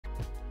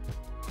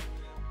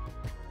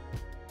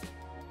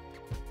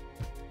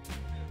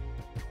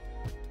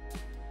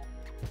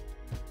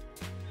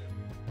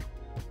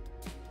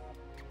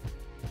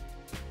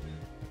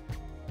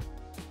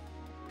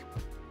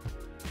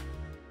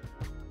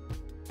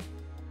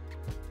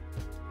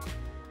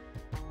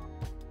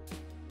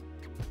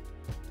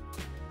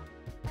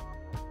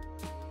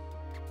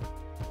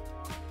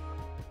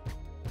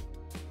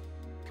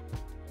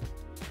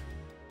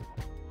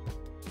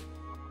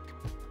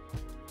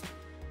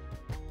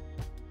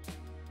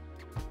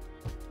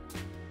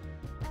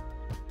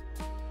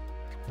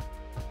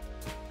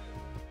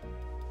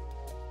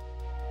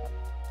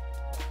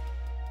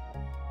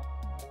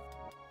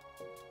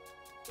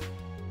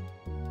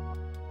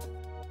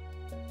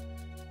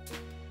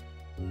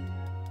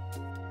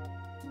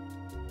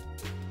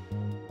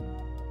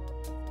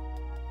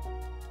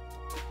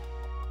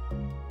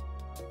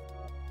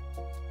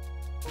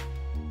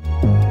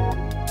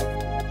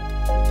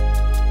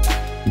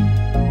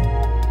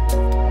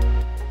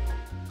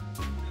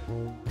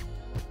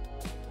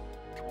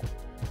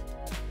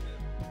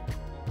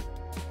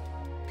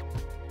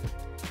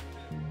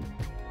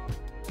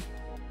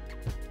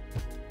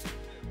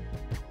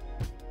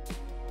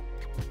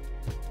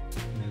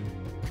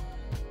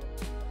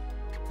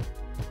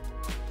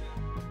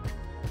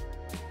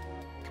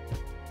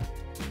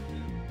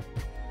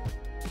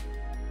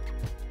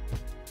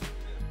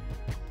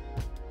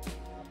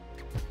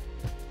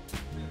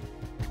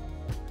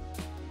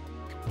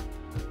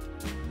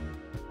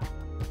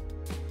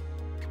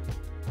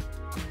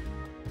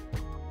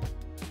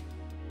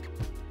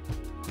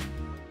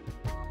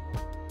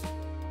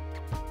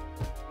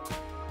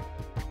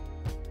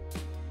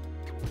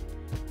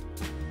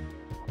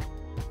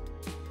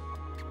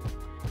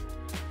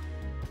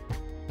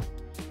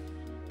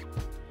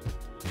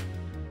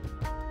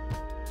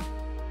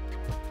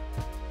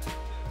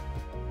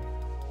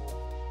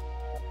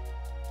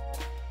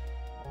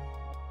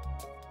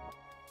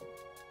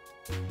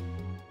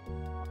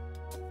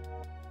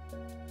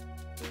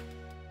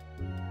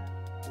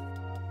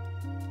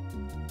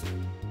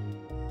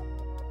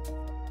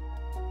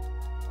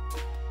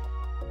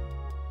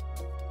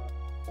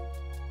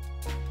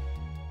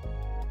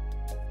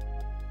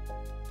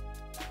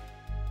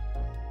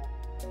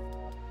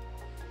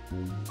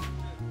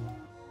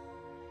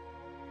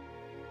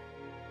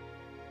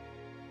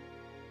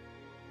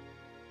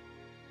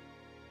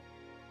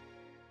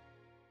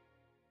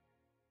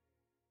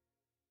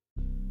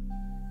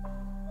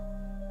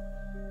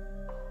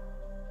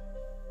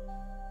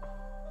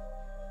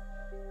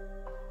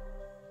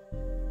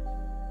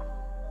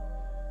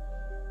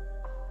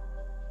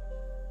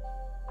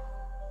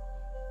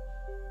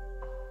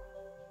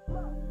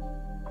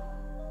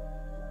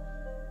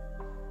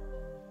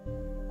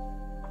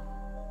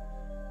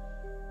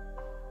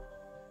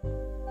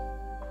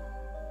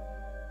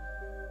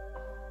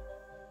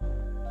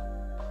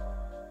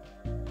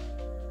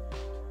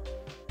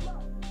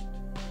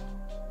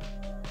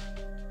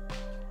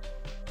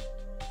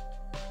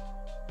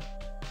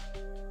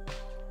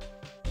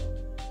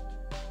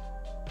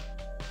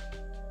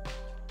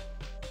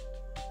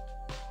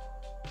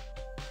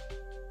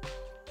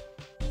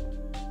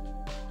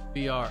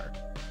VR.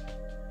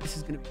 This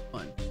is gonna be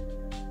fun.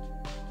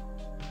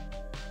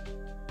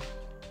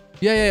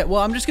 Yeah.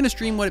 Well, I'm just gonna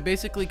stream what it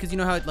basically, because you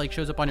know how it like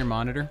shows up on your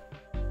monitor.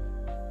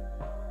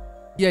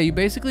 Yeah, you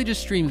basically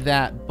just stream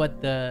that,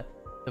 but the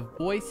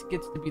voice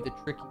gets to be the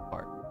tricky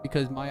part,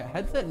 because my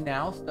headset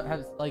now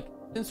has like,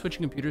 since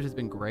switching computers has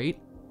been great,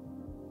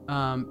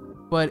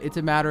 but it's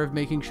a matter of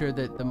making sure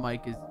that the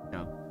mic is, you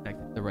know,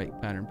 connected to the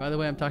right pattern. By the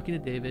way, I'm talking to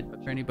David.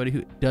 For anybody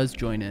who does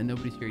join in,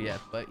 nobody's here yet,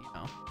 but you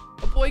know,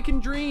 a boy can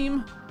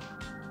dream.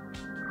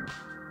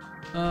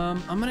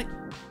 I'm gonna.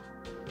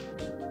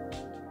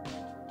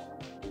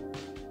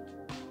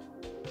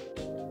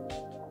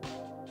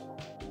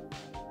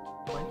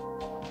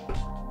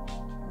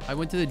 I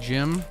went to the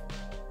gym.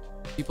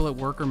 People at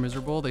work are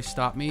miserable. They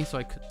stopped me, so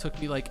it took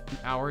me like an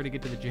hour to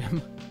get to the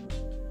gym.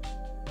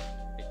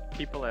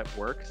 People at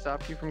work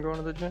stopped you from going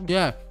to the gym?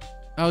 Yeah.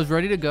 I was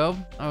ready to go.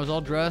 I was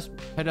all dressed,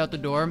 head out the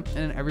door, and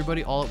then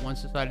everybody all at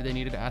once decided they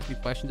needed to ask me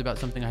questions about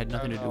something I had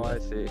nothing to do with. I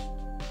see.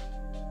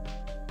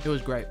 It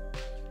was great.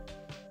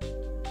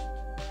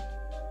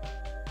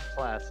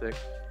 Classic.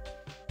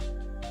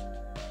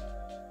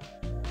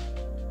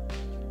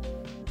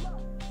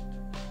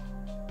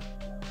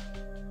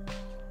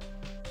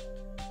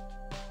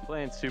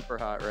 Playing super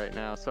hot right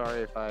now.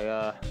 Sorry if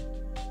I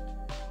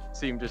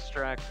seem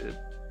distracted.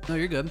 No,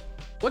 you're good.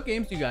 What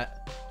games do you got?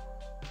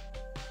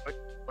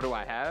 What do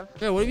I have?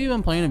 Yeah, what have you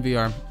been playing in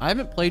VR? I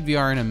haven't played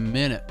VR in a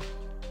minute.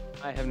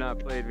 I have not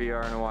played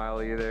VR in a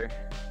while either.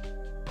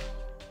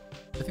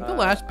 I think the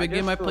last big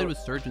game I played was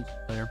Surgeon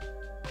Simulator.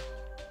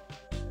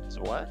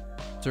 So what?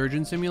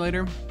 Surgeon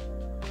Simulator.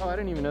 Oh, I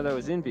didn't even know that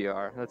was in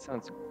VR. That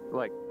sounds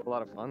like a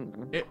lot of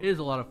fun. It is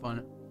a lot of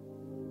fun.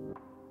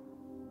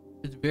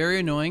 It's very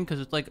annoying because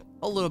it's like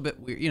a little bit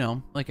weird, you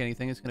know, like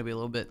anything, it's going to be a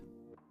little bit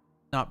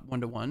not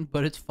one-to-one,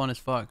 but it's fun as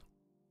fuck.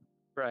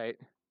 Right.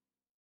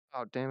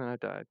 Oh, damn it, I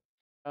died.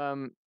 I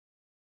don't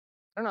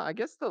know. I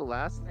guess the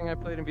last thing I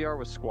played in VR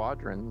was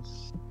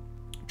Squadrons.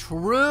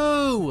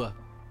 True.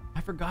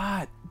 I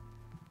forgot.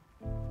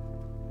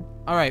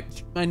 All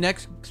right, my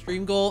next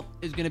stream goal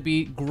is going to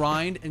be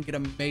grind and get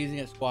amazing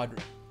at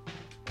Squadron.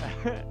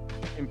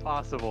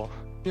 Impossible.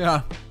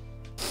 Yeah.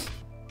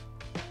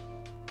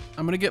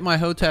 I'm going to get my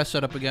HOTAS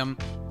set up again.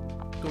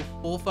 Go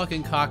full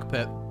fucking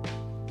cockpit.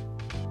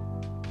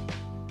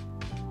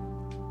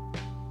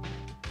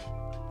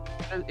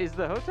 Is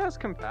the HOTAS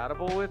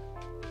compatible with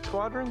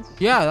Squadrons?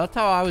 Yeah, that's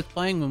how I was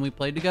playing when we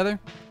played together.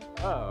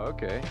 Oh,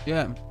 okay.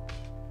 Yeah.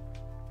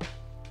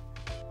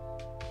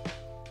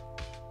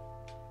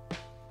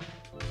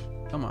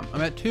 Come on,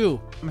 I'm at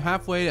 2. I'm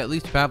halfway to at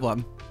least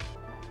Pavlov.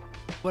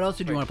 What else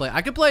did you want to play?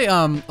 I could play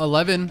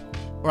 11,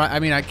 or I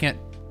mean I can't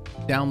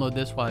download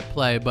this while I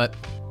play, but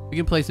we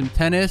can play some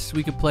tennis.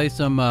 We could play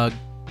some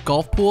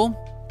golf pool.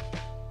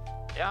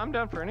 Yeah, I'm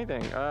down for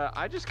anything.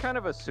 I just kind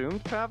of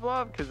assumed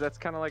Pavlov because that's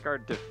kind of like our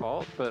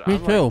default, but Me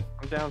too. Like,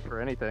 I'm down for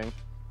anything.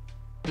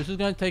 This is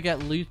gonna take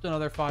at least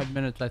another 5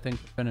 minutes, I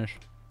think, to finish.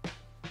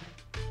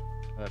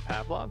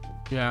 Pavlov?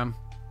 Yeah.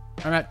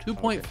 I'm at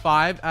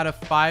 2.5 out of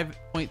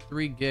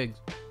 5.3 gigs.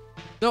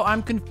 So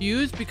I'm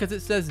confused because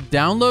it says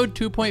download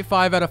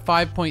 2.5 out of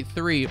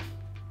 5.3,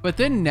 but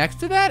then next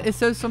to that it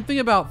says something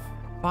about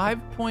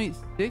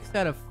 5.6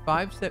 out of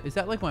 5.7. Is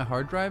that like my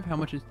hard drive? How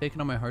much is taken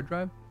on my hard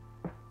drive?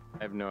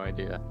 I have no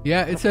idea.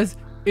 Yeah, it says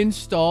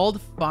installed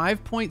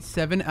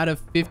 5.7 out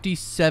of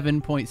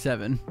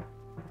 57.7.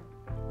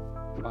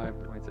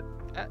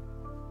 5.6.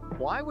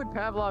 Why would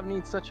Pavlov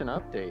need such an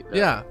update, though?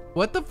 Yeah.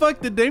 What the fuck?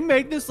 Did they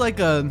make this like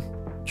a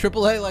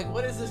AAA? Like,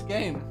 what is this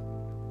game?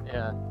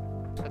 Yeah.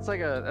 That's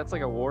like a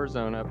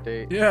Warzone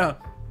update. Yeah.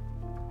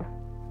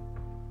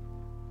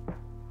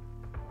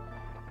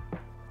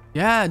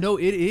 Yeah, no,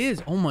 it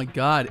is. Oh my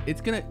god.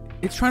 It's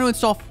trying to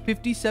install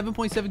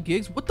 57.7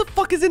 gigs. What the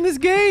fuck is in this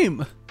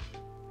game?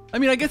 I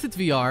mean, I guess it's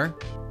VR.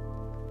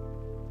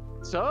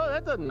 So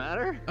that doesn't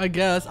matter. I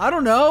guess. I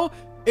don't know.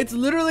 It's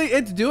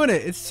doing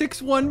it. It's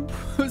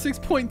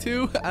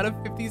 6.2 out of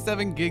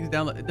 57 gigs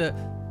download.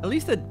 At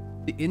least the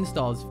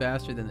install is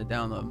faster than the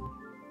download.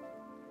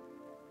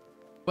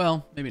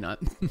 Well, maybe not.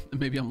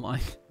 Maybe I'm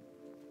lying.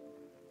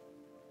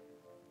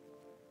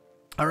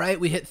 All right,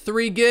 we hit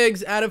 3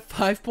 gigs out of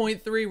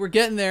 5.3. We're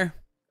getting there.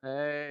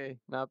 Hey,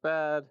 not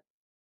bad.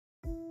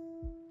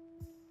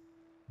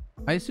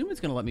 I assume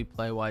it's gonna let me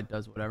play while it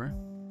does whatever.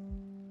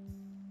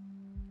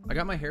 I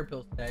got my hair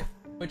pills today,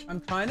 which I'm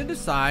trying to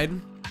decide.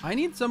 I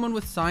need someone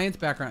with science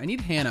background. I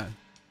need Hannah.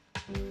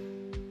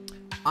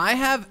 I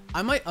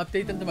might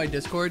update them to my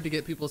Discord to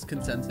get people's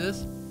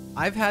consensus.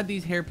 I've had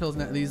these hair pills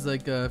now, these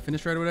like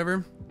Finish Right or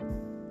whatever.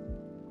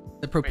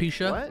 The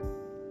Propecia. Wait,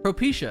 what?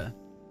 Propecia.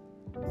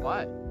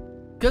 Why?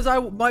 Because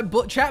my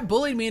chat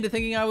bullied me into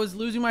thinking I was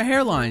losing my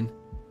hairline.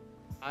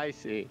 I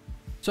see.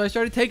 So I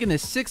started taking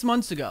this 6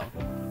 months ago.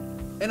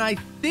 And I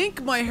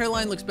think my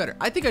hairline looks better.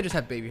 I think I just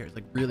have baby hairs,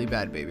 like really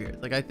bad baby hairs.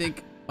 Like I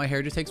think my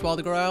hair just takes a while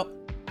to grow out.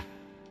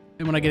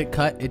 And when I get it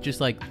cut, it just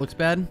like looks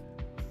bad.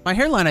 My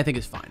hairline I think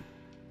is fine.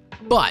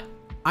 But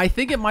I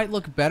think it might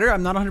look better.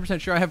 I'm not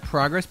 100% sure. I have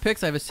progress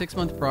pics. I have a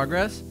 6-month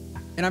progress.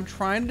 And I'm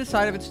trying to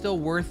decide if it's still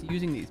worth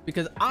using these.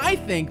 Because I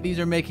think these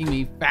are making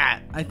me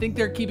fat. I think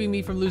they're keeping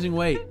me from losing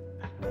weight.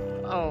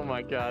 Oh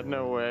my god,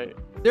 no way.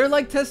 They're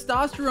like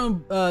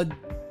testosterone,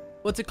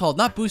 what's it called?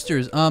 Not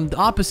boosters, the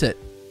opposite.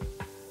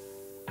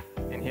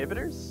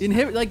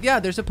 Inhibitors? Like, yeah,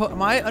 there's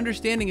my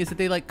understanding is that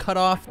they like cut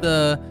off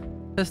the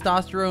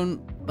testosterone,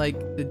 like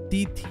the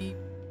DT,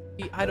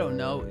 I don't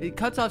know. It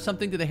cuts off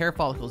something to the hair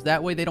follicles.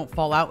 That way they don't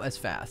fall out as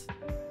fast.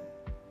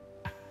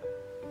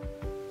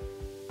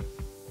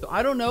 So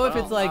I don't know if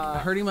it's like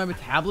hurting my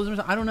metabolism or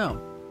something. I don't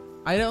know.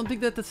 I don't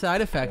think that's a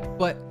side effect,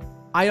 but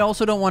I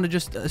also don't want to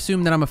just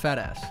assume that I'm a fat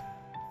ass.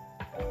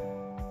 You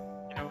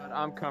know what?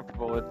 I'm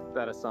comfortable with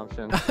that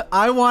assumption.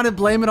 I want to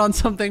blame it on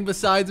something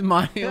besides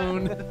my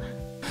own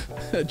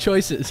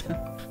choices.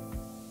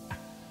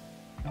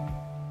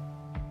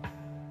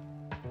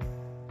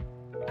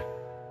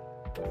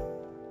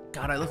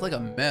 God, I look like a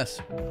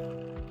mess.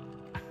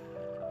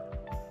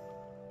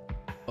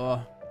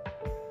 Oh.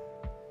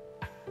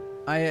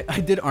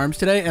 I did arms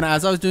today, and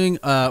as I was doing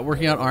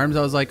working out arms,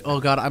 I was like, oh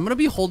god, I'm gonna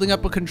be holding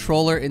up a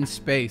controller in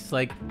space,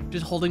 like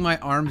just holding my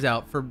arms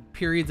out for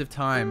periods of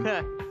time.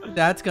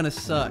 That's gonna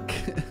suck.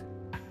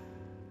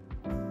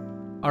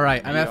 All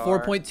right, I'm at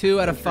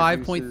 4.2 out of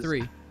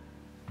 5.3.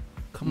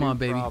 Come on,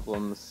 baby.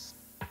 Problems.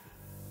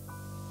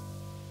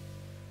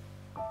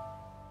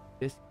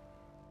 This.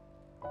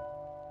 Come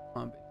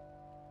on, baby.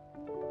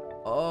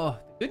 Oh,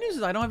 the good news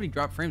is I don't have any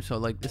drop frames, so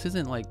like this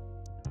isn't like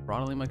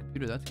throttling my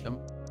computer. That's dumb.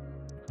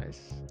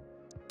 Nice.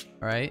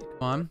 All right,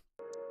 come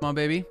on,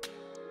 baby.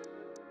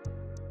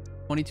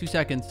 22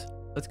 seconds.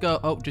 Let's go.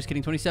 Oh, just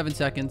kidding. 27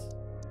 seconds.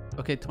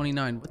 Okay,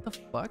 29. What the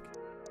fuck?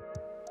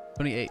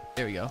 28.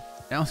 There we go.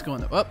 Now it's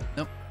going up. Oh,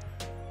 nope.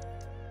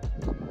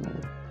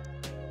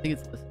 I think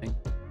it's listening.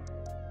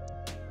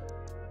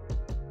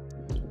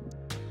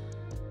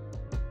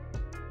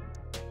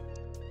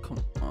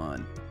 Come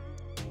on.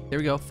 There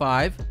we go.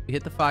 5. We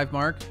hit the 5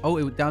 mark. Oh,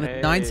 it went down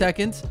to 9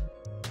 seconds.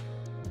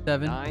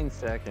 7. 9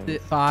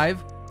 seconds.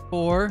 5,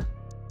 4,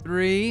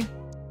 3,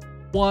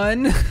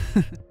 1.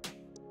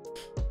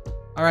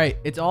 All right,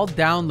 it's all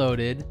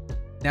downloaded.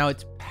 Now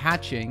it's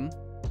patching.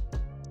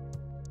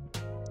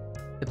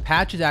 The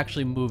patch is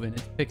actually moving.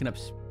 It's picking up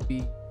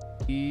speed.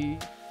 I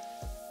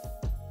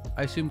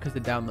assume because the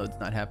download's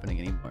not happening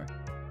anymore.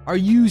 Are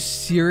you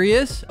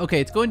serious?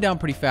 Okay, it's going down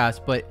pretty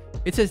fast, but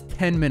it says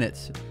 10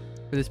 minutes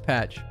for this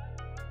patch.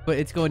 But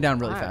it's going down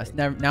really fast.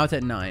 Now it's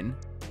at 9.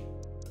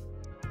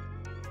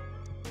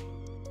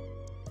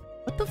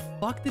 What the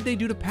fuck did they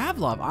do to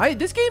Pavlov?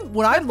 This game,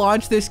 when I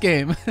launch this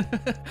game,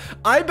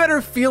 I better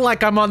feel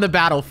like I'm on the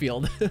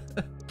battlefield.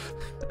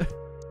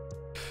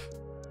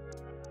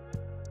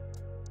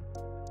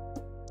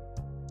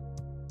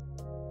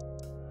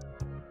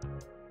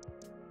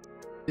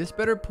 This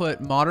better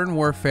put Modern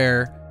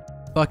Warfare,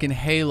 fucking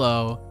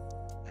Halo,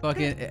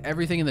 fucking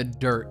everything in the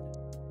dirt.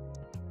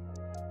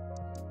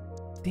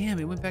 Damn,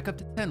 it went back up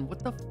to 10. What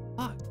the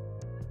fuck?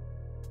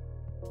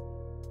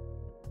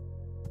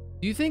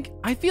 Do you think,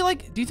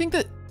 do you think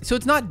that, so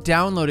it's not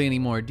downloading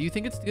anymore. Do you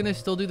think it's gonna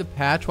still do the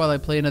patch while I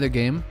play another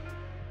game?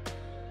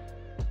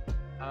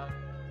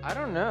 I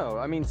don't know.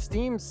 I mean,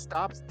 Steam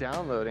stops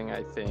downloading,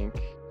 I think.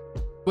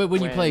 Wait,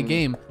 when you play a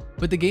game,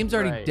 but the game's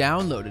already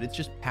downloaded. It's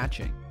just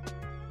patching.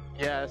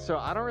 Yeah, so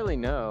I don't really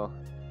know.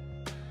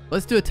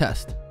 Let's do a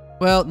test.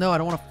 Well, no, I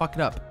don't want to fuck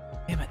it up.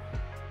 Damn it.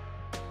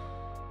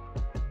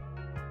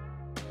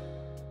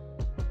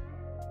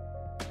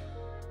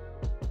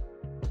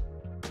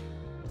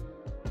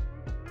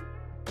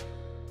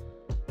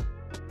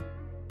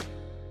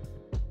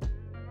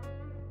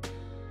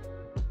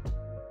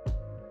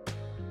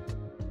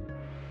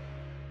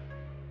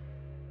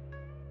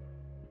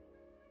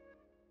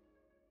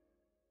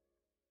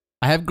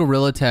 I have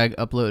Gorilla Tag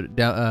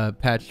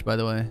patched, by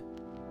the way.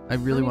 I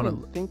really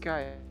want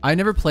to. I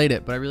never played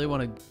it, but I really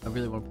want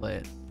to play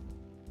it.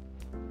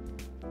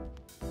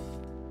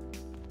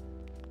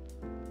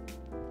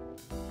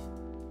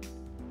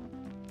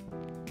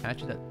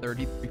 Patch is at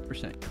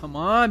 33%. Come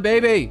on,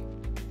 baby.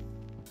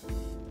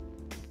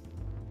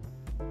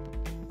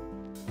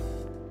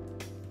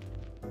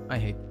 I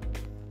hate.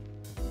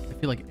 I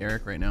feel like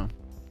Eric right now.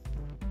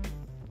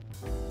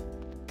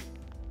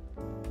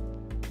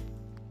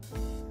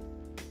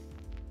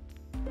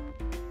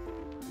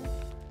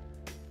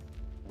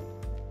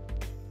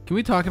 Can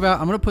we talk about...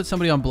 I'm going to put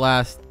somebody on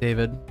blast,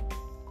 David.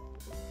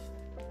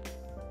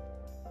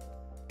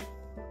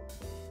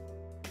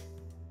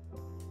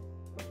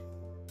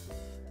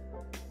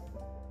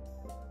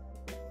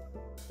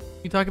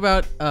 Can you talk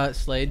about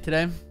Slade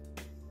today?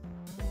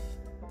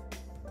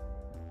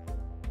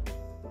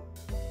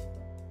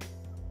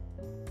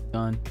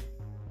 Done.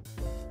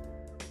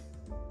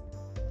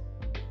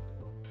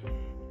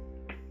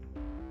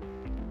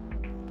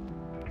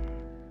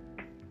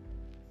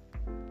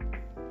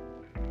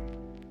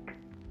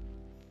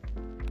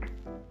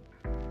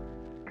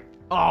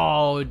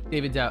 Oh,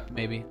 David's out,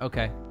 maybe.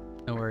 Okay,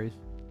 no worries.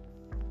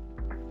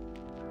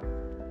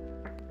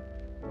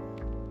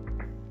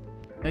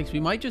 Thanks,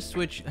 we might just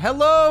switch.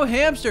 Hello,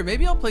 hamster.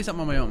 Maybe I'll play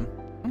something on my own.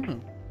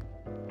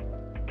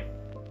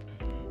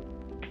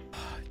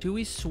 Do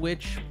we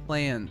switch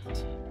plans?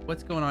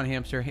 What's going on,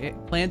 hamster?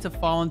 Plans have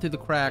fallen through the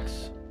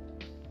cracks.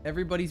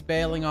 Everybody's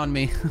bailing on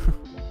me.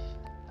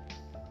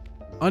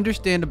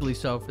 Understandably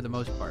so, for the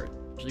most part.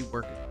 Usually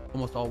work,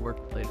 almost all work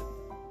related.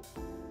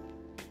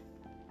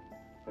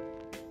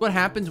 What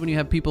happens when you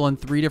have people in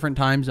 3 different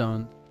time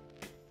zones,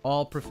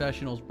 all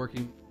professionals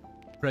working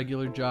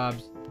regular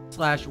jobs,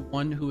 /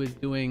 one who is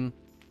doing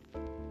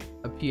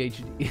a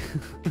PhD.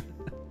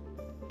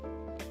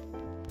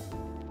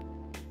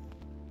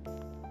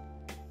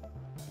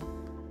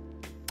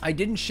 I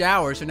didn't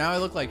shower, so now I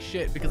look like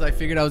shit because I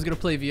figured I was gonna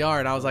play VR,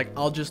 and I was like,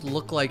 I'll just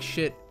look like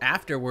shit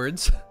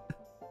afterwards.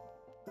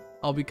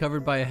 I'll be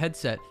covered by a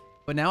headset.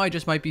 But now I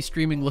just might be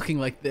streaming looking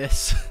like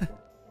this.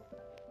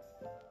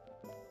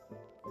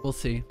 We'll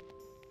see.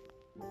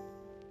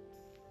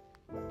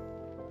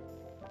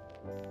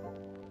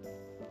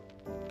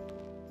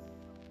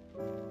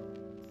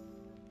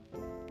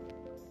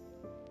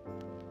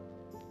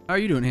 How are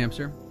you doing,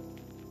 hamster?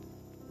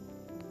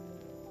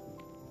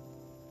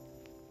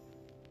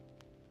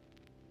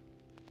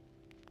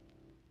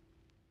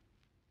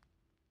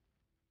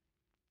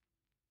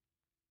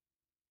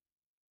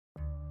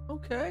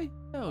 Okay.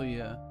 Hell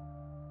yeah.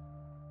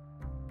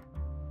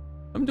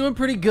 I'm doing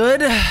pretty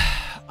good.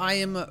 I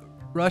am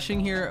rushing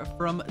here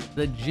from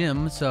the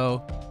gym,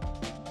 so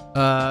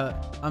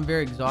I'm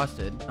very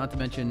exhausted. Not to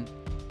mention,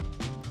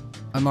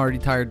 I'm already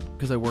tired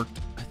because I think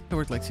I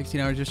worked like 16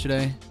 hours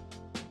yesterday.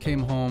 Came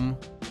home,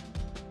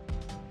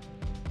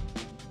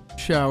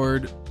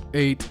 showered,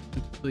 ate,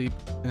 sleep,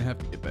 and have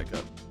to get back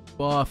up.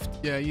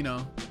 Buffed. Yeah, you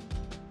know,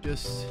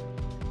 just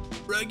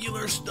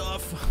regular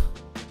stuff.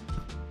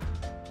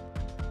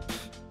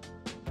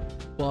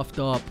 Buffed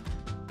up.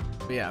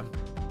 But yeah,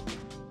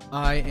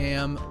 I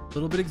am a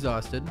little bit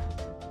exhausted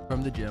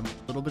from the gym,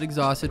 a little bit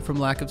exhausted from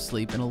lack of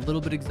sleep, and a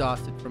little bit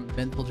exhausted from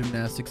mental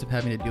gymnastics of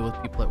having to deal with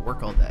people at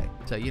work all day.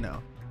 So, you know,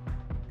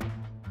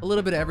 a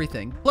little bit of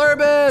everything.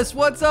 Plurbus,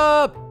 what's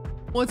up?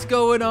 What's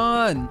going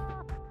on?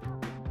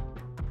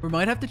 We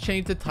might have to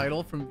change the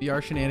title from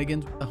VR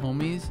Shenanigans with the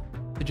Homies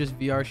to just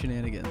VR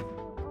Shenanigans.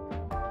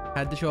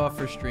 Had to show off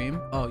for stream.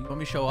 Oh, you want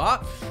me to show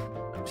off?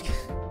 I'm just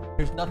kidding.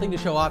 There's nothing to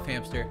show off,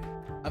 hamster.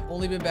 I've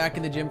only been back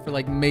in the gym for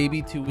like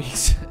maybe 2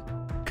 weeks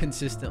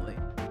consistently.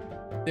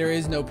 There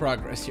is no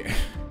progress here.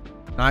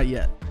 Not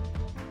yet.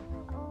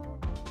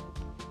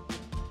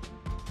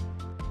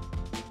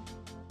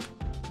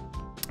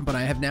 But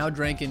I have now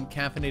drank in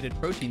caffeinated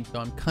protein, so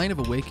I'm kind of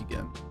awake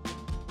again.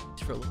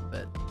 Just for a little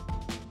bit.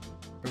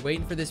 We're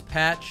waiting for this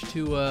patch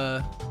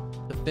to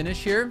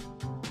finish here.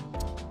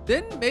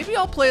 Then maybe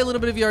I'll play a little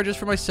bit of VR just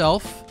for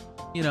myself.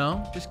 You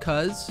know, just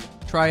cuz.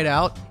 Try it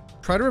out.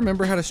 Try to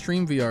remember how to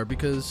stream VR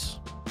because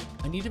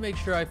I need to make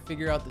sure I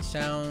figure out the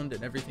sound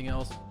and everything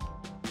else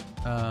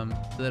so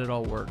that it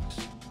all works.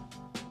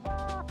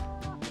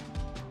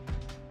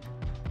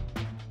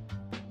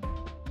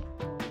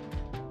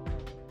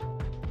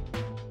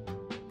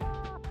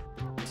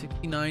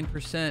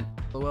 %.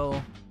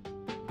 Well,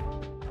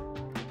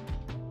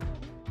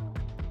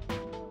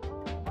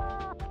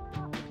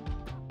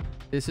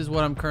 this is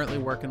what I'm currently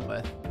working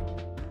with.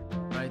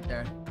 Right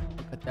there.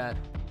 Look at that.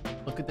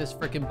 Look at this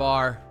freaking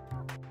bar.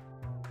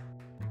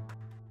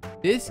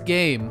 This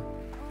game.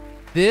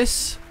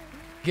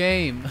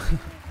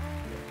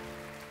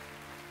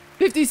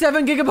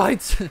 57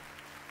 gigabytes.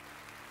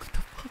 What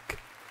the fuck?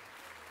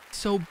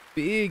 So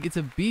big. It's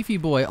a beefy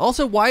boy.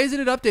 Also, why isn't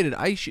it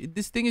updated?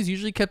 This thing is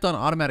usually kept on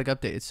automatic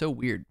update. It's so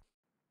weird.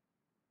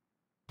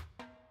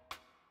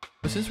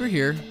 But since we're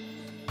here,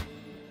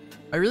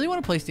 I really want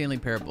to play Stanley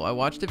Parable. I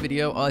watched a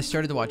video. I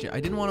started to watch it. I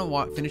didn't want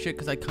to finish it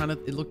because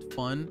it looked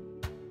fun.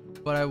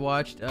 But I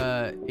watched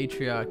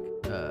Atrioc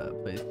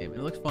play this game.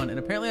 And it looks fun. And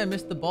apparently I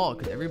missed the ball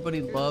because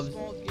everybody loves...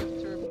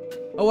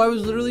 Oh, I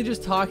was literally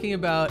just talking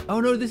about... Oh,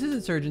 no, this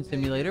isn't Surgeon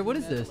Simulator. What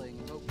is this?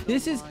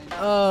 This is...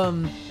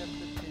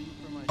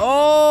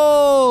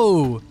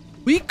 Oh!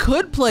 We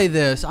could play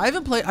this. I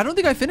haven't played... I don't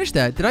think I finished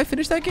that. Did I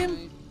finish that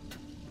game?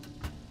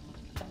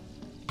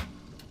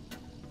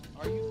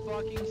 Are you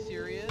fucking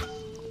serious?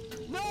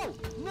 No!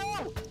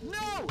 No!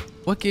 No!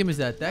 What game is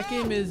that? That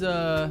game is,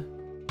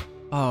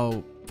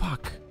 Oh,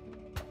 fuck.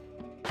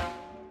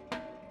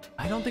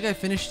 I don't think I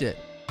finished it.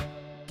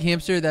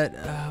 Hamster, that...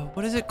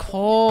 what is it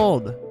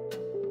called?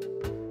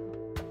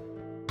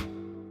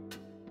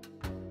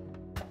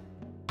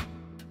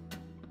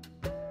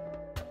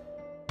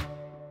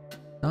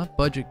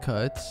 budget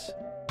cuts.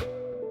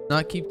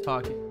 Not keep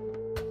talking.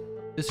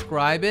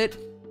 Describe it.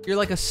 You're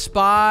like a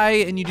spy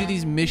and you do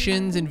these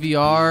missions in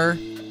VR.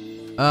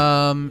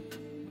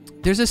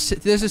 There's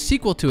a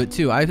sequel to it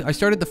too. I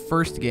started the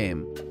first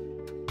game.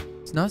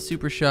 It's not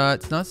Super Shot.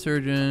 It's not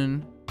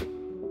Surgeon.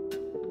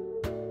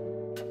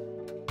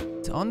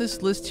 It's on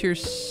this list here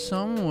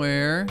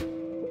somewhere.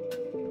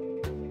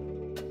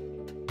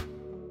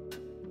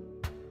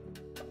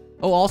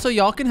 Oh, also,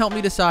 y'all can help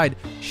me decide.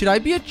 Should I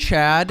be a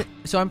Chad?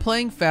 So I'm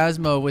playing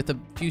Phasmo with a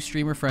few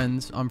streamer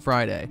friends on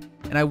Friday.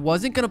 And I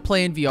wasn't going to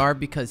play in VR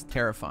because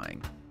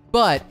terrifying.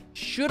 But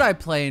should I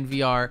play in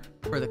VR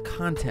for the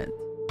content?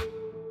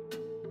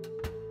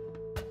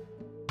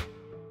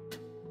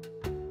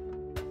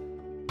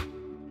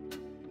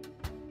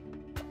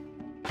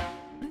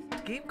 What is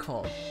this game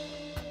called?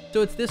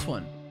 So it's this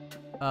one.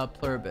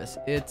 Pluribus.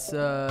 It's,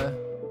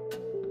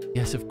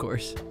 yes, of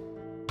course.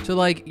 So,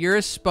 like, you're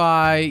a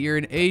spy, you're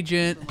an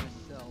agent.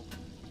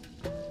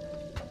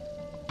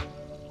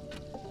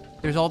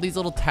 There's all these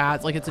little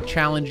tabs. Like, it's a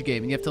challenge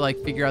game, and you have to, like,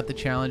 figure out the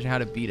challenge and how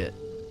to beat it.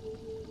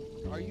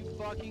 Are you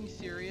fucking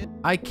serious?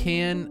 I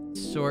can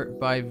sort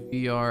by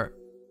VR.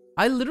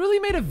 I literally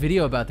made a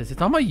video about this.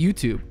 It's on my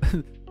YouTube.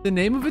 The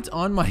name of it's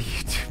on my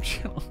YouTube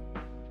channel.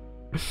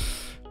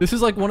 This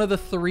is, like, one of the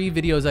 3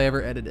 videos I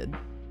ever edited.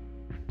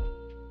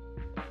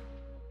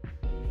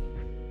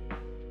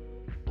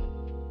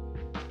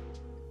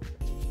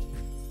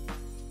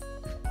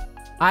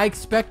 I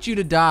expect you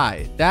to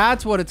die.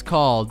 That's what it's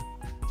called.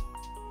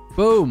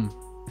 Boom.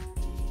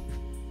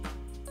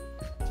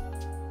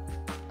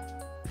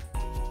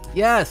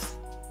 Yes.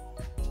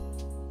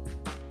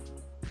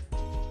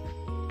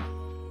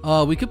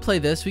 We could play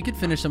this. We could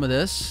finish some of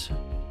this.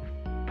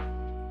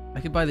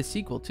 I could buy the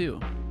sequel too.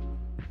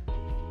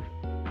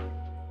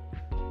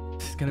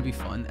 This is gonna be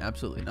fun.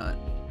 Absolutely not.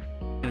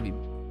 It's gonna be...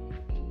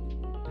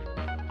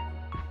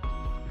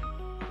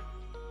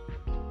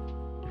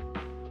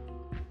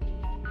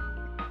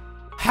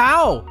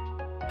 How?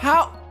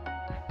 How?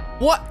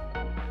 What?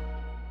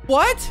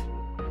 What?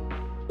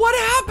 What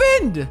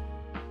happened?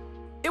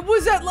 It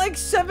was at like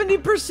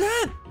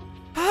 70%.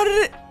 How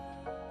did it?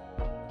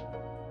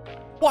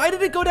 Why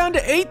did it go down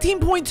to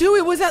 18.2?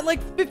 It was at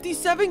like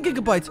 57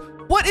 gigabytes.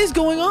 What is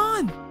going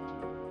on?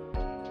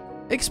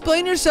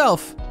 Explain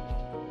yourself.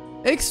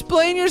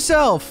 Explain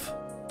yourself.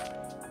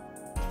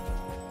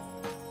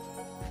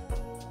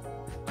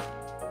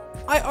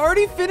 I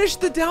already finished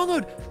the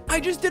download. I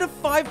just did a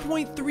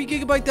 5.3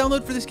 gigabyte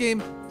download for this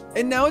game,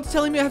 and now it's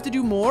telling me I have to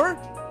do more?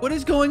 What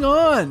is going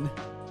on?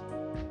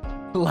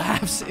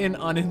 Laughs in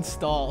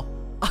uninstall.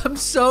 I'm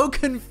so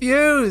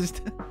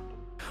confused.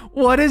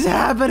 What is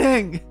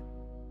happening?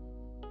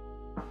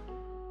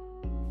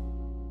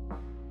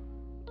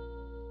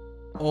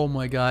 Oh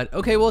my god.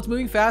 Okay, well, it's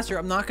moving faster.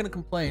 I'm not gonna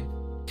complain.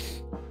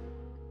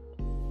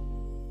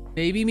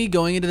 Maybe me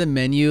going into the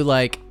menu,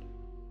 like,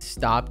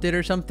 stopped it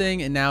or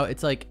something, and now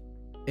it's like,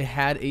 it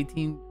had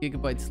 18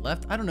 gigabytes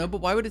left. I don't know,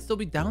 but why would it still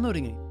be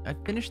downloading it? I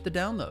finished the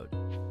download.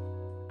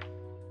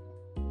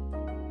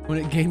 When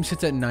a game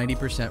sits at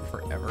 90%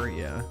 forever,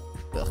 yeah.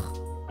 Ugh.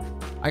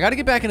 I gotta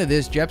get back into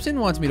this.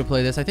 Jepson wants me to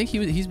play this. I think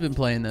he's been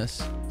playing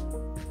this.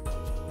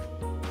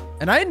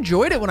 And I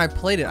enjoyed it when I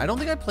played it. I don't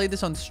think I played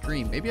this on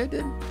stream. Maybe I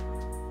did.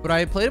 But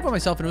I played it by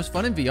myself and it was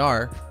fun in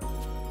VR.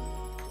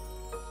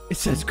 It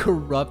says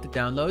corrupt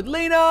download.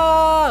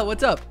 Lena!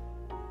 What's up?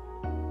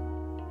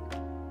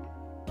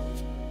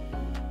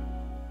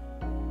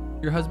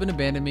 Your husband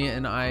abandoned me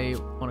and I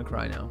want to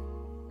cry now.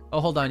 Oh,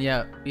 hold on.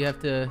 Yeah, we have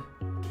to...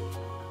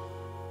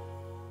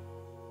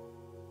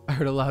 I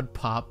heard a loud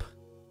pop.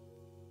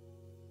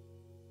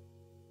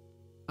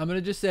 I'm going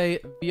to just say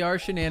VR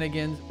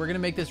shenanigans. We're going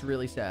to make this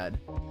really sad.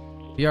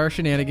 VR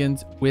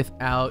shenanigans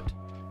without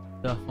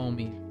the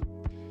homie.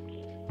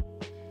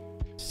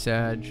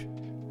 Sag.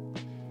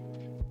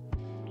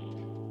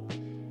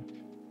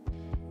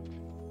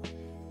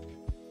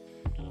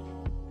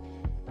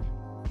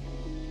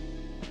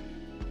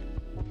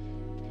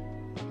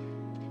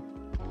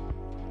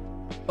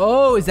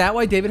 Oh, is that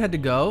why David had to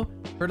go?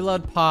 Heard a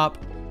loud pop,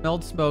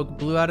 smelled smoke,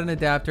 blew out an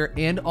adapter,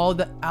 and all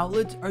the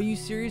outlets. Are you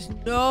serious?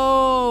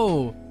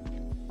 No!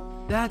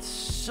 That's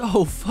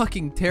so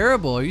fucking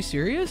terrible. Are you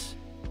serious?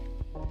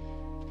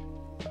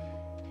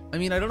 I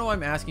mean, I don't know why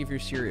I'm asking if you're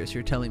serious.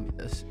 You're telling me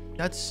this.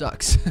 That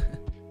sucks.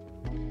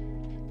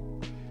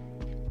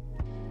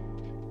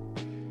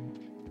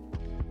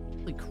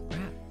 Holy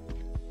crap.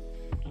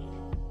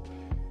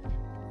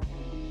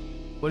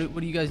 What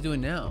are you guys doing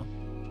now?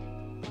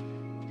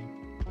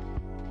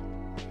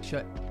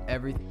 Shut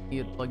everything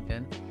you had plugged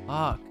in.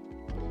 Fuck.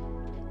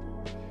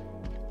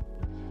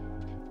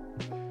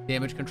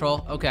 Damage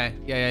control? Okay.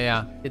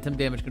 Yeah. Get some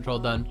damage control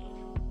done.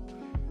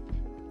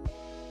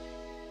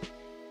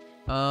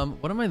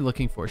 What am I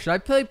looking for? Should I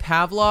play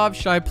Pavlov?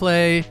 Should I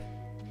play,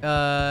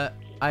 I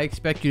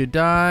Expect You to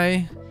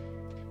Die?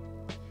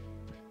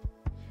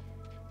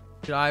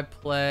 Should I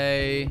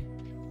play...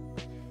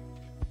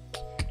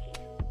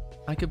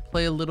 I could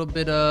play a little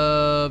bit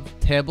of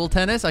table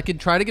tennis. I could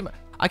try to get...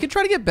 I could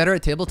try to get better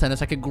at table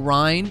tennis. I could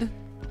grind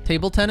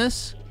table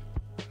tennis.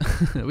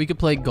 We could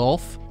play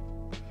golf.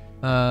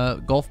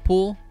 Golf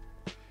pool.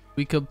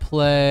 We could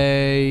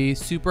play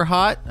Super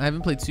Hot. I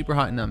haven't played Super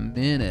Hot in a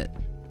minute.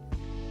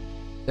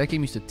 That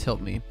game used to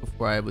tilt me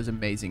before I was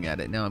amazing at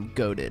it. Now I'm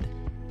goated.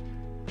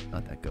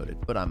 Not that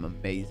goated, but I'm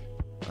amazing.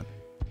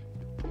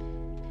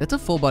 That's a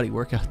full body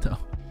workout though.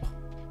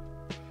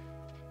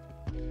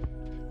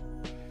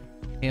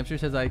 Hamster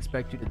says I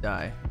expect you to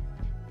die.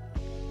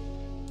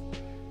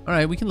 All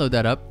right, we can load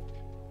that up.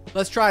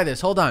 Let's try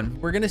this. Hold on.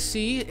 We're gonna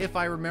see if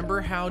I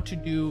remember how to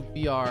do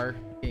VR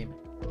gaming.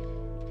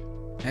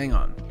 Hang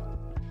on.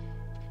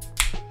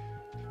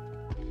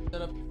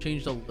 Setup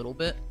changed a little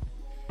bit.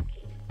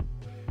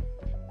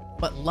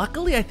 But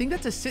luckily, I think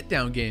that's a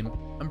sit-down game.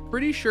 I'm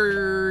pretty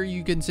sure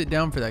you can sit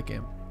down for that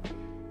game.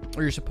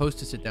 Or you're supposed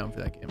to sit down for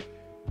that game.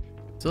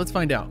 So let's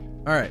find out.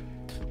 All right.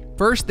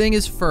 First thing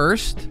is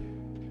first.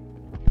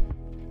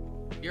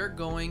 You're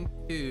going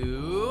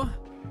to...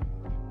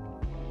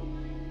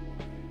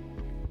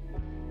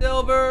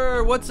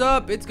 Silver, what's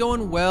up? It's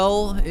going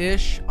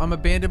well-ish. I'm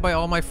abandoned by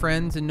all my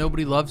friends and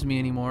nobody loves me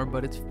anymore,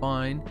 but it's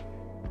fine.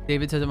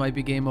 David says it might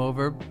be game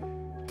over.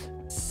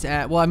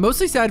 Sad. Well, I'm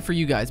mostly sad for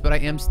you guys, but I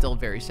am still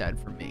very sad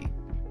for me.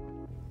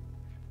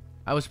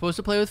 I was supposed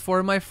to play with 4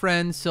 of my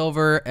friends,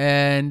 Silver,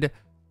 and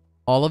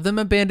all of them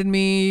abandoned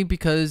me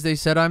because they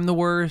said I'm the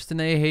worst and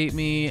they hate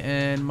me.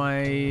 And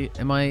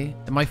am I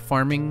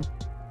farming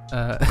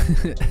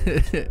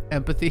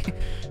empathy?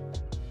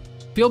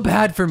 Feel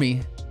bad for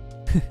me.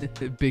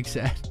 Big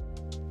sad.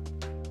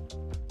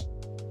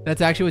 That's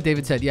actually what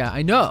David said. Yeah,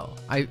 I know.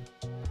 I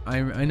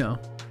know.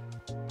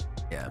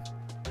 Yeah.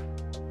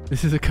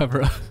 This is a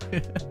cover up.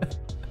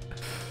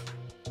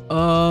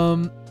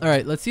 All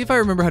right, let's see if I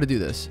remember how to do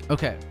this.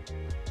 Okay.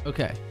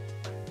 Okay.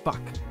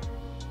 Fuck.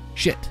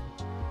 Shit.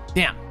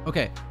 Damn.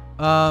 Okay.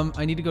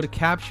 I need to go to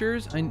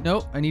captures.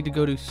 Nope. I need to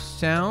go to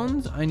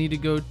sounds. I need to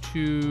go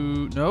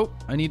to, nope.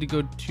 I need to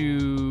go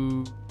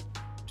to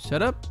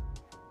setup.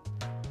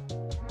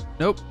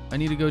 Nope. I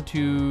need to go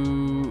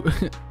to,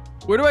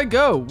 where do I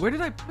go? Where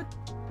did I put?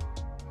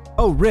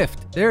 Oh,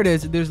 Rift. There it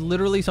is. There's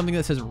literally something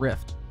that says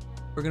Rift.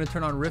 We're going to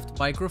turn on Rift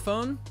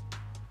microphone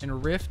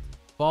and Rift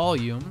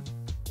volume.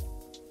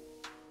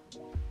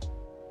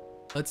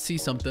 Let's see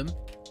something.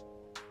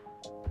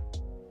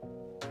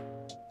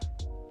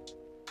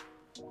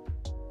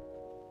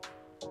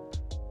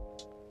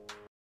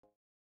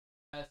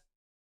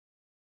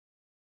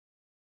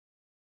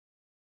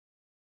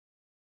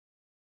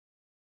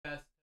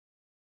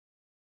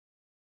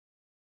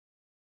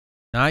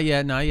 Not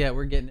yet, not yet.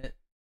 We're getting it.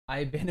 I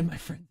abandon my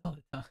friends all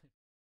the time.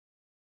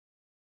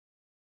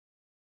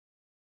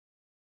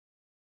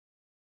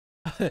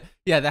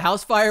 Yeah, the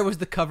house fire was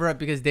the cover up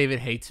because David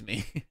hates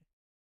me.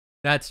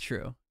 That's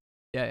true.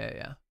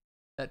 Yeah.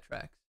 That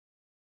tracks.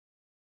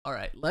 All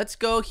right, let's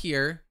go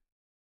here.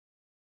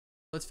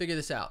 Let's figure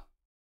this out.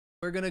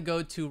 We're going to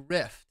go to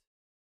Rift.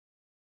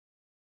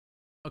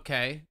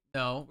 Okay,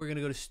 no, we're going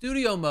to go to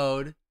studio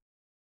mode.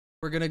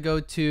 We're going to go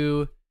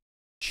to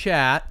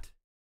chat.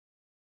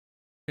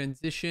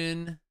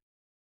 Transition.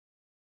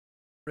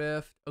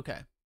 Rift. Okay.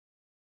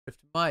 Rift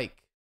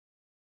mic.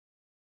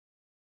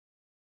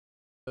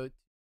 Go to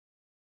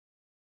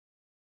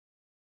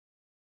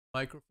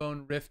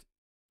microphone Rift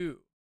 2.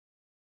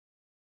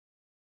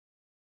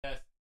 Yes.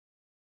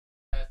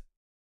 Yes.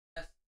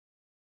 Yes.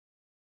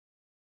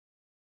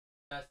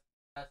 Yes. Yes.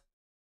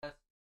 Yes.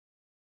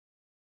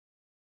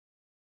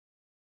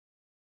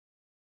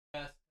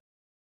 Yes.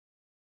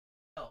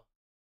 No.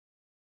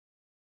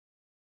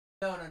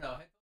 No.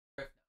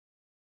 Rift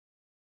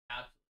now.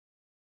 Absolutely.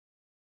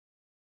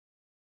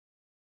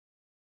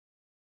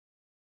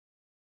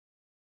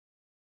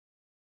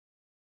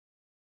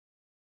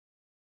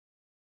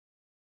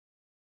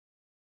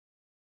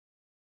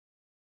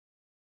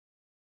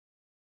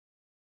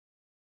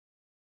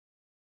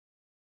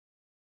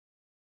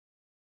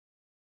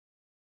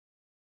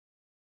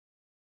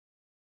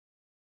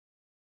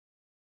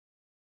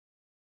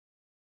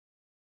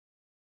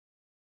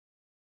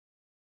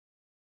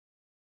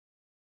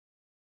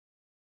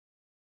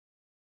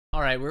 All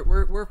right,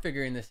 we're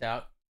figuring this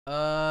out.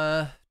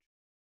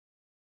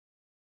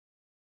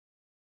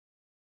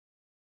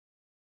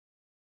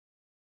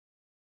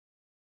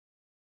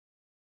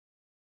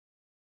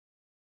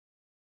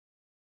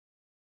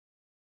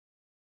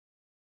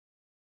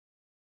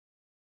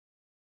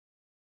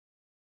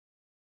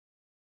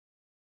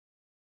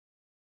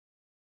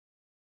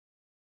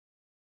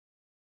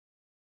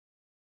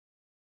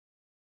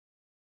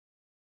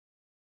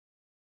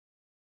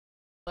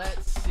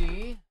 Let's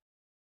see.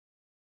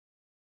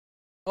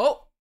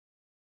 Oh.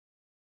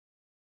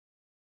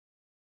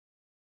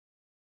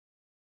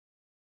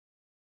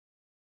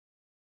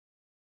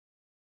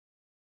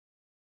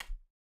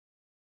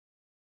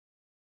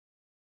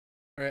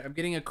 All right, I'm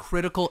getting a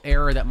critical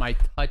error that my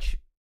touch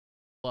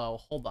flow.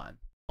 Hold on.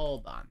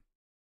 Hold on.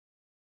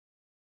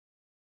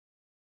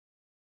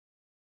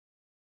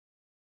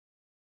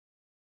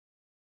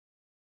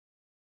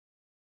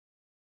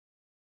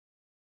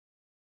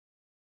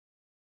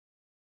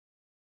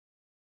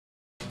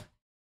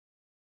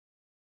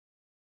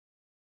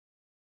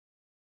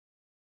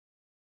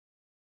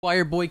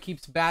 Choir boy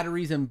keeps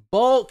batteries in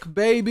bulk,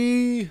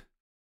 baby.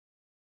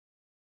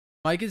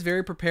 Mike is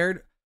very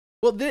prepared.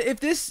 Well, if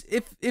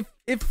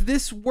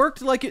this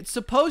worked like it's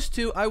supposed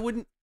to, I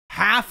wouldn't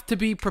have to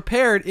be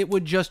prepared. It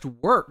would just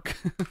work.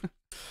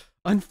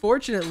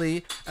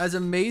 Unfortunately, as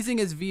amazing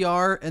as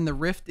VR and the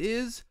Rift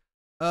is,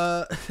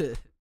 still,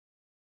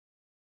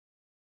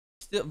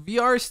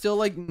 VR is still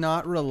like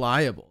not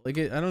reliable. Like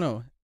I don't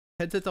know.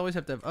 Headsets always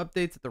have to have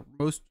updates at the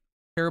most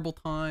terrible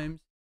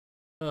times.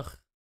 Ugh.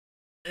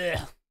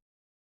 Ugh.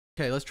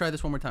 Okay, let's try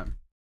this one more time.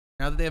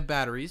 Now that they have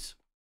batteries.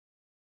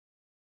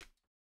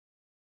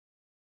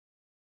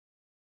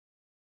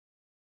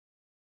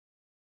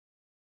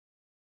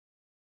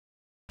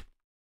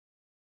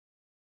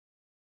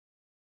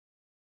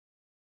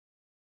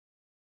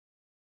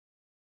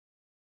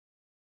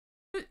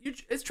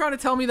 It's trying to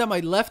tell me that my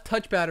left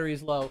touch battery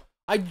is low.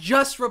 I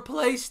just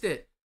replaced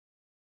it.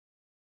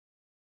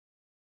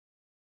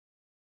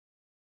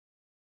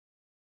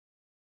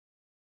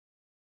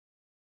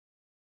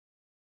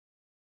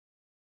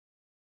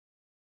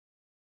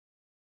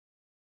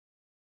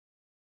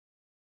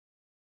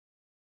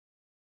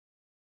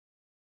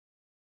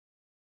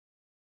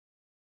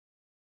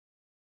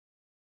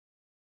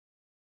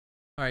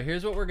 All right,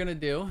 here's what we're going to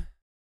do.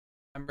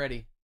 I'm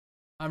ready.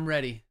 I'm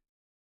ready.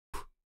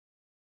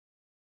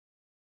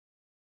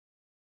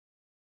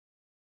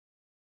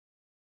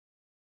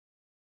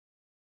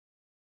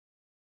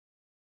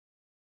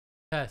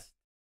 Test.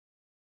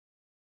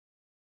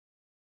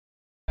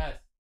 Test.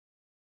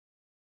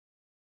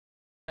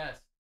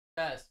 Test.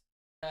 Test.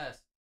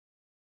 Test.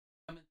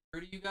 Coming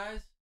through to you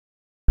guys? Is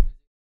it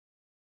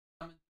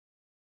coming?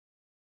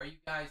 Are you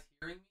guys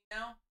hearing me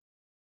now?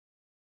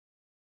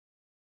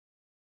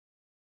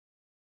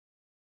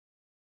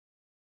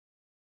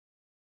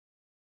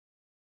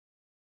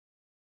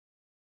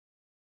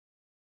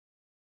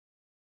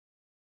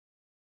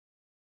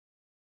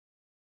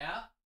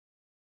 Yeah?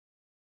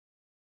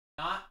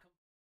 Not.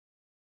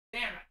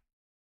 Damn it.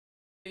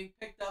 Being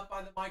picked up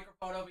by the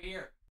microphone over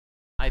here.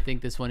 I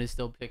think this one is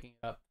still picking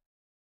up.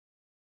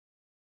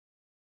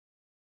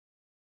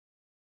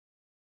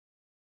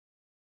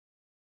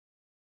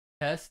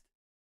 Test.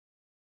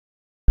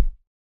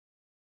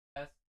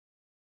 Test.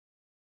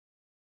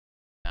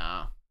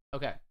 Nah.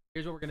 Okay.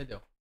 Here's what we're gonna do.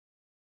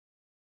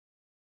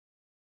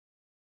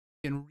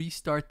 We can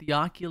restart the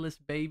Oculus,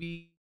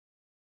 baby.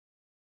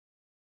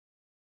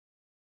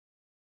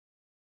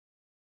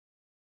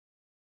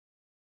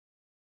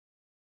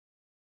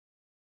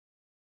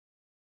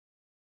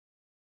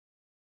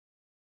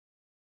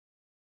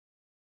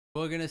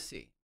 We're gonna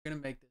see. We're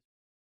gonna make this.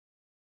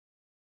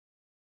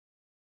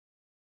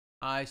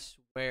 I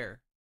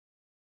swear.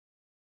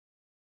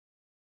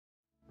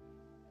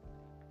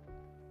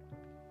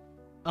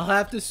 I'll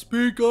have to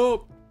speak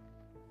up.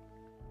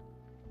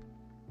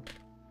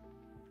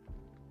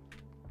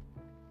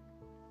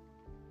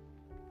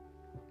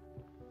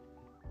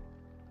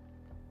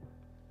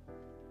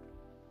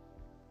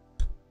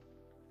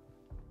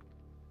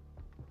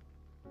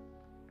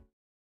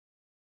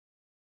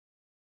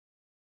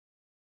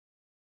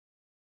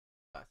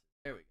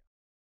 There we go.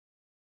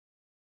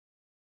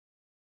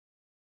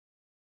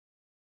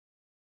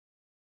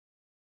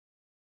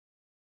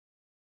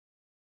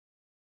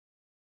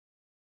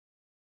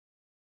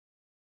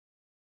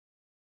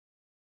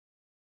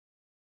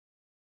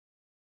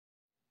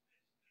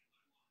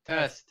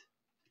 Test.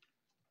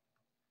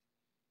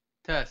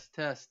 Test,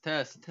 test,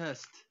 test,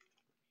 test.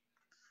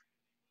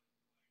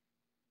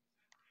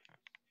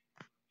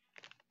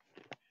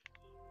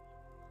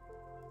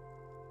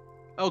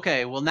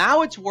 Okay, well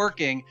now it's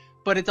working,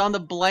 but it's on the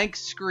blank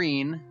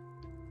screen.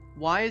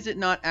 Why is it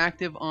not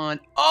active on...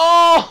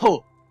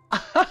 Oh!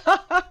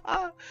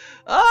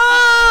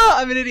 Ah!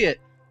 I'm an idiot.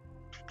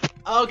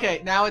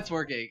 Okay, now it's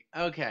working.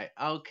 Okay,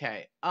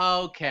 okay,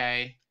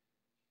 okay.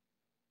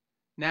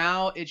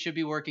 Now it should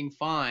be working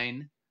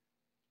fine.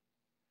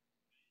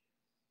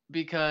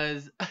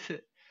 Because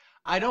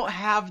I don't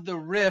have the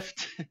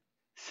Rift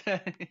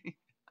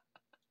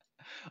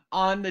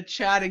on the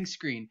chatting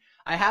screen.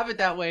 I have it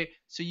that way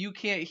so you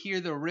can't hear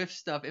the Rift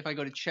stuff if I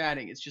go to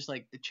chatting. It's just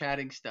like the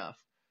chatting stuff.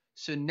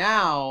 So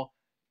now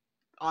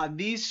on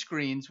these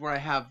screens where I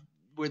have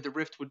where the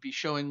Rift would be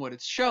showing what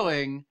it's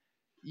showing,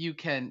 you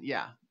can,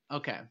 yeah,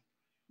 okay.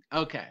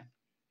 Okay.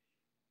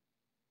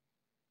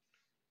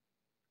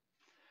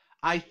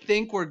 I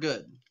think we're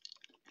good.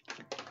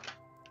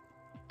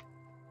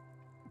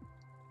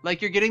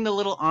 Like you're getting the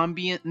little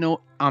ambient, no,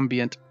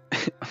 ambient.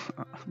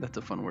 That's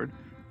a fun word.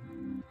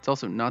 It's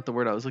also not the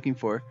word I was looking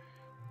for.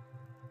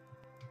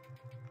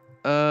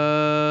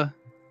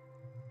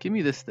 Give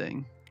me this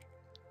thing.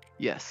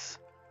 Yes.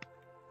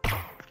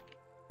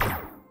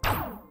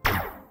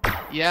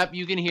 Yep,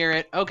 you can hear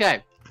it.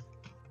 Okay.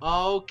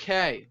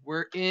 Okay,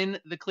 we're in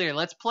the clear.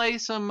 Let's play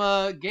some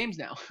games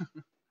now.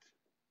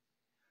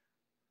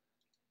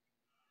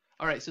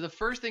 All right, so the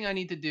first thing I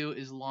need to do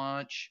is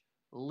launch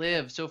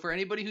Live. So for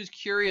anybody who's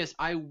curious,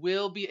 I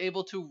will be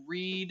able to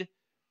read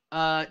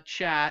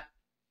chat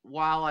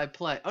while I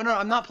play. Oh no,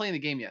 I'm not playing the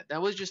game yet.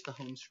 That was just the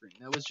home screen.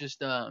 That was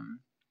just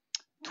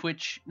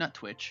Twitch, not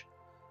Twitch.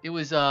 It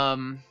was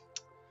the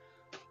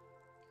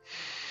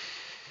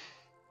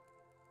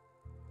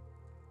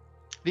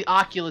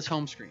Oculus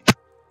home screen.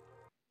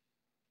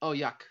 Oh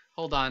yuck.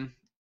 Hold on.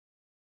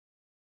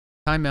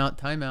 Timeout,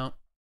 timeout.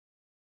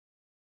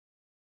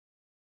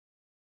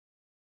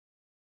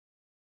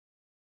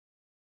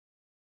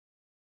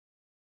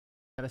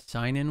 Gotta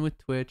sign in with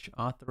Twitch,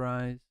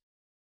 authorize.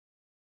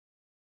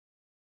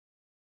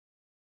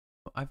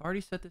 I've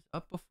already set this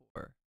up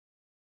before.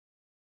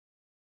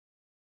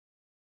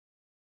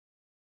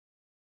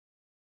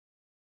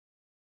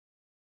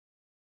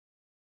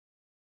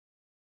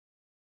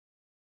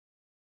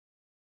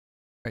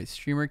 All right,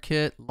 streamer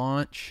kit,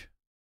 launch.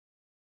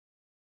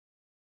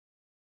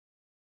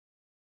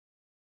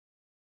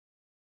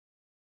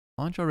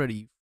 Launch already,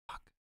 you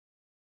fuck.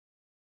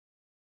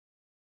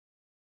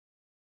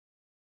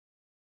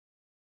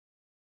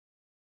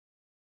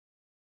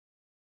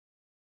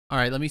 All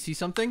right, let me see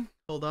something.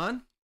 Hold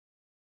on.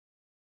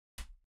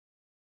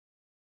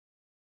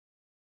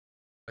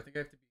 I think I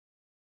have to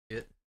be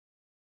it.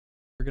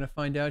 We're gonna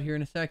find out here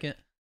in a second.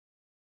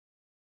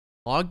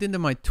 Logged into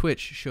my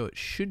Twitch, so it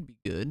should be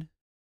good.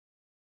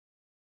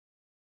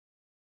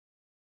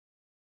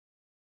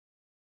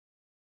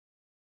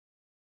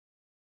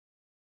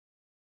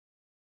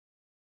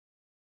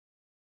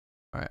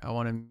 All right, I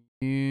want to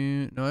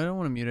mute. No, I don't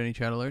want to mute any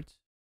chat alerts.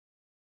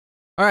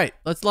 All right,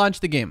 let's launch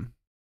the game.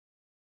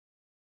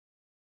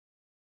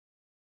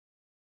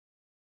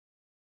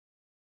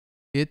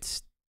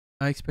 It's,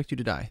 I expect you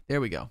to die.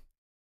 There we go.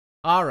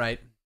 All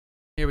right,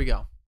 here we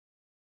go.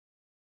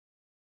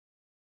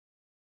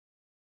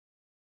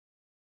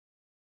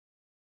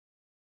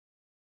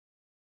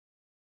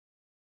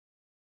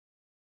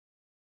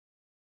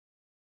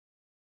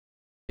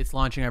 It's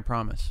launching, I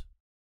promise.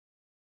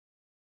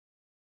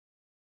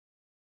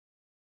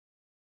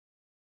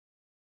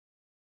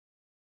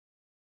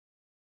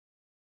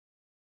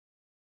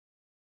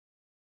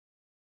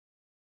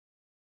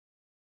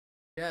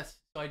 Yes,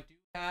 so I do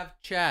have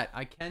chat.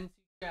 I can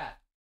see chat.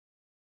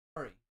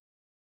 Sorry.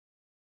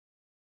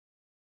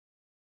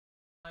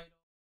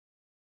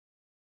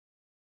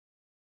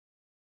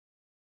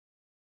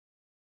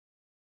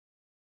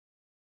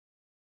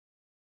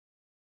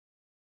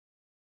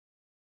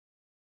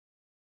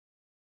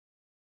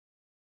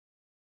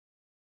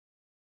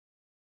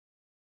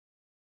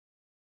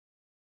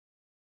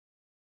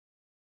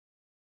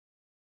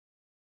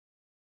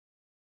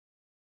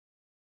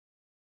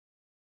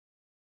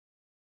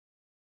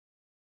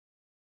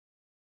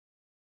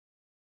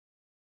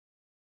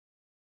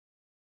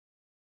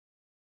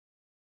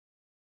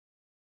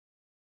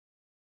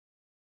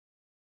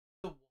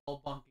 The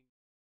wall bumping.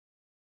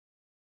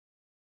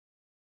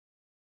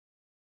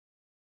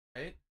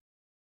 Right?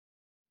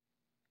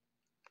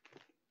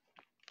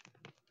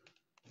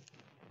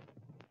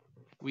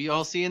 We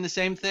all seeing the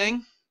same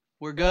thing?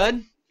 We're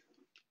good?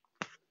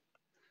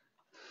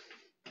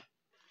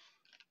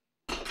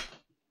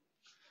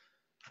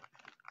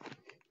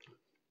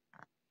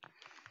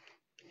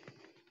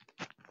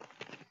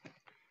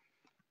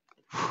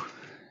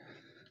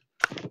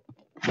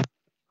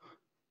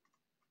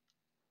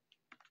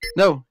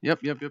 No, yep.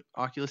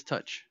 Oculus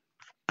Touch.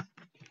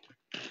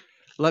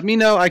 Let me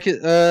know. I could.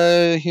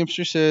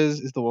 Hamster says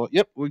is the wall.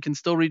 Yep, we can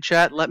still read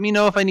chat. Let me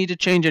know if I need to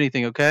change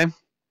anything. Okay.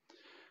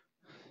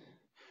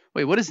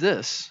 Wait, what is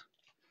this?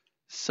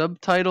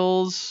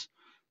 Subtitles.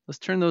 Let's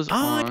turn those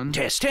on.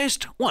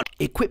 Test. 1.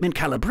 Equipment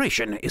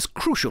calibration is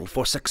crucial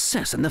for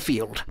success in the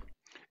field.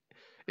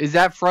 Is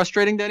that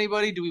frustrating to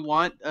anybody? Do we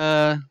want?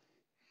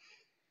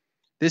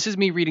 This is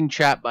me reading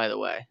chat, by the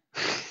way.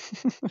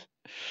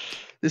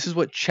 This is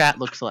what chat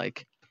looks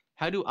like.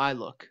 How do I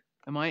look?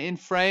 Am I in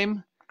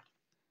frame?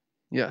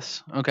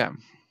 Yes. Okay.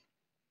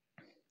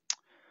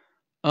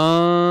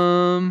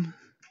 No.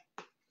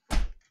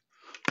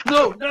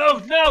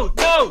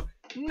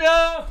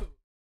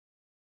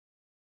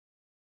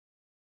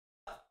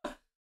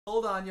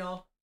 Hold on,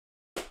 y'all.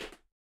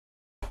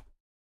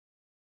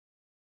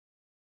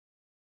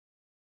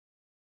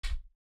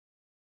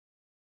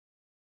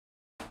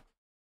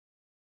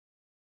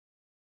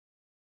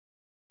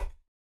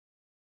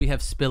 We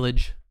have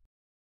spillage.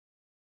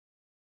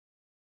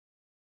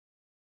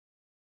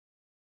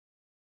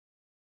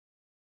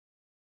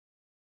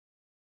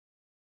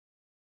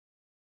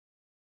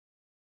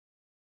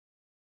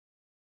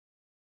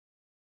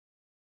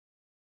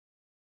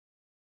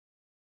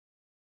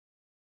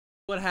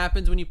 What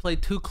happens when you play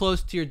too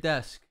close to your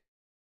desk?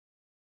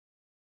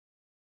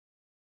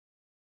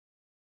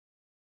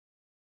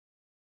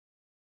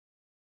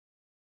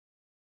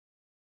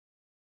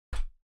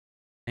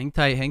 Hang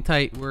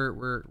tight.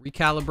 We're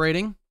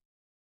recalibrating.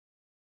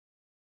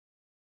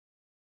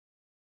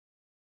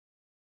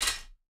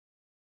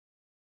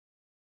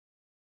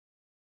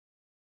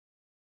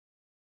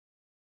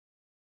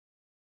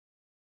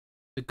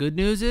 The good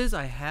news is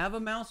I have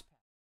a mouse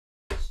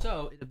pad,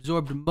 so it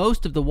absorbed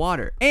most of the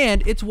water,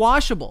 and it's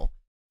washable.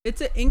 It's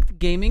an inked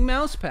gaming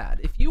mouse pad.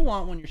 If you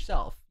want one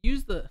yourself,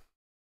 use the...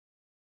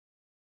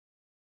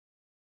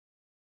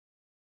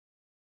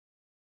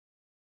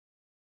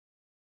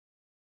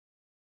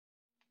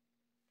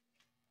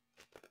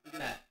 Look at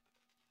that.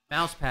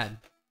 Mouse pad.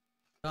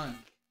 Done.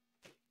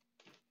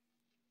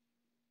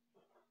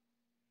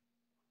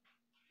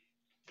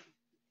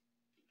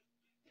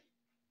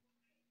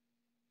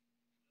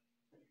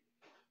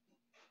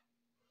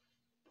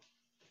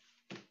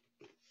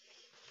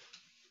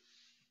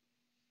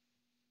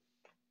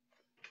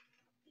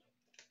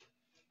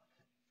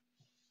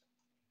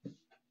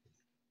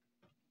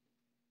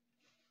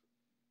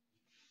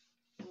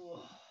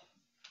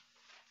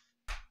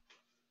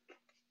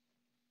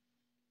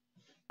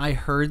 I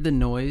heard the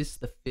noise,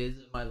 the fizz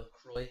of my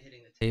LaCroix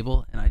hitting the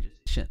table, and I just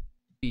shit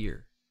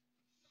fear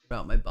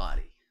about my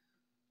body.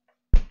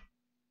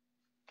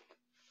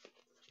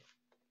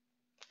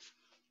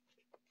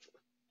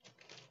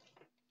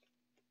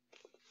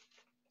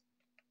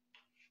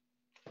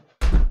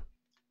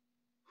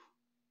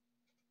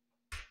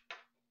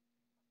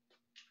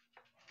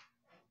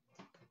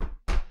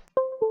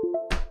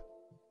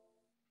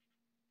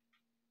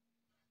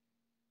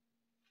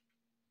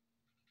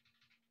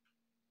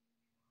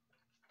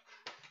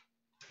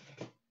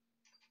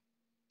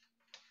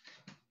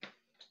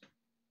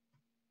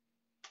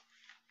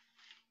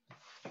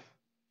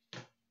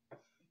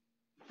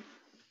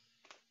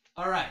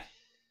 All right.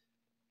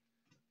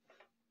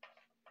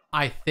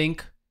 I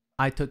think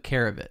I took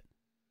care of it.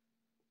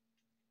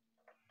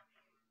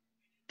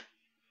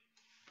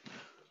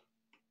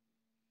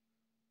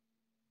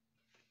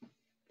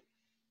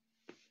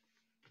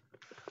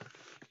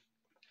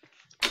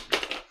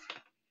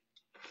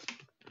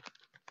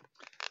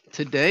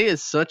 Today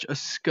is such a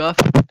scuff.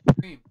 Oh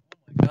my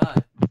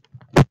god.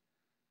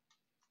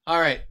 All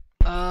right.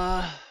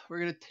 We're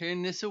gonna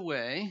turn this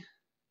away.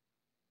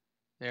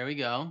 There we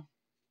go.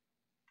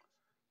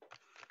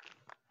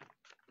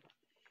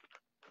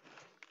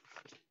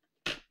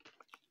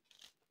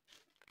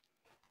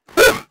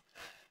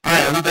 All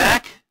right, I'm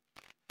back.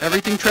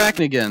 Everything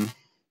tracking again.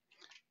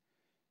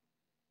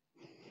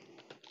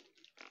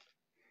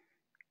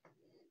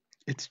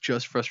 It's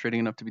just frustrating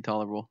enough to be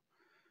tolerable.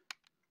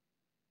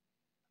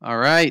 All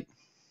right.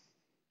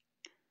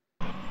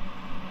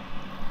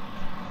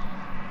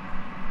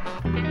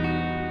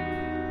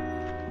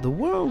 The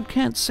world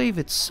can't save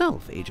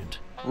itself, Agent.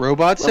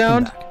 Robot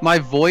sound? back. My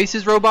voice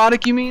is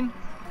robotic, you mean?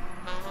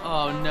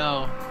 Oh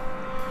no.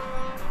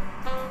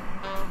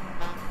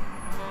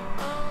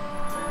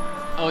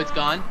 Oh, it's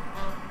gone?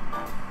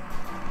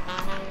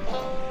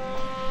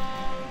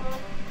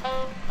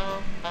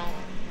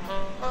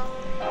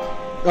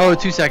 Oh,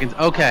 2 seconds.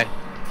 Okay.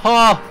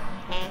 Oh,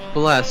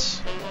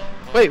 bless.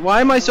 Wait,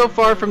 why am I so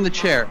far from the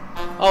chair?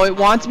 Oh, it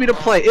wants me to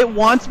play. It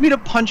wants me to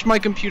punch my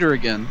computer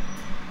again.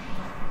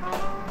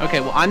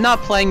 Okay, well, I'm not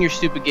playing your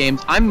stupid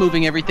games. I'm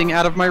moving everything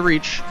out of my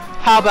reach.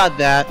 How about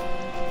that?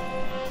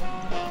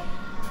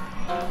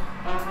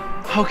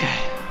 Okay.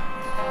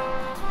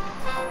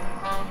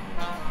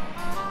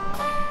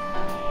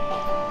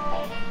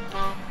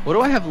 What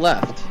do I have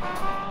left?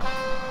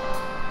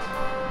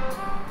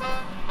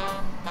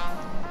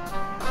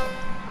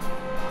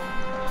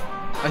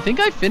 I think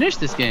I finished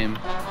this game.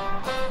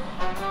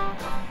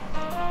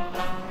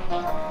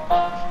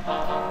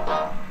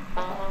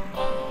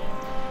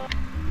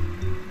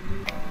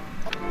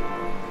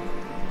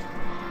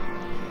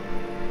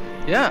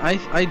 Yeah,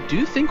 I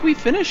do think we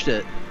finished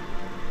it.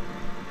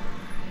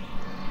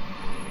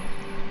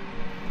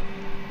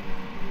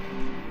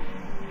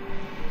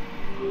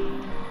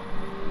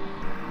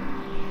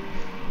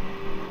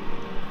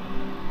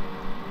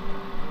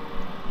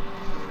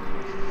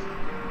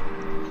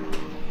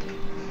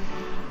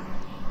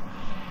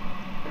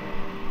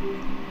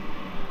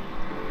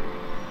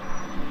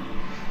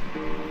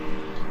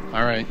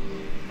 All right.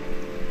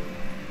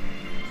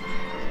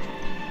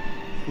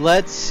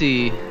 Let's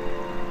see.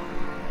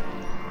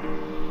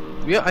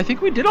 Yeah, I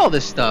think we did all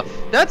this stuff.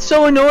 That's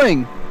so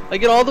annoying. I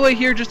get all the way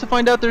here just to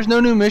find out there's no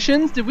new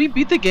missions. Did we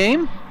beat the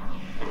game?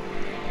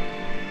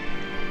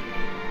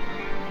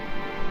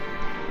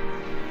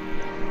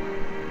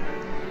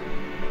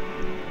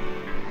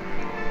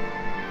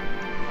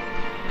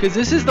 Because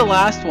this is the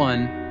last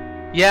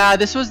one. Yeah,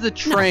 this was the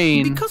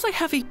train. Now, because I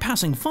have a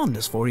passing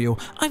fondness for you,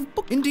 I've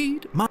booked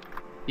indeed my...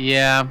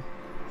 Yeah.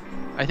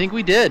 I think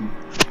we did.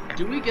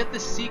 Do we get the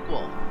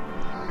sequel?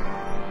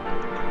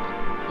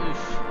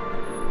 Oof.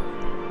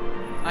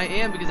 I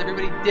am, because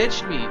everybody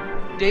ditched me.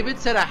 David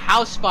set a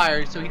house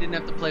fire so he didn't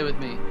have to play with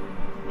me.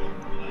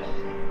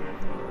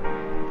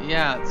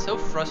 Yeah, it's so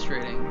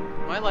frustrating.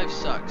 My life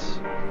sucks.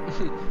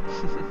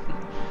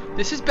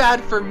 This is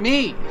bad for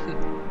me.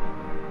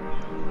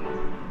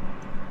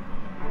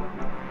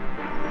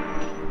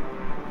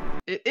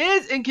 It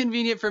is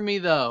inconvenient for me,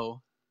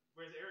 though.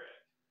 Where's Eric?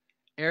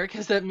 Eric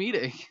has that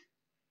meeting.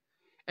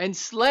 And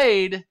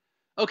Slade...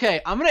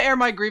 Okay, I'm going to air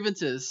my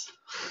grievances.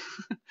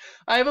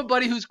 I have a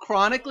buddy who's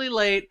chronically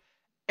late,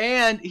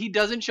 and he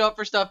doesn't show up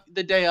for stuff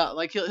the day up.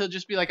 Like, he'll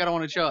just be like, I don't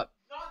want to show up.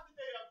 Not the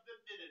day of,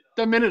 the minute of.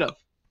 The minute of.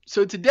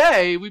 So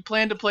today we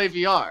plan to play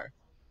VR.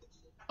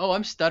 Oh,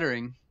 I'm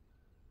stuttering.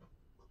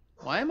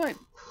 Why am I?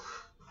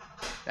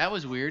 That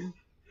was weird.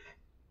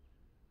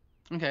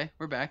 Okay,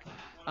 we're back.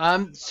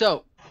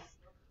 So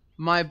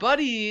my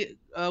buddy,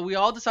 we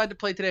all decided to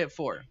play today at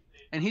 4,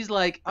 and he's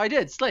like, I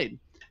did Slade,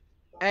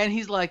 and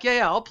he's like,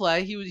 yeah, I'll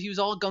play. He was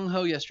all gung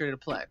ho yesterday to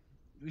play.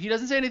 He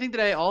doesn't say anything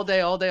today. All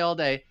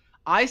day.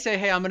 I say,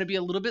 hey, I'm gonna be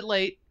a little bit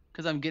late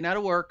because I'm getting out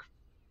of work,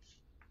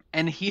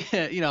 and he,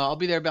 I'll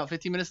be there about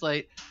 15 minutes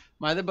late.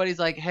 My other buddy's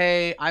like,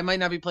 hey, I might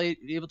not be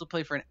able to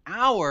play for an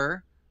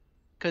hour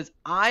because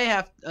I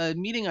have a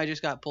meeting I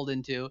just got pulled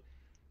into.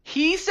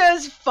 He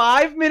says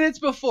 5 minutes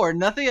before,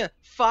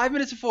 5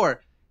 minutes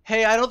before,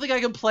 hey, I don't think I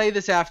can play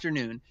this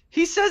afternoon.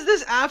 He says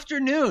this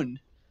afternoon.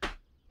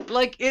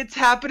 Like it's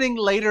happening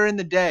later in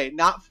the day,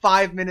 not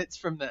 5 minutes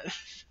from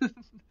this.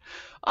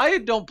 I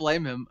don't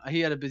blame him. He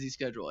had a busy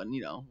schedule and,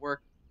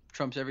 work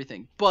trumps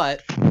everything.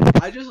 But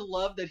I just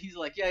love that he's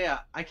like,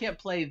 yeah, I can't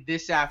play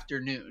this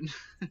afternoon.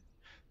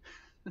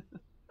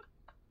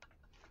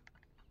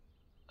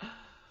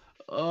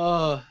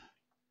 Oh.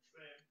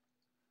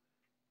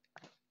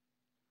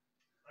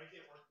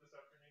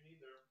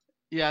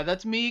 Yeah,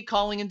 that's me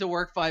calling into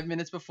work 5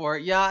 minutes before.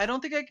 Yeah, I don't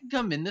think I can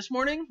come in this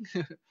morning.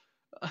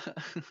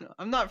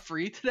 I'm not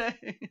free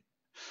today.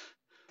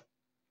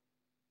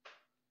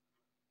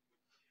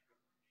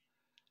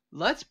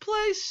 Let's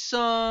play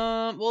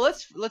some. Well,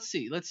 let's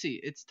see.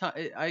 It's time.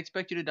 I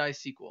Expect You to Die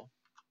sequel.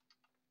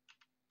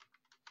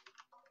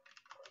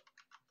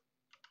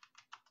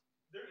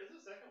 There is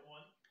a second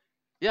one.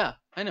 Yeah,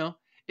 I know.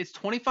 It's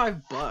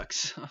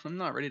 $25. I'm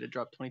not ready to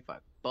drop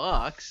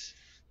 $25.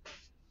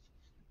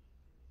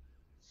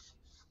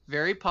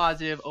 Very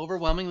positive,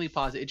 overwhelmingly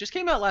positive. It just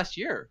came out last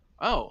year.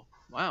 Oh,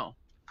 wow.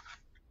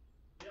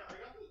 Yeah, I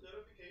got the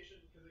notification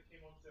because it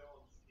came on sale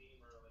on Steam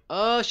or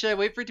like. Oh, should I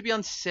wait for it to be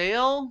on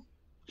sale?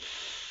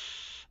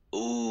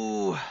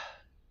 Ooh.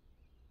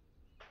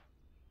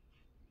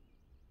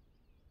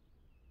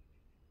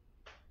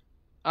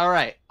 All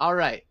right.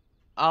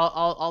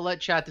 I'll let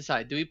chat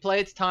decide. Do we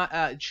play? It's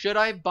time. Should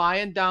I buy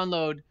and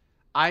download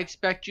I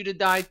Expect You to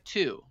Die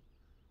 2,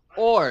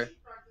 or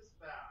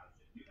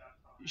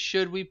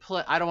should we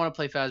play? I don't want to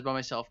play Faz by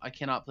myself. I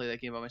cannot play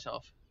that game by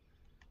myself.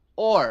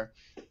 Or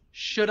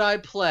should I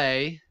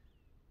play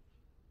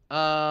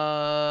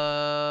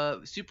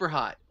Super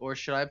Hot, or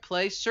should I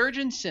play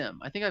Surgeon Sim?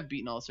 I think I've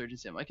beaten all Surgeon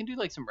Sim. I can do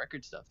like some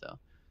record stuff though.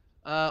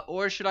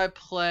 Or should I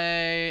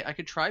play? I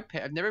could try.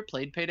 I've never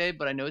played Payday,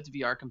 but I know it's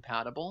VR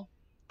compatible.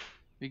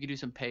 We could do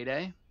some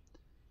Payday.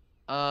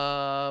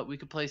 We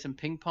could play some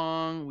ping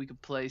pong. We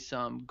could play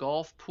some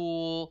golf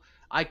pool.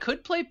 I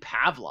could play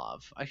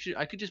Pavlov.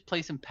 I could just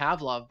play some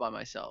Pavlov by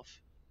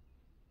myself.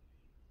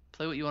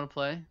 Play what you want to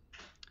play.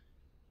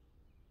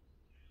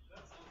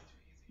 That sounds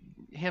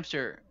too easy.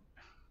 Hamster.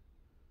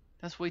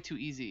 That's way too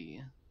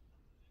easy.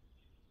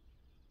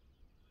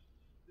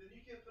 Then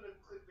you can put a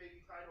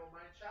clickbaity title.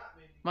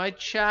 My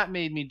chat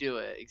made me do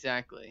it.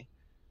 Exactly.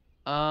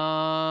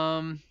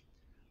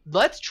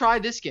 Let's try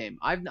this game.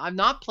 I've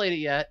not played it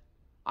yet.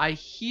 I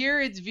hear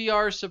it's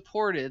VR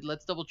supported.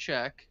 Let's double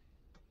check.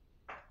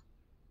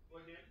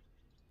 What game?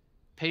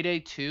 Payday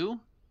 2.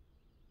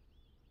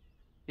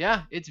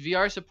 Yeah, it's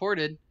VR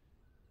supported.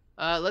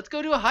 Let's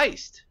go do a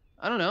heist.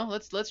 I don't know.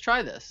 Let's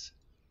try this.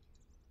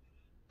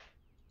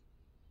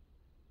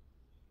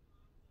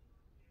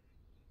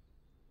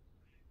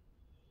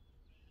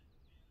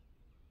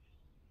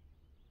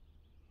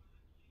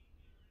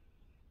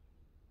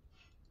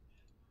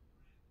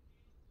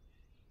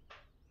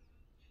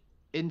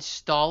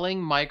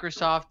 Installing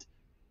Microsoft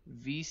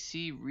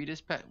VC Redis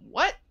pack.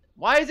 What?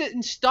 Why is it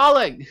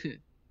installing?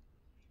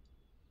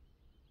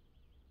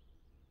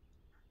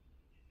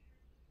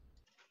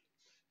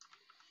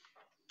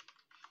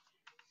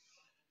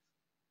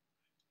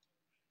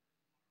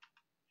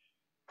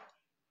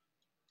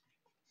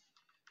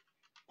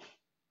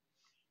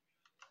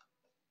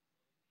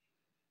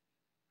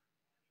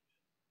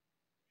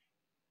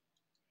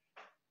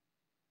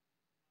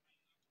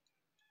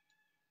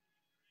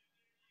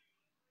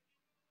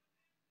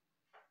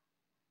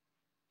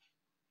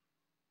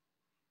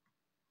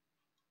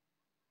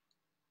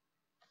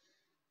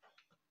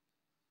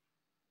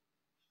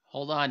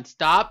 Hold on.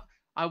 Stop.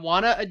 I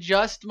want to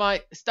adjust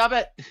my... Stop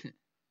it.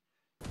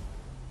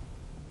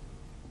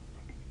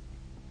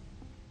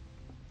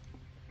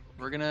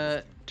 We're going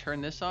to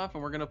turn this off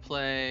and we're going to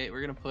play...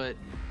 We're going to put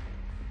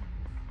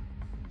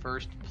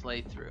first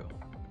playthrough.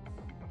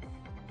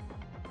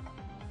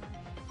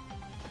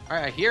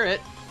 Alright, I hear it.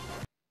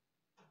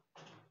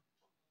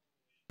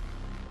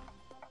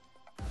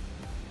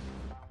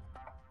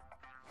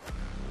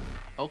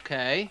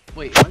 Okay.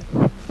 Wait,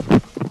 what?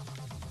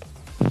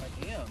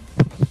 I am.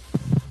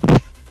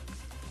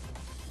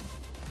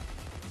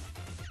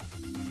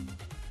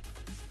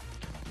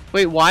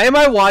 Wait, why am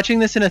I watching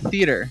this in a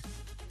theater?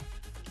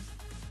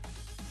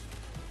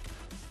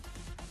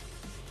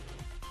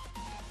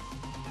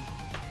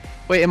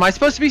 Wait, am I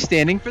supposed to be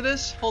standing for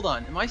this? Hold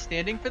on, am I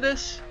standing for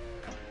this?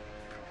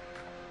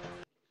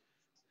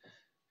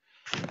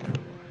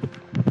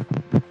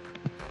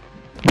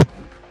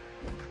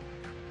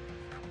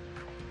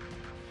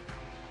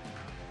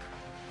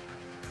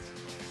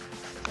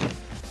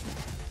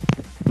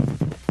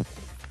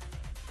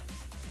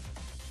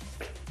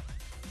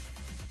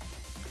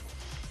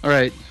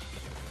 Alright.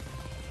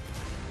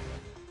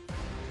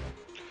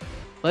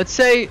 Let's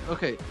say,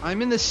 okay,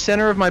 I'm in the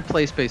center of my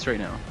play space right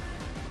now.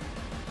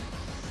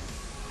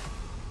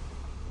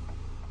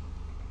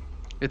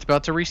 It's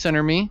about to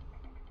recenter me.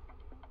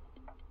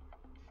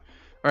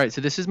 Alright,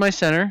 so this is my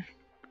center.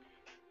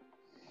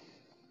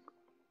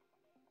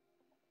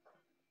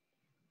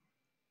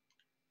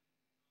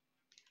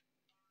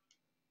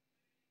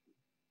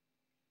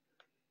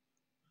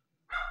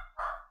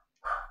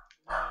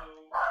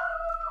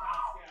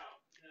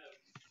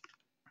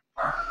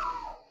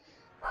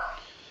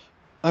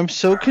 I'm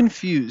so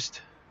confused.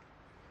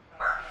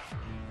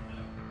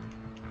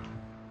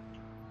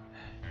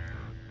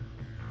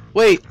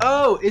 Wait,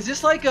 oh, is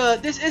this like a,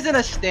 this isn't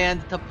a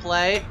stand to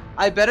play.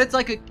 I bet it's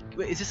like a,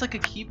 wait, is this like a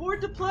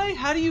keyboard to play?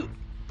 How do you?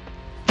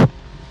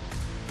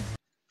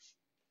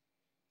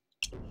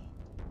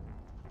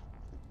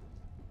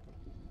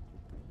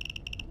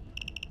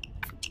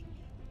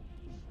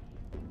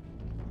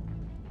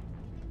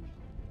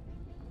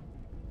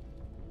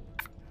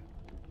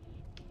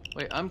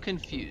 Wait, I'm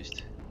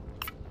confused.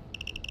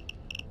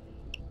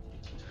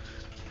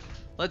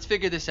 Let's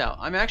figure this out.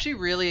 I'm actually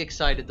really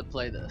excited to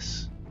play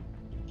this.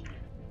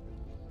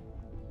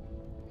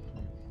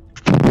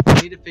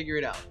 I need to figure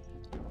it out.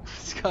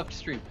 Scuffed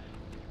stream.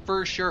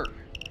 For sure.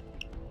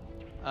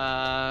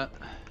 Let's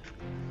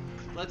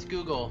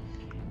Google.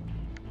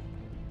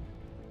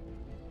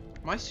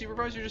 My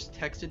supervisor just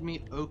texted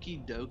me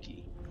okie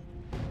dokie.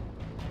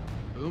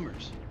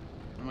 Boomers.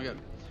 Oh my god.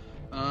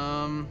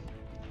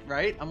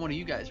 Right? I'm one of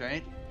you guys,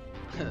 right?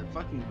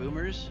 Fucking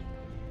boomers.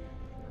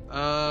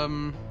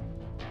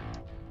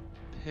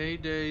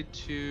 Payday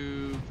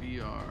 2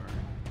 VR.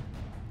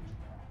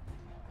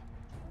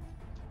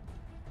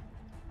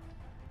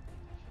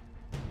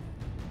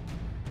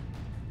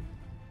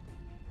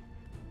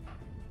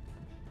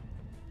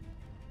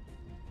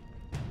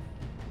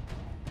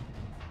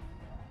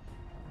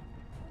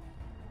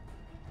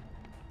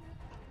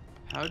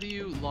 How do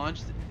you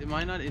launch? Am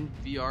I not in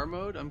VR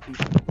mode? I'm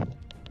confused.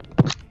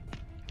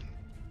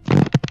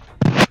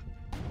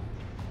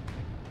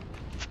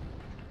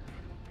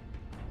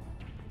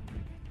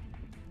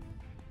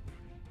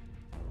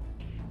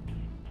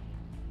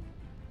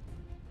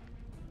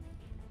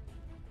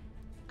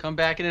 Come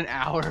back in an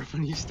hour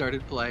when you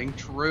started playing.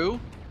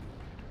 True.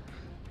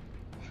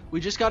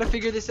 We just got to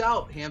figure this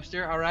out,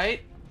 hamster. All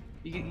right.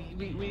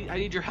 I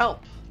need your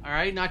help. All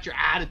right, not your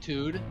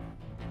attitude.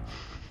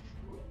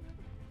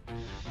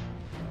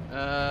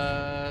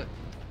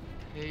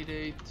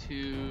 Payday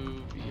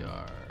 2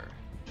 VR.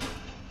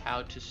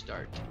 How to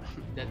start?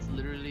 That's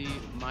literally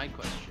my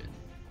question.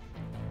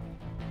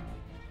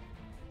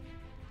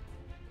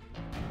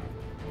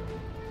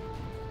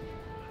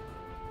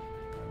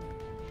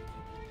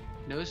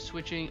 No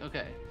switching.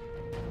 Okay.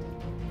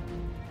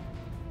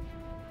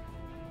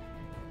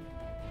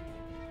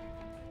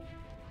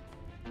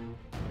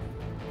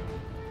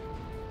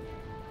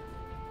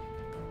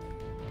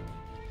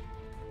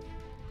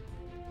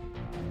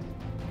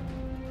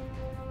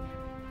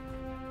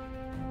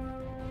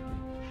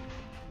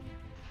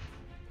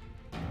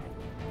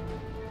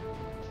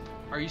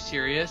 Are you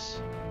serious?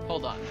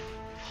 Hold on.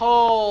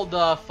 Hold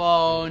the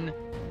phone.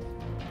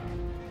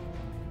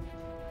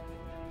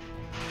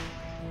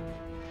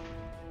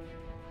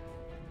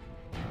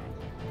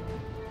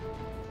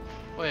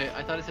 Wait,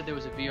 I thought it said there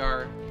was a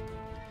VR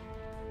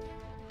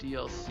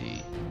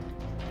DLC.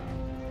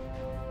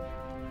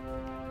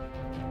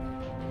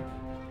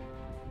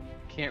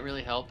 Can't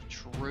really help.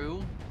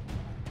 True.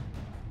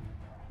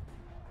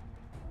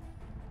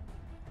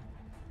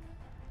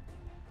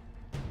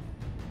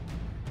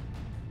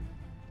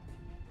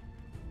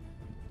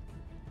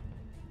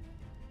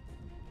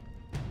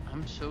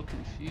 I'm so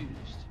confused.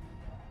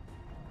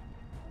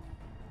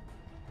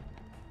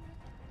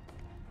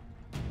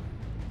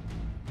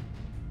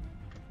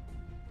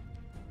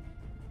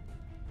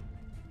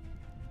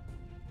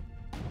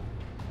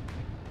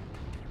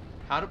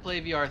 How to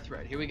play VR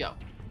thread. Here we go.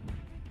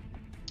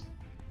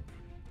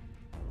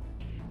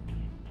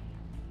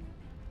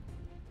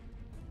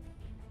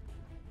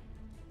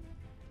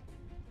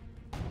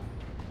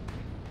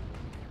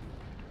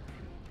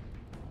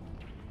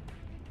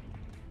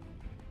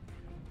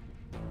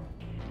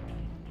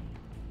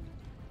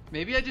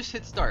 Maybe I just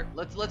hit start.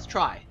 Let's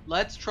try.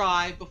 Let's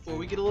try before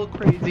we get a little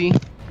crazy.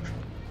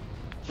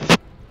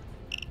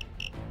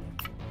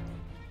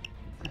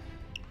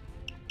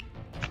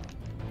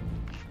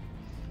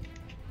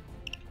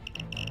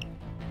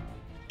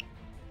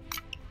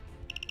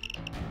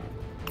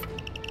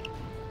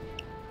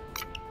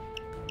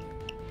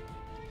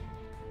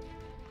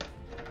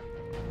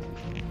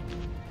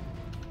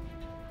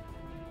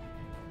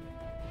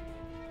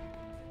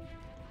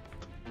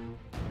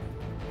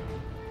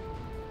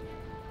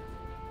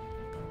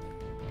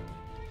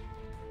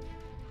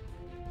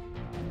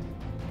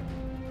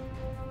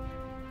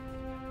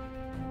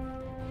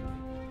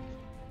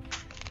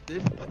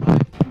 This is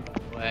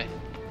my way.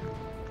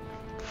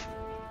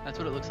 That's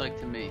what it looks like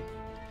to me.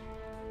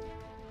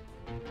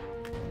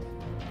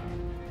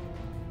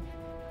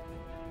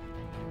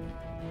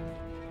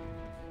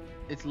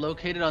 It's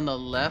located on the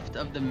left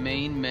of the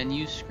main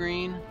menu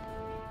screen.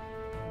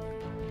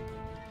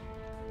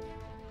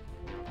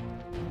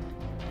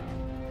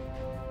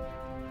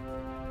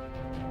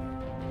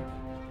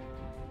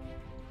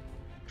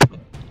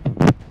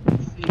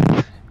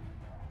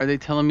 Are they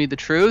telling me the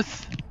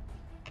truth?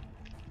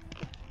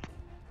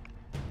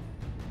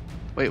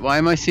 Wait, why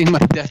am I seeing my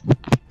death?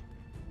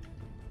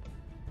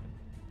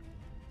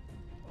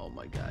 Oh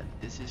my god,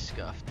 this is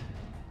scuffed.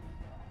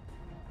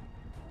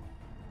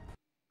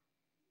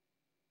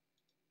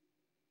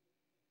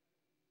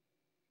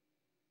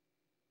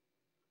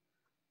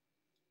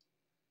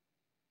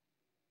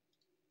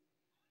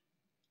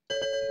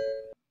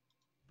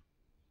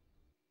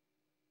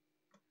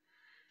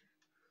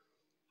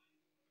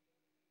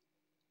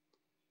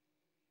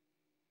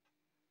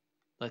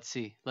 Let's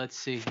see. Let's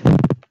see.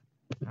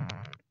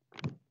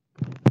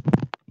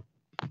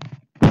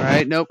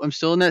 Alright, nope. I'm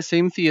still in that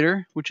same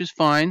theater, which is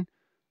fine.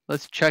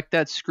 Let's check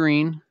that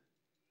screen.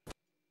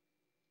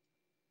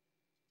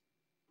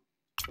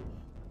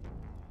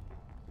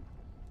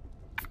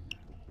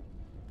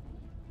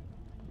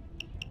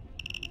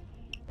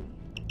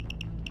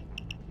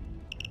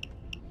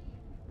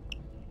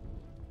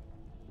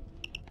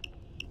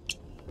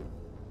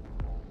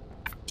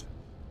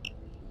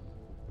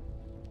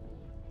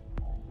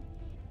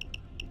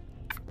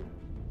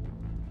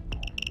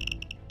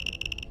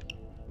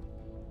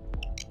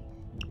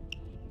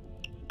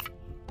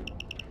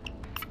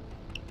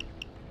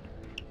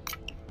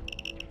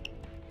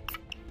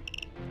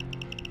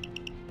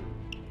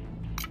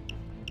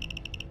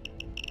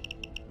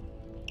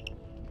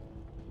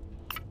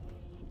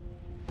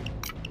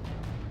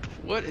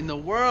 What in the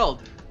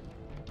world?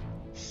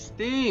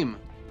 Steam.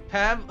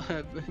 I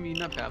mean,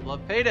 not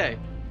Pavlov. Payday.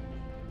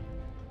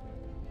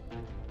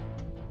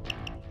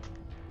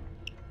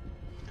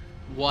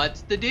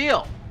 What's the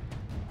deal?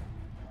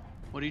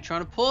 What are you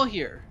trying to pull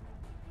here?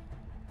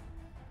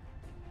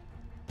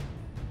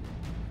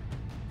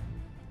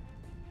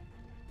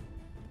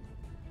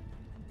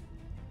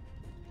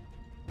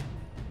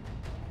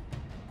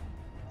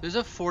 There's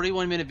a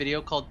 41-minute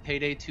video called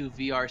Payday 2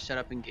 VR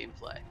setup and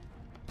gameplay.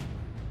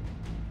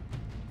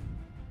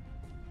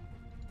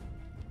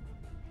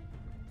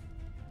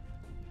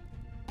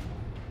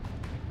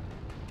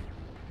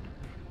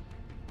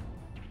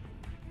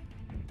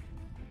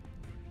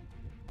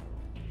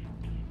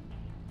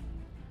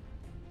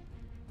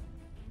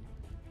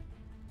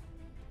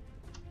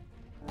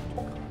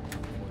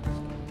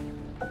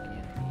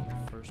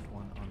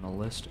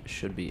 List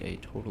should be a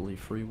totally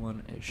free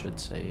one. It should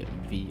say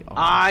VR.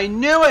 I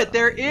knew it!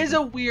 There is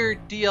a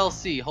weird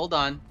DLC. Hold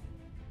on.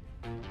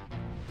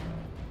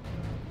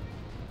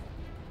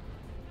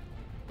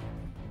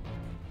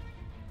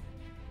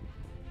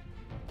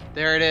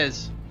 There it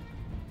is.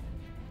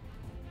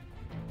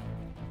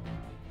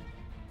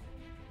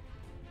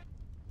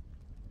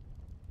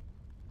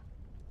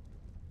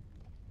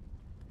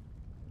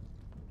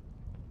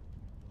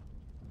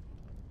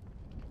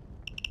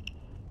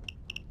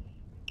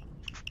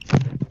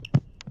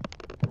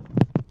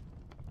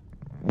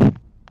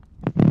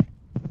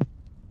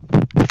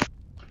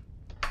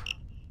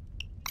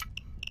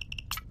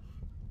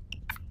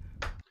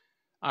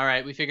 All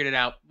right, we figured it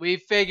out. We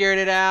figured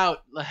it out.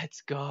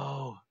 Let's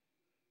go.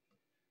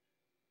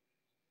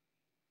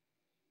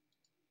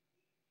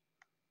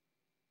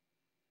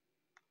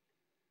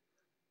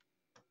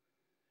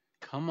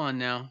 Come on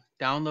now.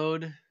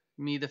 Download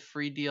me the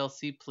free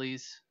DLC,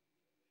 please.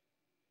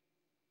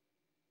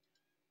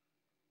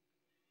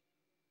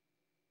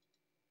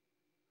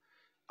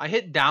 I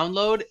hit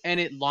download and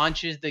it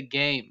launches the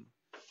game.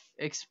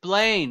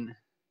 Explain.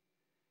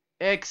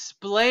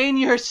 Explain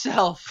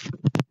yourself.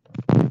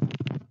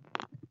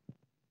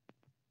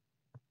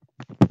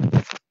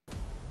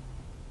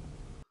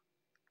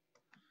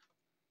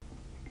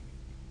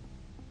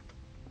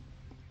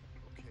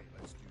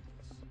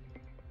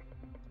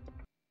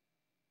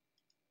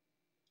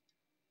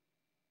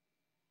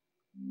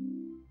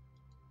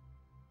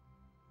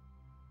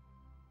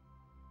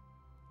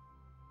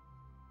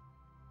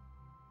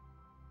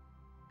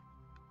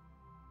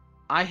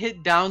 I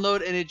hit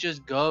download and it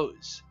just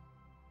goes.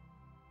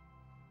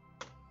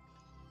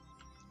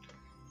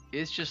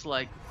 It's just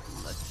like,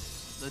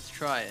 let's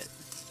try it.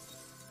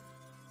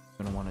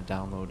 You're going to want to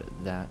download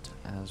that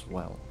as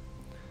well.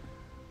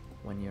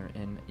 When you're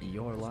in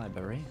your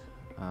library,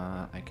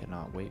 I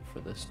cannot wait for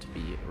this to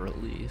be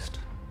released.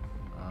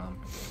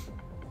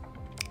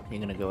 You're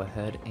going to go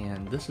ahead,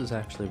 and this is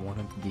actually one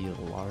of the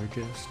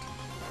largest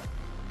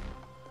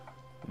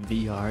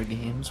VR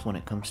games when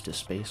it comes to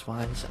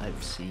space-wise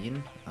I've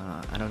seen.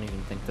 I don't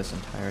even think this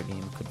entire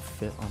game could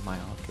fit on my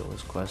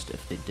Oculus Quest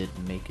if they did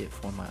make it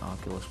for my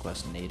Oculus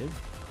Quest native,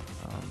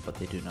 but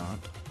they do not.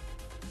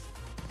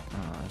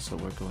 So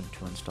we're going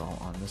to install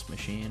on this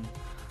machine,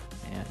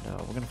 and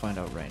we're going to find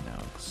out right now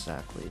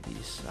exactly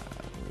the size.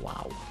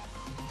 Wow.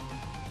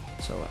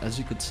 So as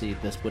you can see,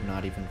 this would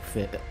not even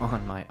fit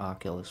on my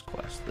Oculus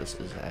Quest. This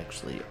is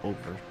actually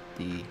over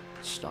the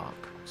stock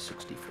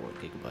 64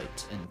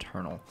 gigabytes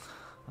internal.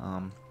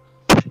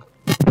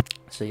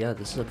 So yeah,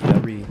 this is a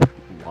very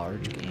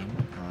large game.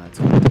 It's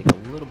going to take a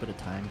little bit of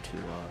time to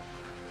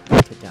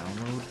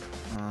download.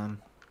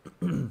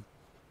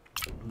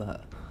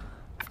 But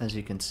as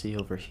you can see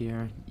over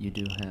here, you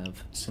do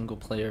have single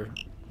player,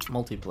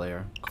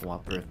 multiplayer,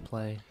 cooperative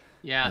play,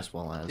 Yeah, as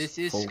well as this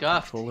is full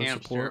scuffed, controller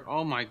hamster. support.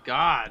 Oh my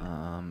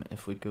god.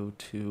 If we go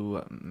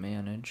to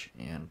manage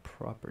and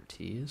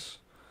properties,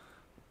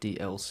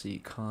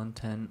 DLC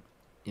content.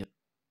 Yep.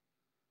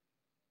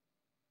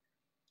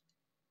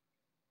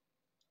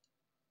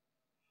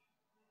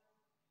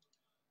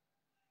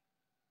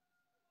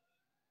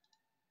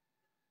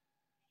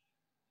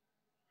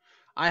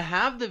 I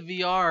have the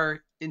VR You'll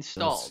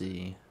installed.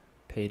 see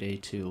Payday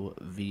 2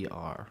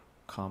 VR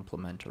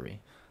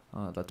complimentary.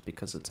 That's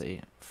because it's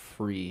a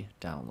free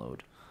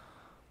download.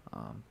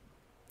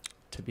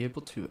 To be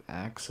able to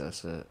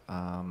access it,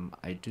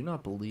 I do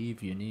not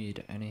believe you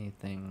need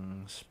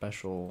anything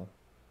special.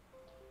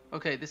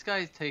 Okay, this guy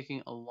is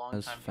taking a long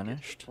As time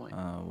finished, to get to the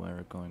point.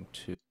 we're going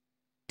to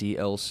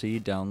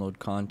DLC download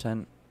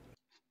content.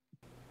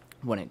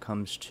 When it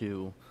comes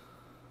to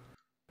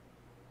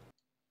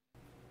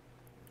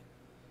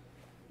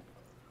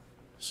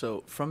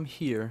so from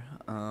here,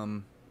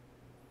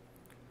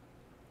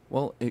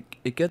 well,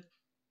 it get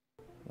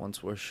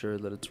once we're sure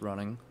that it's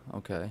running.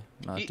 Okay,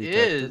 not He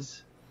detected.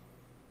 is.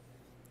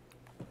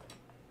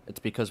 It's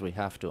because we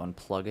have to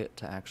unplug it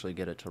to actually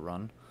get it to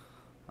run.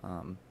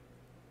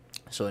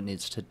 So it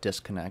needs to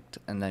disconnect,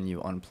 and then you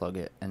unplug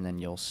it, and then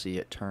you'll see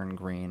it turn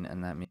green,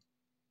 and that means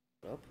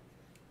up.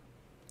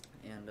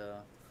 And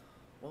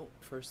well,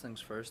 first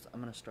things first, I'm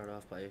gonna start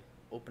off by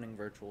opening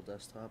virtual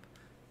desktop.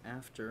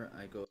 After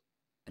I go,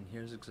 and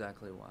here's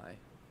exactly why.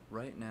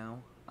 Right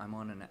now, I'm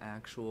on an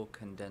actual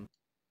condensed.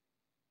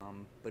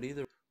 But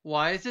either.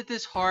 Why is it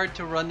this hard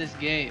to run this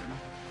game?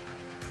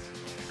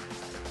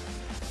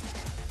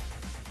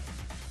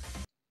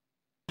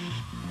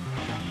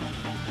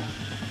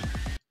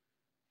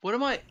 What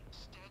am I?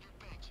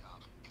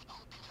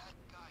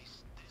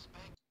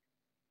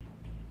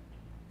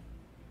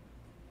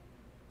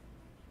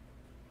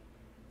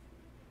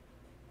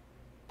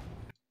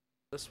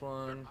 This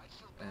one,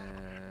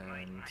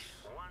 and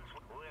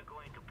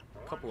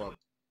a couple of.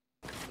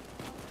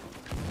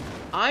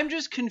 I'm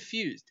just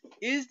confused.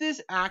 Is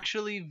this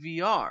actually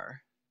VR?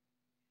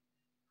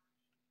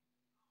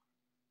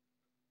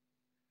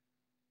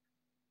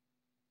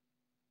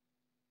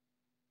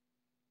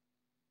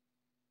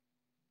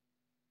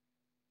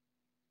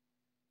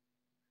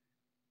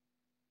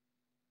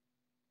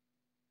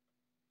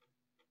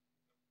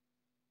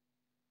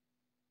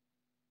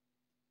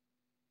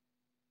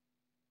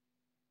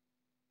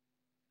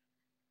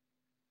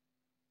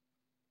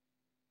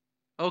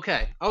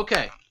 Okay,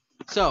 okay.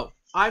 So,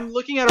 I'm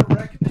looking at a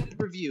recommended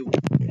review.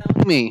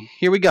 Tell me.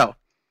 Here we go.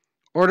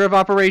 Order of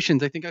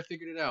operations. I think I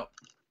figured it out.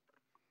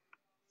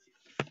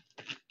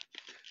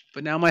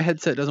 But now my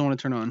headset doesn't want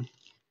to turn on.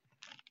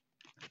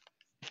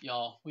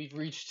 Y'all, we've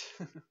reached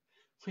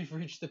we've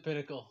reached the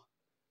pinnacle.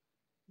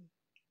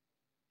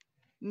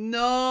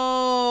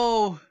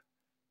 No!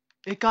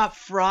 It got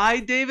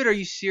fried, David? Are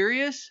you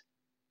serious?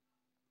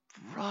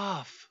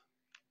 Rough.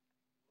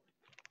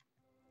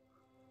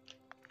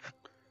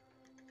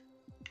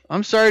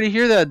 I'm sorry to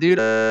hear that, dude.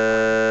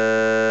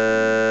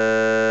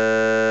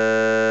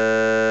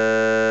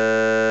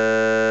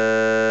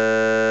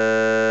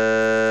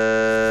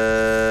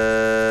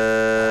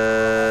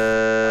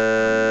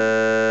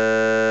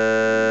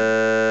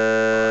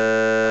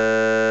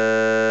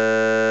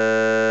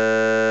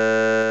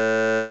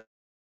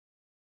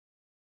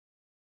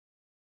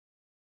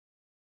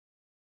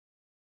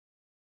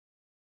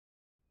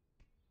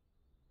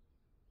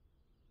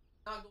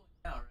 Not going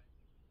down,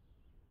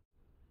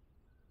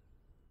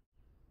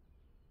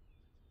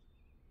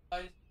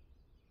 right?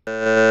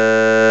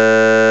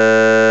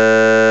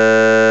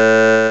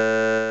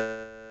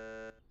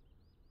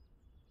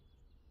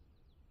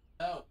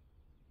 No.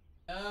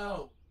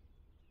 No.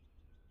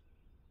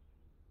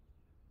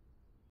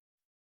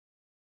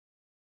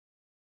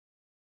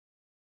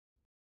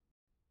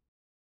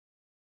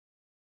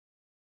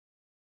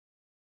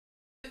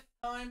 This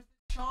time's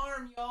the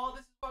charm, y'all.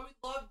 This is why we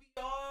love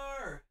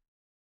VR.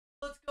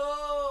 Let's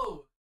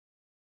go.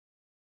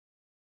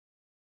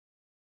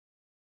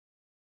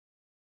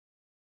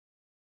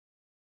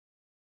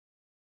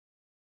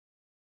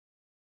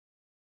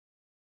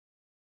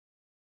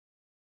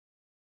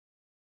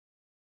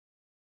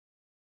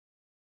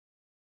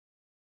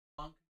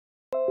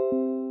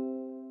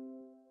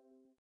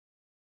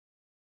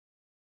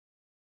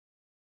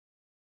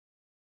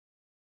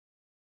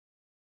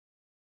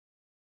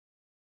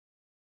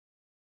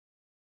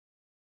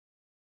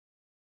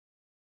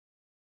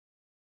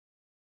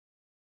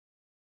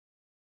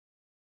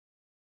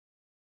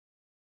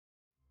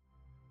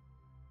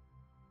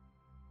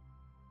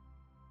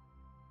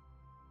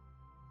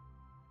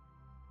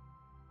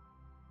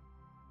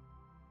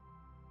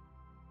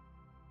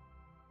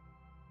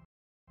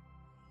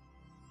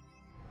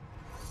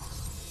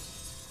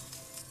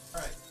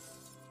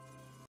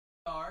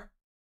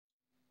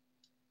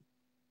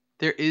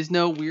 There is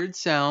no weird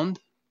sound.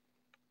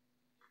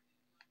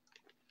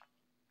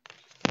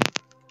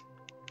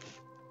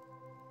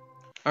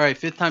 All right,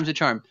 5th time's a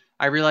charm.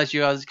 I realized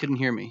you guys couldn't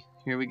hear me.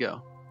 Here we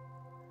go.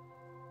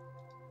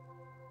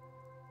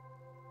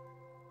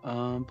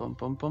 Bum bum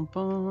bum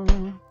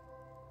bum.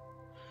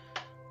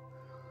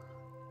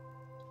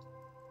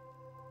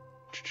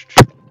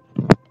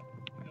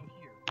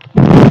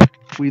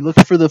 We look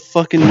for the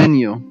fucking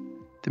menu.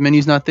 The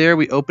menu's not there.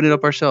 We open it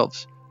up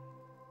ourselves.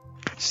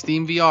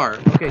 Steam VR.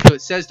 Okay, so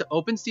it says to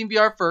open Steam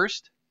VR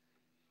first.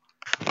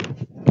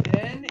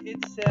 Then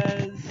it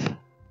says...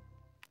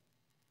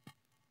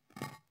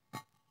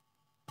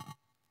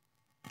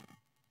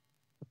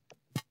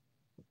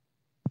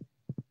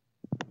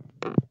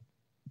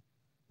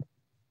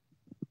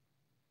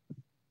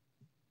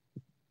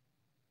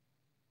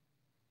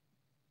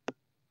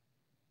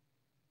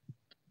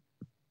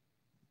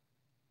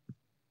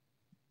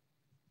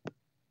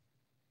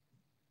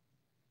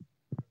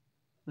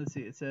 Let's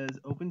see, it says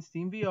open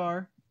Steam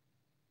VR.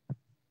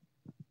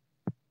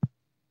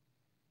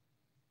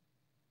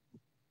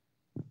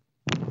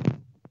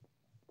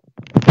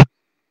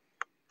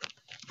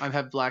 I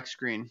have black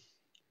screen.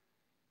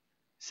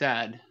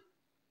 Sad.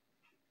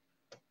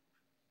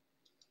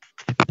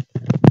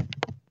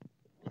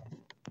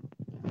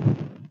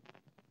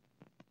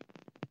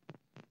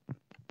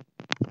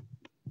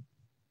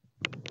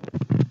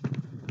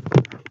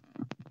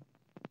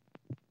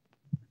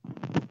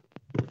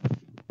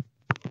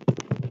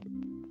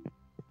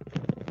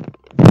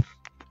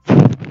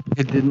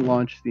 It didn't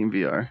launch Steam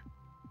VR.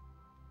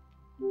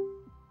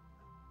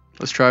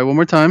 Let's try one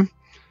more time.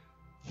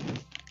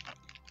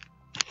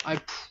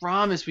 I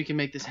promise we can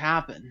make this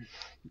happen.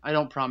 I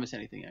don't promise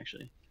anything,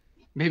 actually.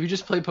 Maybe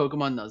just play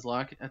Pokemon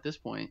Nuzlocke at this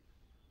point.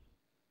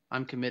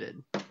 I'm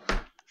committed.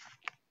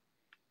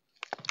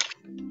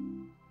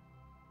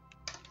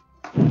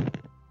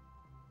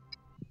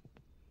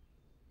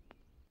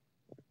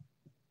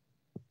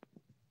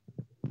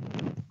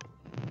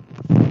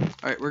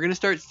 Alright, we're going to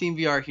start Steam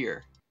VR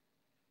here.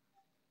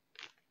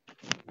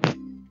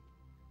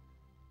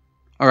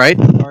 Alright,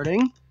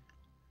 starting.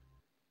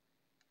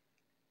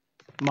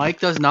 Mike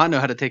does not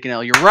know how to take an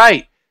L. You're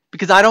right,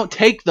 because I don't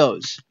take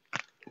those.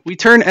 We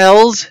turn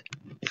L's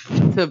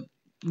to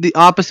the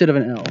opposite of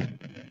an L.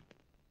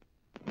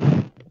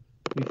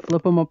 We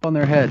flip them up on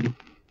their head.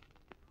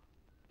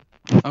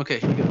 Okay,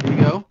 here we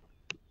go.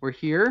 We're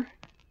here.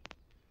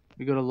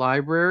 We go to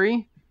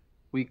library.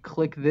 We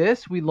click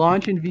this. We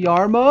launch in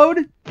VR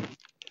mode.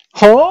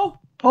 Hold!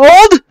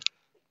 Hold!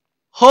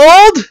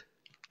 Hold!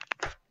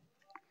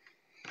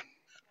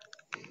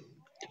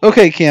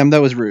 Okay, Cam,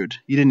 that was rude.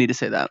 You didn't need to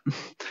say that.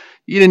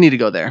 You didn't need to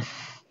go there.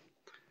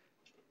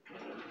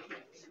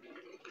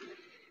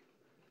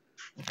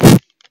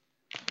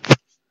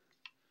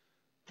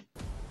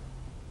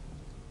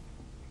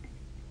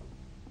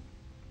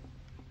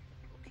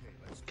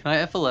 Can I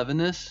F11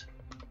 this?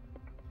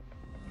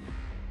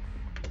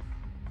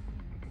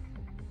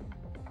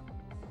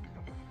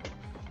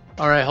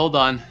 Alright, hold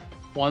on.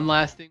 One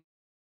last thing.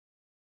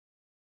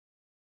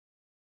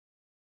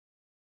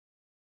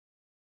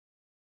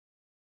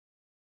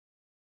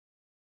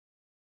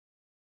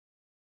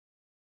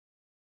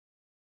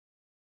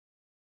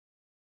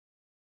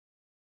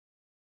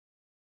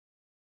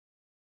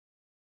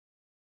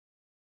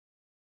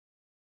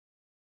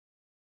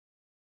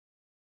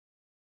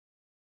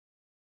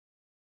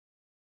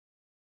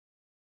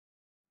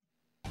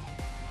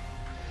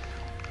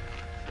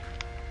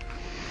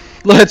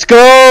 Let's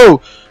go!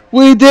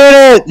 We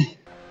did it!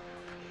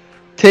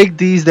 Take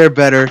these, they're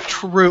better.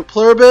 True.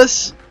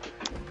 Pluribus?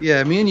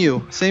 Yeah, me and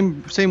you.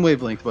 Same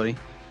wavelength, buddy.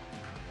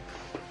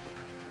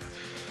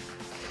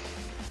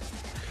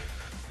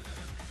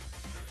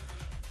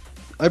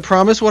 I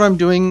promise what I'm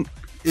doing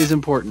is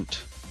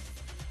important.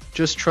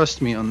 Just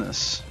trust me on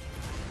this.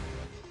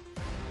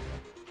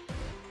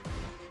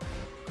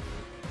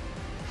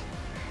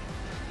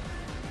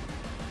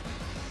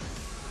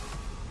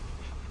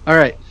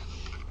 Alright.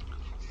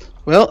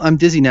 Well, I'm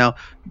dizzy now.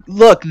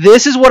 Look,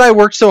 this is what I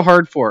worked so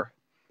hard for.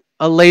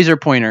 A laser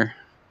pointer.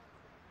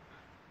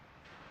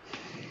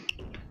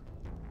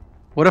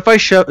 What if I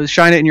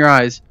shine it in your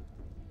eyes?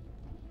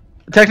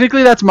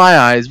 Technically, that's my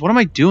eyes. What am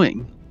I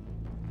doing?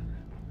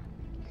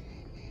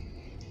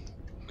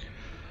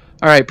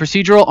 Alright,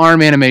 procedural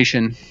arm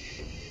animation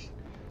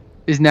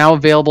is now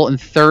available in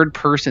third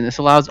person. This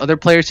allows other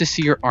players to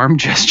see your arm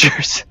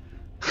gestures.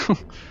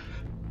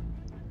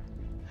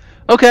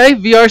 Okay,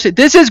 VR.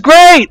 This is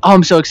great! Oh,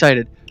 I'm so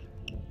excited.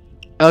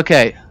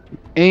 Okay.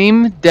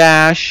 Aim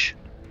dash.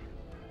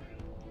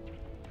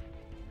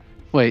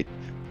 Wait.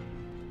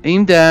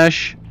 Aim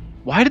dash.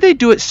 Why do they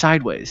do it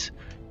sideways?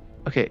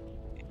 Okay.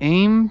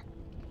 Aim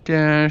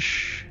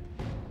dash.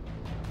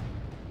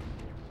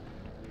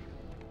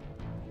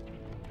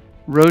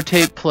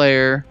 Rotate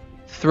player.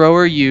 Throw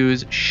or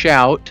use.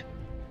 Shout.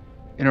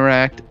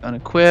 Interact.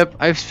 Unequip.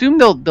 I assume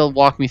they'll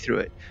walk me through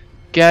it.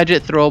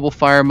 Gadget. Throwable.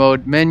 Fire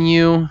mode.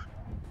 Menu.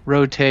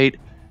 Rotate,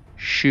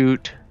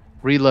 shoot,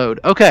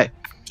 reload. Okay.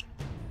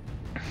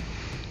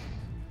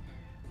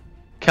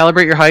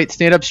 Calibrate your height.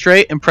 Stand up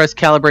straight and press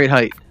calibrate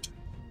height.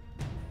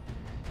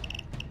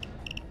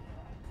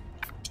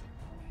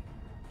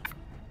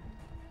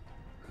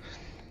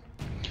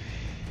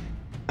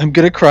 I'm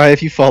gonna cry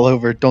if you fall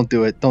over. Don't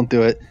do it. Don't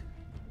do it.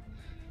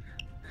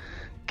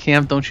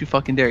 Cam, don't you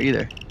fucking dare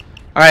either.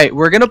 Alright,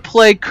 we're gonna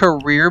play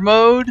career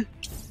mode.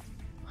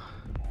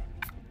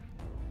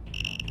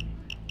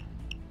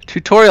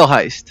 Tutorial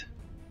heist.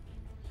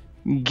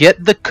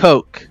 Get the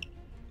coke.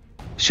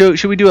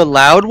 Should we do a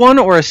loud one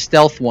or a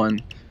stealth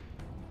one?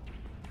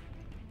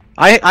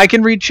 I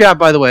can read chat,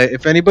 by the way.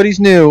 If anybody's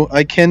new,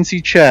 I can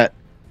see chat.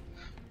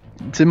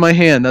 It's in my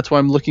hand. That's why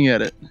I'm looking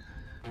at it.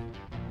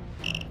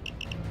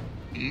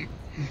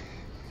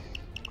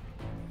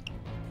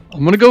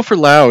 I'm gonna go for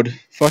loud.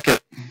 Fuck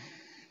it.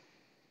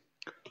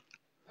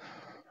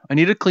 I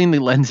need to clean the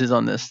lenses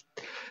on this.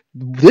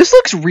 This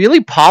looks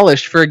really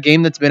polished for a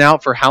game that's been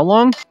out for how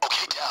long?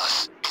 Okay,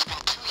 Dallas. It's been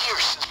 2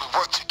 years since we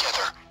worked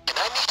together, and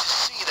I need to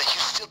see that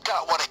you still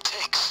got what it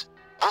takes.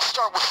 We'll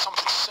start with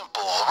something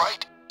simple,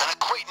 alright? An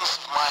acquaintance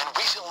of mine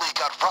recently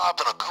got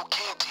robbed on a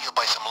cocaine deal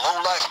by some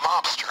low-life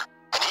mobster.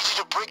 I need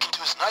you to break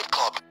into his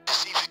nightclub and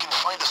see if you can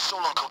find a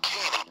stolen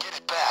cocaine and get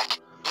it back.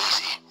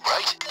 Easy,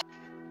 right?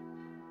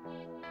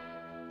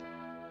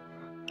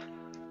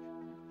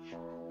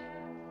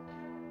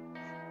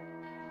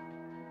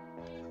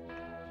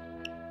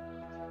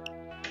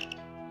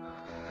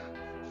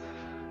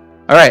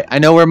 Alright, I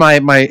know where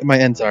my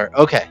ends are.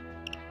 Okay.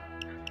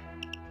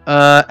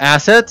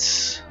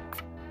 Assets.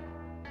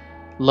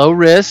 Low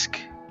risk.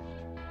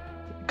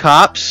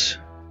 Cops.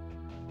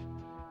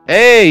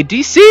 Hey,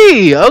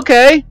 DC!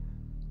 Okay.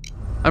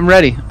 I'm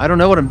ready. I don't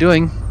know what I'm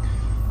doing.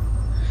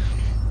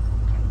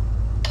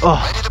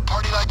 Oh. Ready to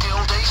party like the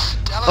old days,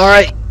 Dallas?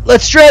 Alright,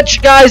 let's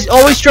stretch, guys.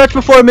 Always stretch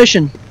before a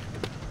mission.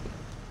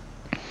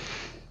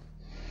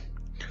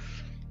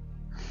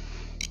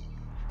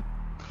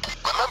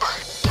 Remember,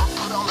 don't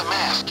put on the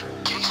mask.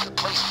 Case the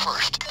place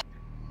first.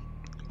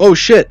 Oh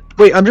shit.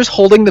 Wait, I'm just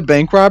holding the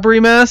bank robbery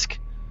mask?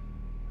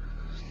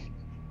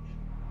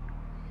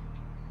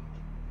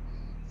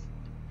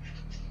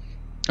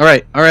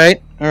 Alright,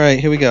 alright, alright,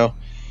 here we go.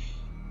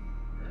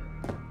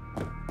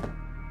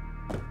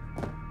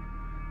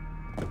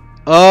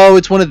 Oh,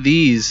 it's one of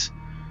these.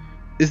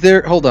 Is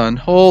there... Hold on,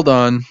 hold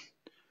on.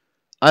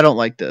 I don't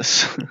like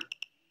this.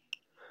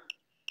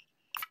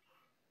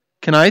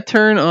 Can I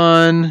turn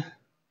on...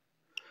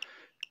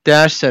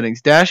 Dash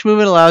settings. Dash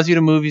movement allows you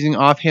to move using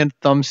offhand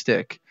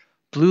thumbstick.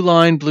 Blue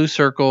line, blue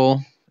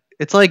circle.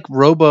 It's like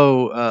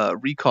Robo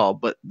Recall,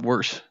 but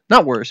worse.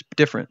 Not worse, but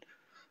different.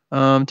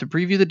 To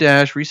preview the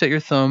dash, reset your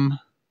thumb.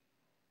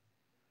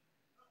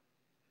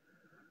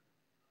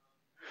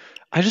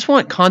 I just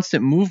want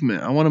constant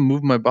movement. I want to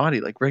move my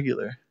body like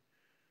regular.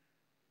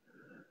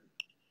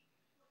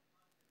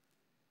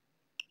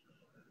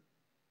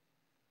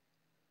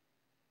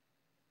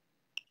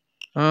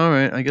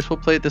 Alright, I guess we'll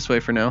play it this way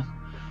for now.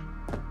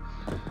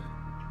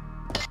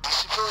 These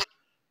civilians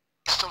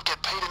don't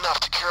get paid enough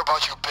to care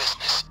about your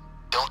business.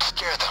 Don't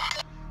scare them.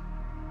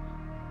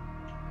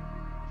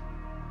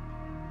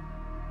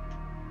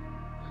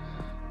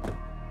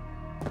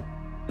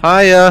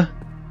 Hiya.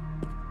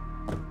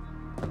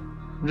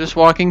 I'm just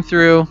walking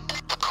through.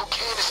 The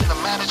cocaine is in the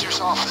manager's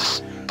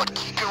office, but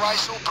keep your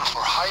eyes open for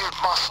hired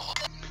muscle.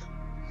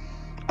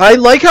 I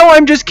like how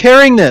I'm just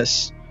carrying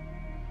this.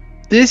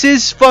 This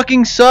is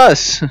fucking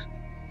sus.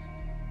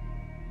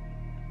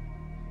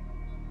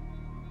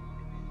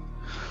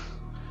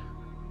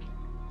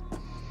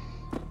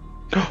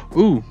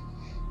 Ooh.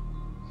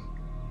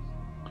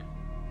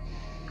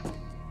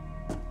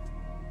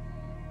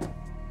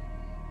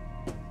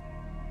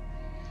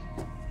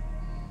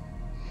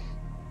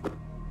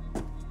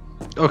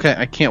 Okay,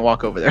 I can't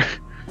walk over there.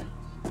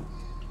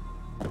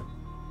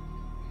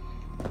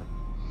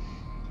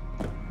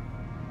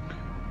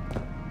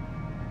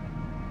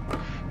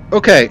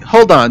 Okay,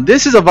 hold on.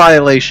 This is a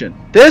violation.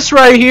 This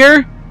right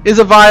here is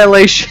a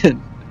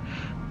violation.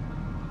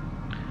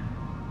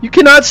 You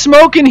cannot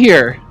smoke in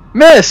here.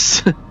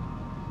 Miss!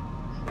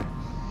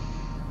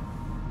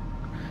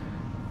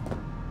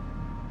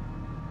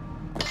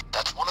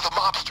 That's one of the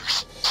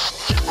mobsters.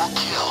 Sneak or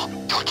kill.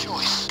 Your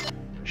choice.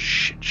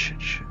 Shit,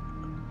 shit, shit.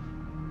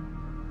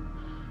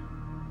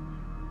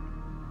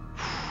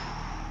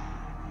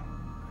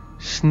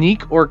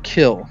 Sneak or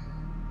kill?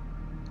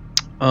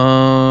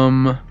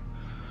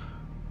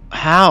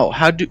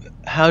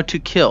 How to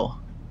kill?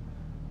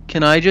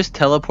 Can I just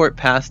teleport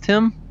past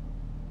him?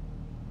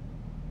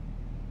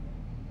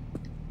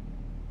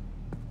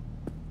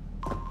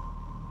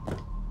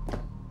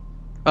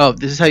 Oh,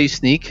 this is how you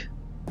sneak?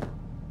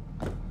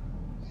 Okay,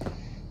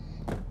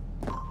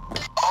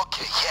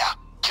 yeah.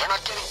 You're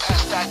not getting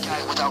past that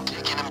guy without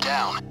taking him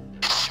down.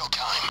 It's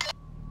showtime.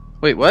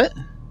 Wait, what?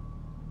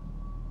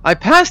 I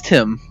passed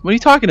him. What are you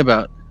talking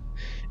about?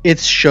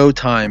 It's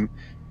showtime.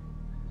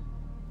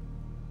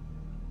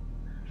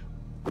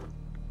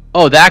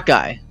 Oh, that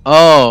guy.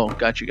 Oh,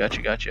 gotcha,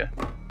 gotcha, gotcha.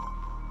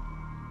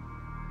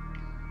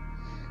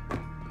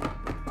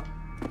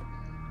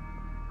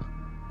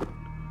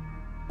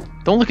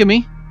 Don't look at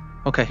me.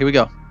 Okay, here we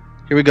go.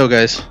 Here we go,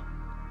 guys.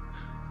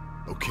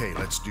 Okay,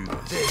 let's do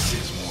this. This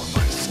is more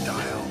my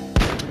style.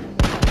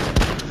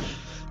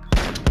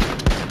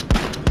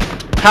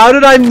 How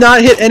did I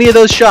not hit any of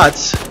those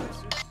shots?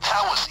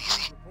 That was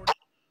easy.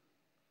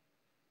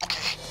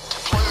 Okay,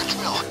 deploy your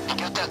drill and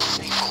get that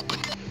safe open.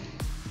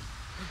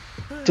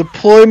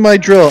 Deploy my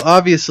drill,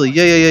 obviously.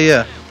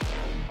 Yeah.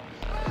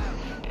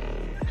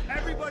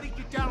 Everybody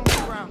get down on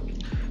the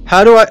ground.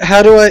 How do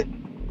I...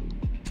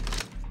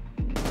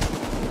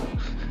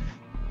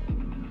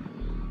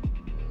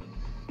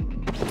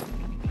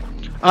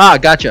 Ah,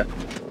 gotcha.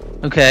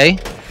 Okay. See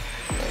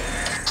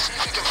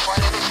if you can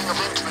find anything of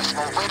interest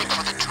while waiting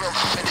for the drill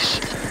to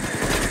finish.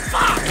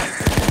 Fuck!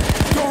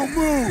 Don't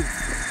move!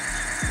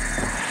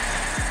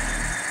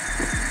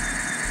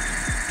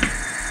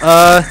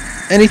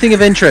 Anything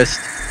of interest.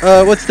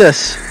 What's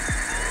this?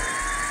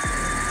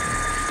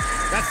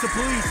 That's the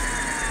police.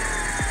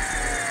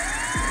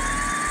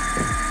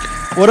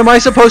 What am I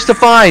supposed to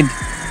find?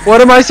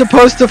 What am I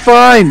supposed to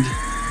find?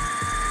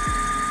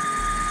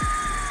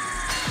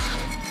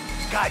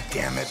 God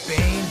damn it,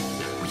 Bane.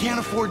 We can't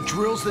afford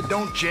drills that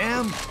don't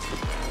jam.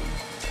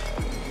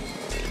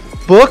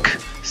 Book?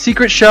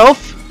 Secret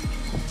shelf?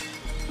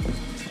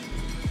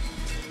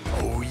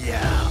 Oh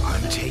yeah,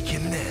 I'm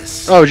taking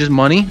this. Oh, just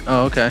money?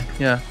 Oh, okay.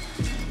 Yeah.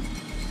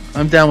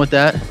 I'm down with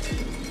that.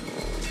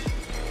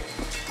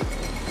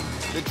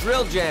 The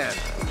drill jam.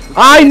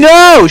 I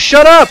know!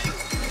 Shut up!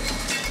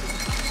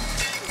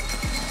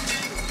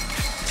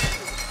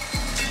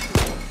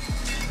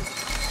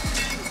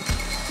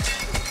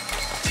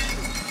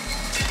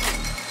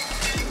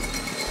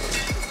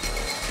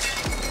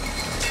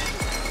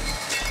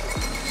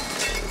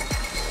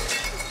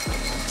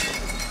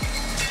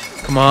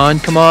 Come on,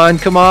 come on,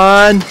 come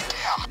on! Damn,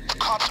 the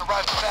cops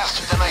arrived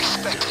faster than I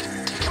expected.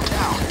 Take him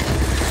down.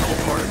 All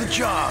part of the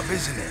job,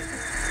 isn't it?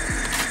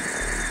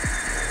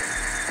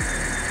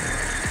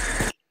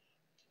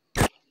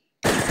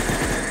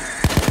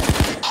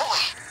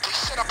 Holy, they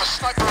set up a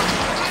sniper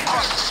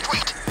across the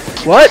street.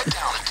 Keep What? him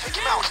down and take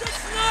him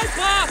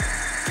out.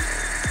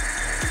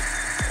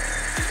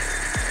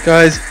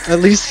 Guys, at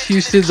least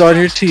Houston's on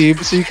your team,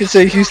 so you can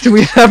say, Houston,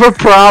 we have a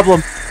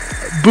problem.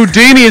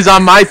 Boudini is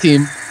on my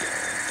team.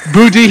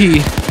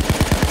 Boudini.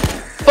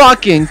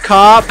 Fucking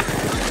cop.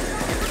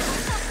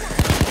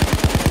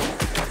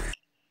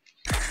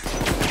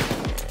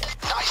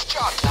 Nice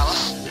job,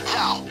 Dallas.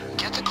 Now,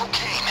 get the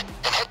cocaine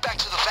and head back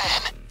to the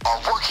van. Our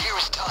work here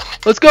is done.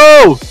 Let's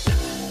go!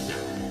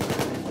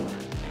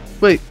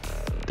 Wait,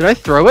 did I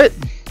throw it?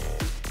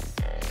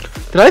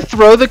 Did I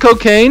throw the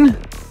cocaine?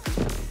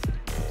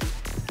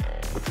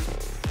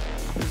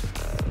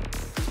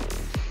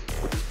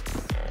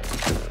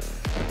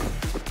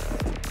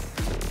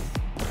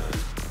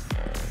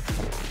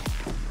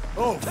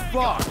 Oh,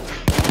 fuck!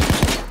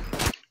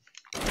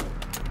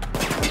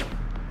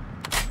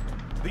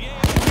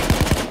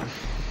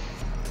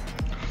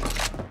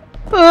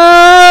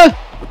 Ah!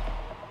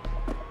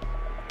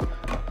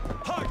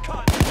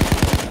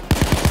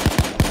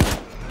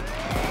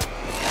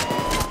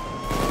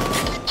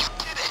 You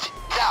did it.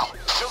 Now,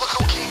 fill the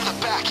cocaine in the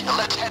back and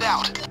let's head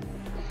out.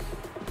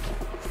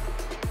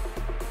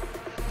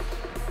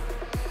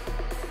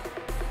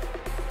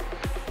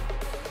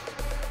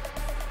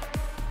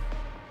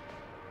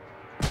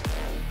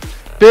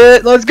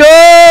 Let's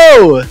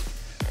go!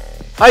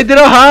 I did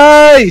a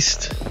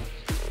heist!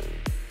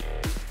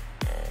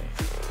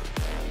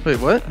 Wait,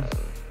 what?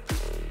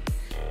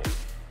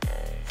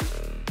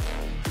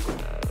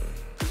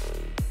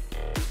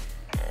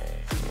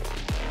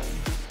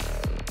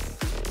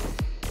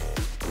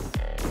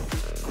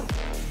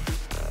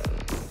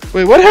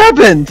 Wait, what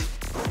happened?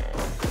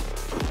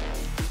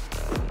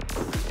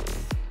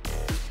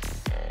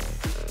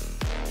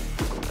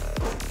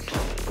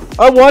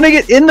 I want to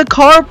get in the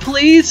car,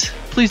 please!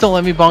 Please don't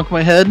let me bonk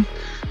my head.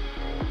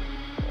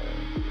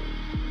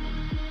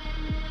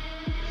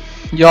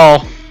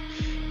 Y'all,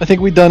 I think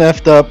we done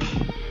effed up.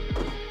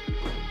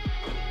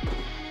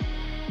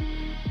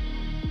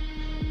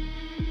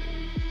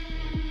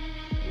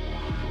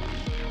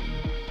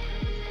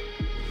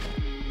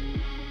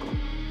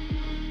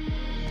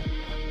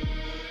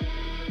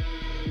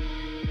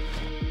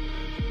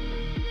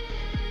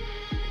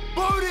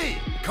 Bodie!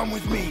 Come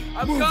with me.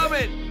 I'm Move it.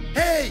 coming.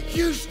 Hey,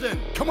 Houston!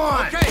 Come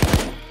on! Okay.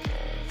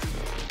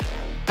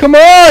 Come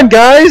on,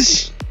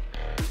 guys!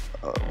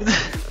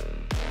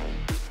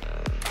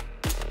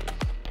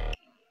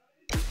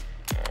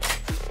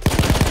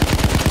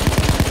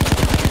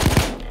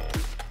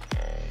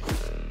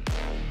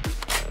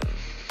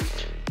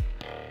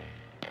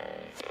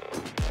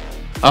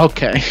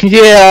 Okay,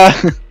 yeah.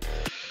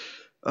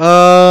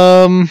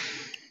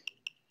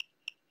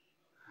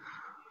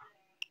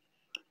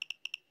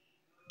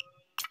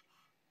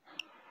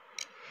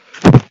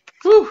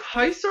 Whew,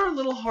 heists are a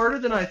little harder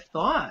than I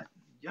thought.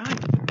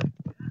 Yikes.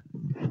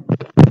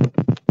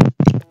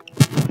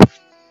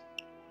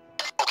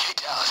 Okay,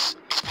 Dallas.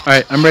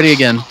 Alright, I'm ready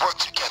again. Work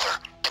together,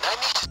 and I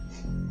need to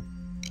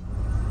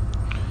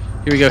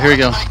Here we go, here we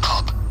go.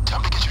 nightclub.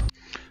 Time to get your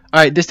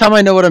Alright, this time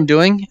I know what I'm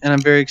doing, and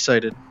I'm very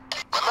excited.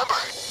 Remember,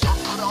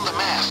 don't put on the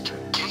mask.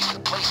 Case the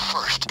place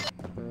first.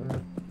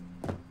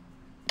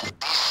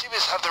 These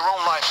civvies have their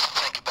own lives to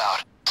think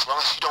about, as long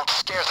as you don't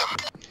scare them.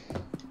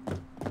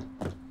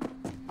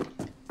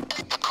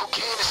 The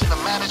cocaine is in the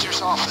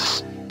manager's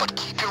office, but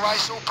keep your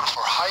eyes open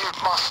for hired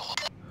muscle.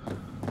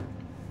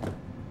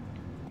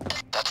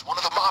 That's one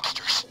of the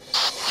mobsters.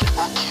 Sneak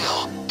or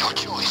kill, your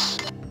choice.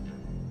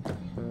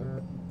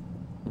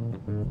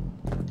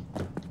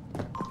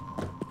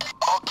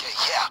 Okay,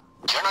 yeah.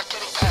 You're not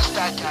getting past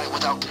that guy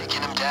without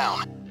taking him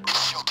down.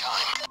 It's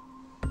showtime.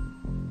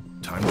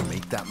 Time to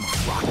make that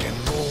rock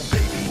and roll,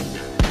 baby.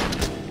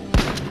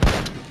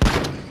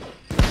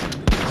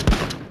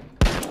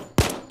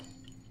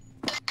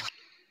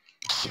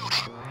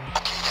 Shooting.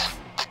 Okay then.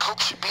 The coke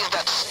should be in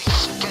that safe,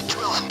 so get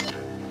drilling.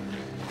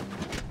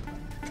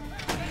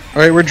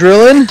 Alright, we're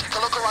drilling. Take a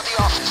look around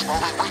the office while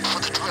we wait for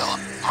the drill.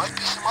 Might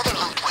be some other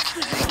loot we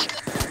can take.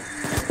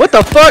 What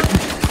the fuck?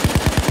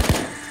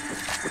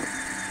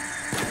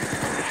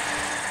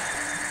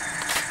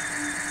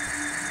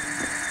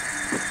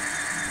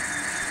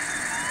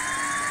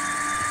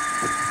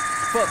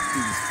 Fuck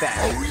these fat.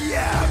 Oh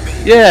yeah,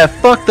 baby. Yeah,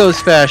 fuck those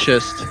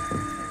fascists. Oh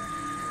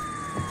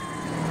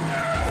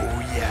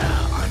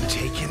yeah, I'm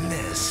taking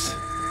this.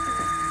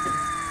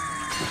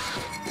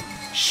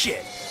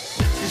 Shit,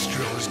 this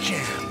drill is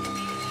jammed.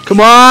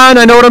 Come on,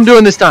 I know what I'm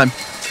doing this time.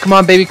 Come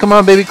on, baby, come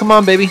on, baby, come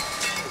on, baby.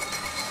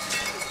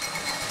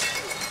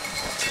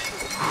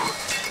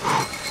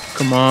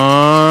 Come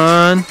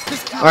on.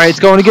 Alright, it's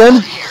going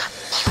again. Here,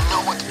 you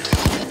know what to do.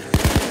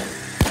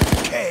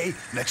 Okay,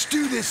 let's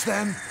do this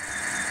then.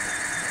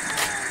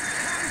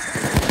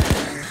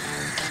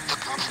 The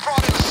cops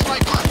brought in a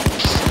sniper.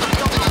 He's in the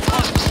building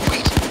across the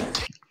street.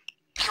 Take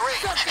your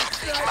aim and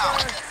take him out.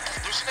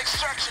 There's an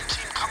extraction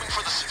team coming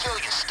for the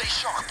civilians. Stay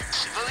sharp.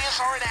 Civilians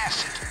are an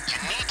asset. You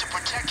need to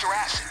protect your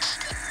assets.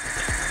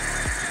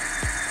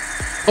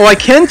 Oh, I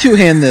can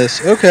two-hand this.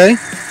 Okay.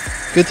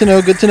 Good to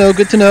know, good to know,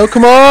 good to know.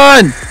 Come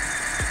on!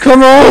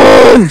 Come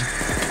on!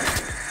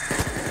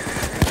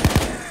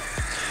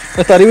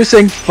 I thought he was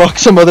saying fuck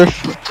some other...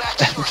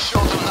 That sure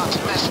showed them not to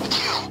mess with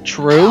you.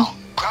 True. Now,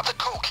 grab the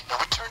coke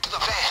and return to the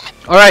van.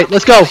 Alright,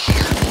 let's go.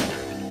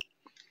 Here.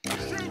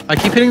 I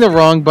keep hitting the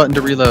wrong button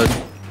to reload.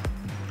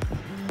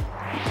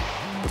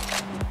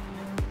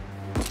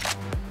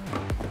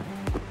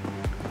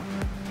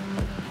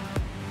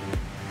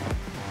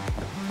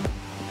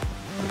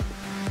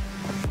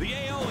 The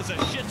AO is a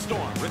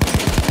shitstorm.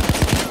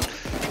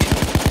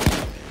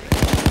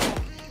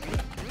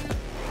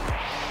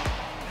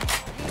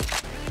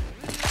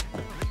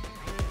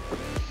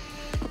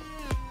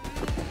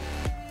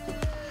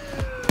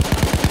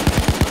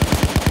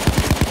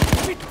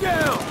 Get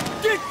down!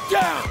 Get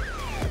down!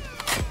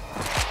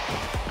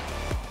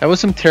 That was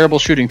some terrible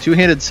shooting.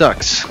 Two-handed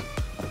sucks.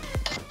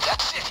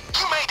 That's it.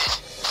 You made it.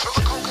 Throw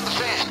the coke in the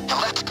van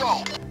and let's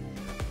go.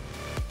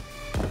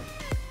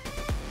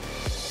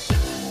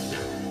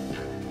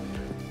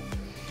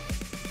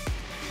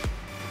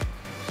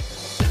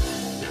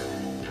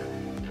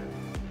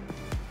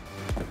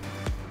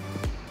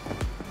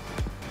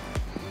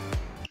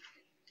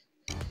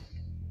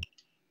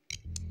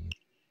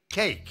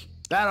 Cake,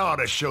 that ought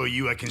to show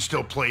you I can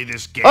still play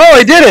this game. Oh,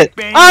 I did it!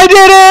 Bang. I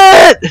did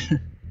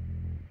it!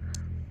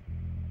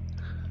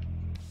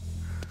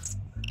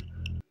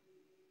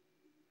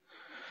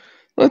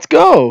 Let's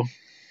go.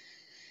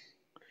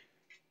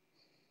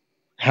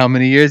 How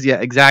many years?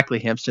 Yeah, exactly,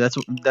 hamster.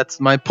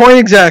 That's my point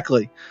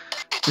exactly.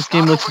 It's This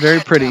game not looks over very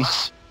yet, pretty.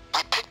 fellas.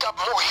 We picked up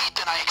more heat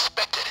than I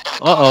expected.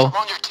 And the Uh-oh. cops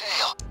are on your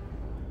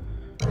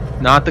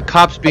tail. Not the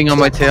cops being on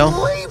my tail.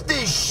 Believe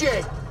this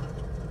shit.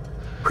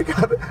 We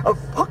got a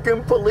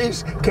fucking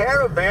police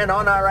caravan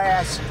on our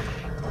ass.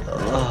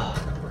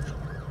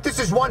 This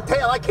is one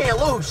tail I can't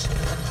lose.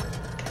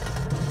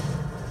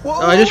 Oh,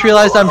 I just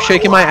realized I'm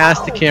shaking my ass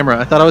to camera.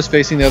 I thought I was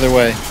facing the other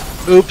way.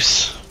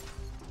 Oops.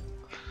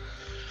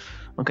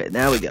 Okay,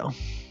 now we go.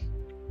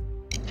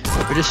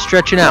 We're just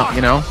stretching out,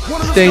 you know? One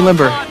of the Staying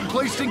limber. caught and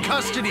placed in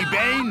custody,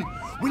 Bane.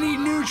 We need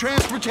new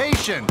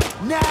transportation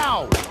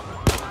now.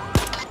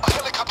 A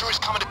helicopter is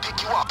coming to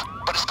pick you up,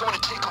 but it's going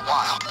to take a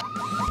while.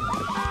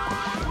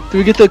 Do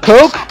we get the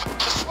coke?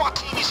 The SWAT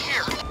team is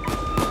here.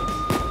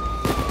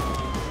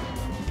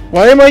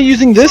 Why am I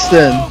using this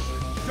then?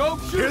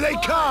 Here they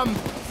come.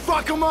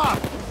 Fuck them up.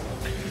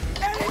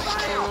 Police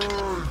down.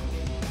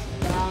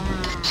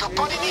 Your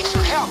buddy needs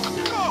your help.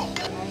 Go.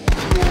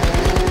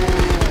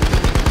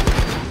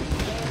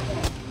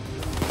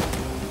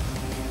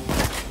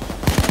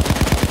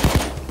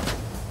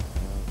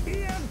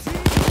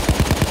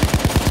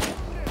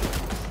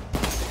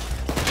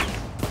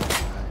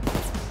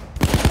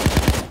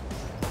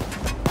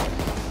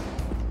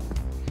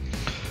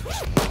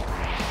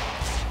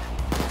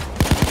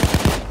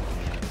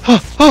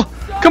 Oh,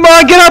 come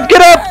on, get up,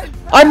 get up!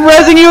 I'm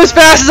rezzing you as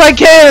fast as I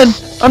can!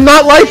 I'm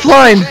not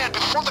lifeline! Van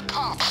before the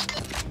cops.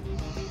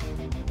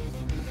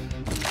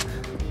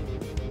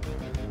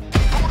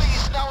 Cody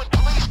is now in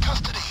police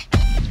custody.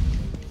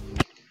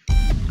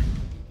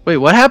 Wait,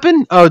 what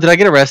happened? Oh, did I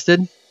get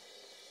arrested?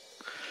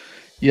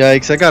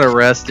 Yikes, I got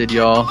arrested,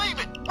 y'all. I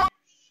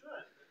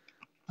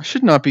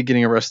should not be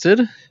getting arrested.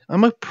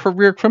 I'm a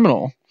career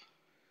criminal.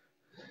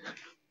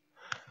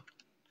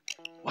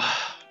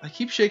 I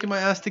keep shaking my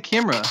ass to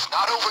camera. It's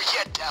not over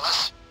yet,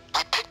 Dallas.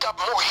 We picked up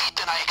more heat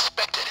than I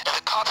expected, and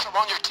the cops are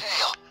on your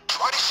tail.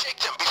 Try to shake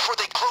them before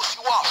they close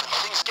you off and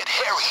things get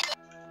hairy.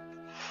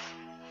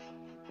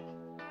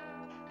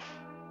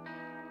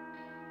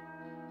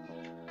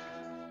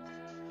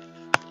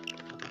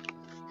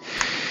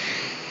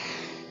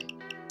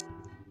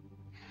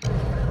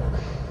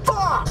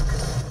 Fuck!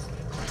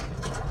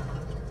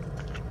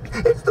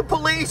 It's the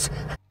police!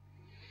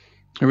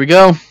 Here we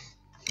go.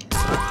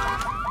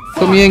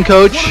 Put me in,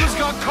 coach. One of us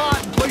got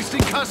caught and placed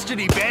in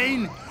custody,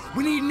 Bane.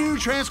 We need new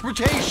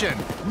transportation.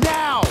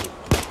 Now!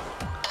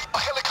 A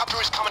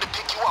helicopter is coming to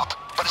pick you up,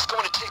 but it's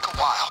going to take a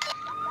while.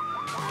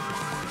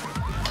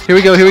 Here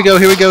we go, here we go,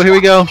 here we go, here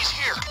we go. He's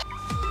here.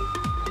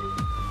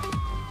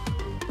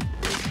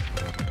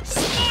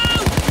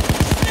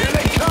 Here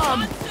they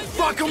come!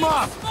 Fuck them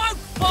up!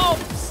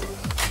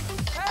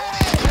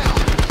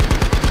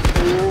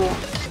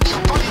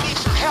 Somebody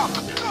needs your help.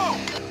 Go!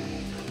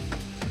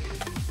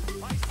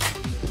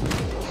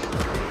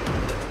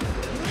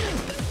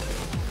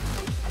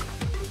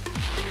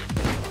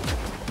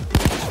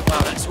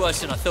 Wow, that's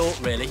worse than I thought,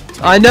 really.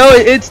 I know,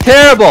 it's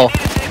terrible.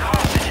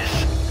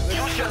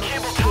 Use your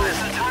cable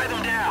ties and tie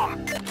them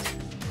down.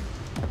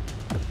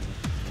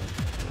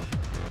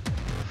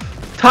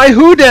 Tie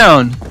who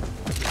down?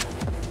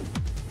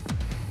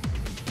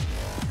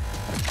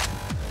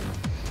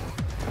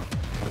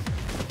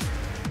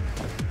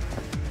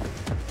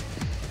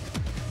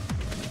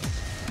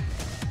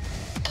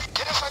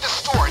 Get inside the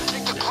store and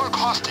take the clerk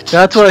hostage.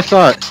 That's what I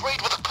thought.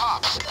 Trade with the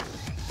cops.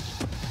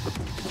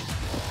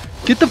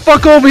 Get the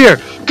fuck over here!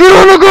 Get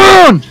on the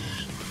ground!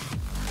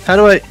 How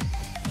do I...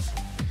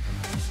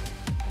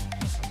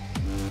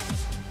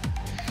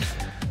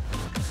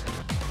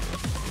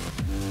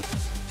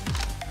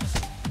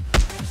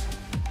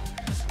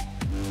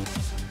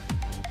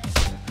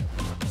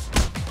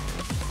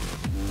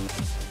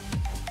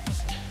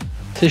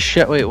 To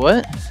shit, wait,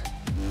 what?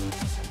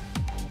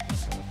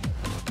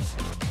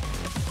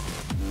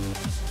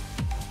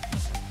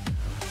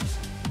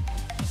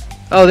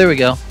 Oh, there we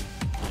go.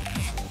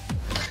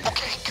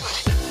 Okay,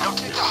 good. Now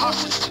take the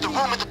hostage to the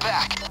room in the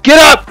back. Get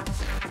up!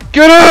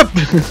 Get up!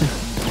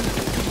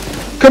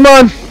 Come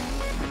on!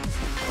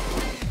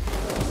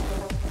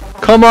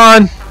 Come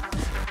on!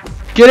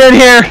 Get in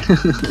here!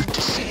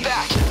 Just sit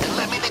back and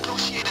let me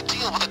negotiate a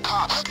deal with the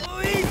cops.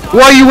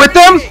 Why, are you with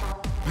them?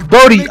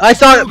 Bodie, I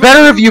thought it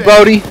better of you,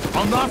 Bodie.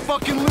 I'll not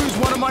fucking lose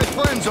one of my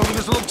friends over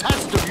this little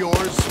test of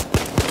yours.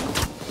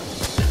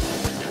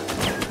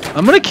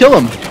 I'm gonna kill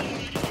him.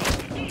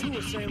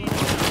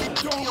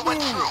 Deal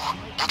went through.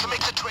 You can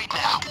make the trade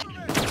now.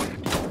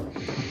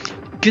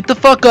 Get the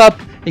fuck up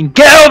and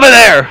get over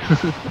there!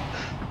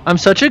 I'm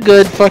such a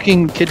good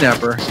fucking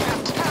kidnapper.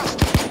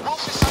 Fantastic.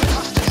 Wolf is out of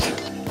custody.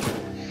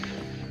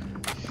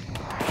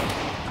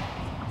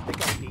 They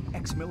gotta be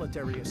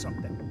ex-military or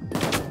something.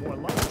 More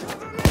like it.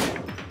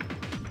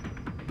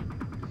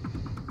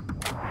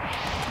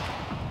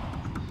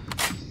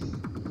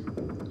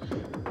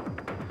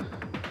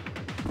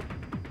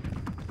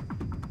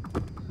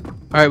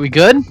 Alright, we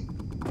good?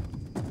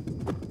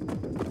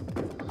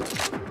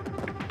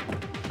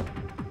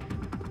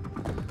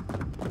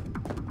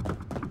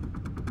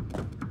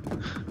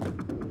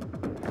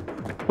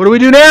 What do we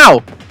do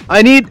now?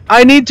 I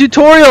need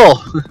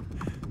tutorial.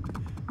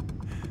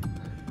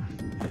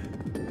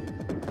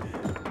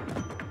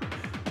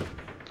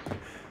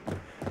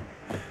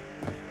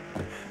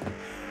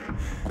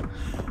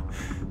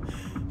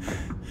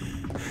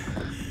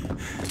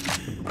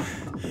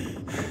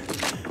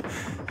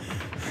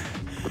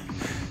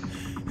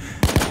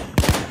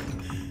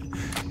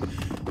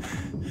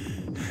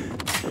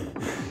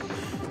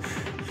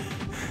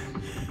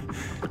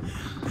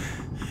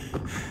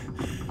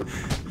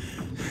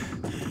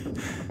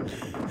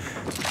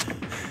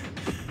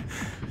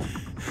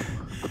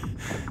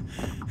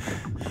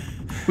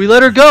 We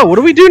let her go. What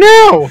do we do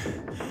now?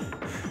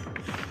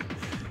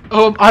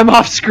 Oh, I'm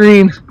off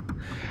screen.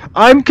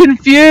 I'm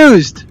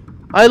confused.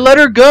 I let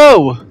her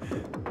go.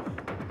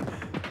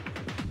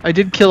 I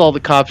did kill all the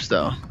cops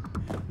though.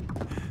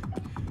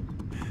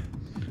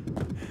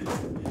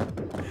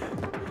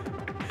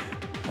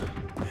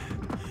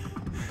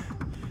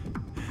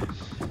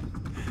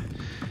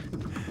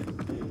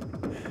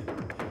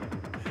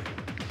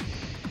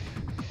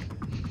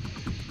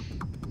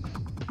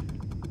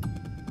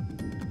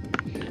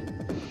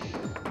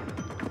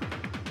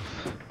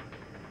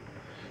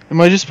 Am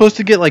I just supposed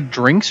to get like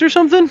drinks or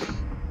something?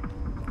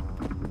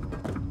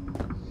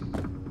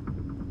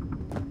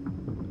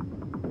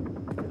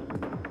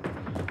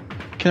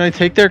 Can I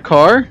take their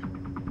car?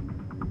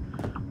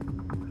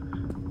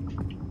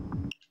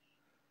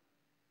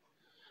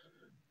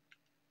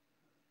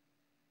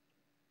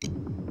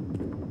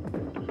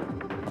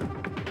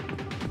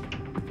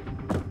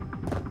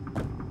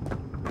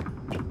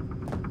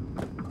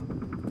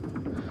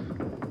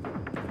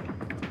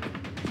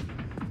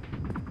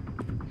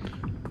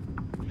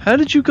 How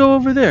did you go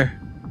over there?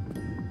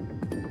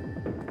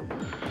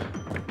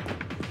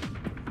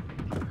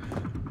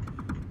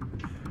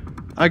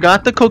 I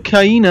got the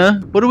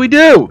cocaina. What do we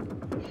do?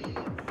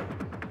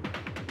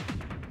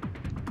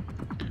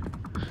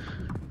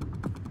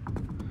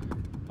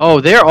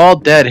 Oh, they're all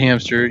dead,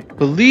 hamster.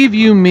 Believe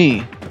you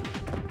me.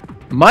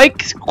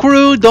 Mike's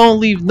crew don't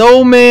leave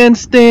no man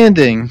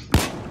standing.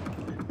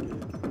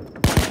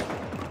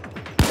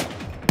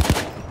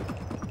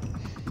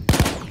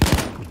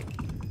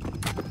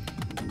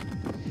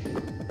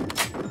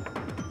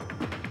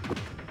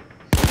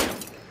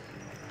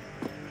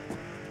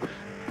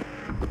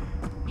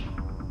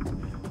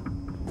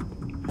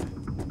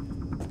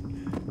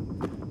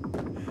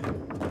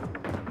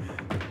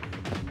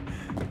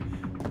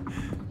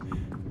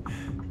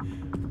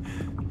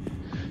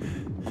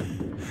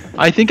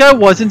 I think I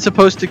wasn't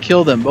supposed to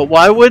kill them, but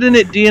why wouldn't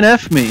it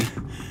DNF me?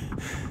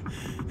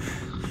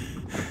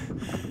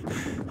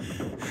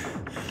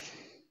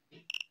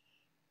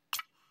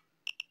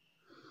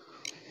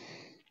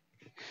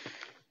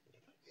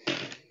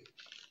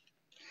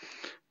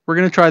 We're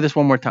gonna try this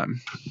one more time.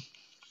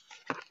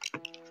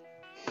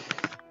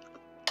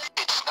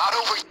 It's not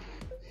over.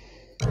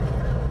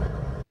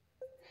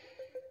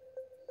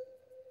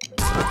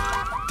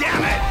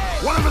 Damn it!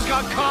 One of us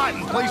got caught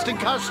and placed in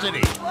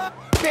custody.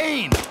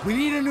 Bane, we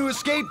need a new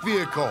escape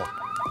vehicle.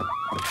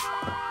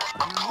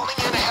 I'm calling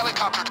in a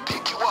helicopter to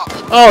pick you up.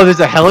 Oh,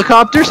 there's a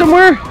helicopter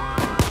somewhere?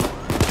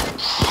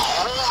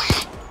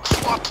 Holy!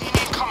 SWAT team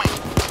incoming.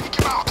 Take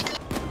him out.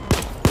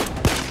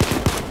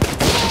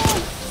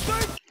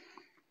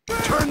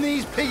 Turn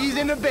these piggies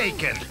into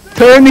bacon.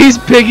 Turn these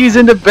piggies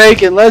into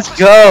bacon. Let's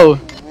go.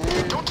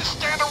 Don't just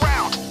stand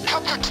around.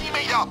 Help your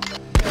teammate up.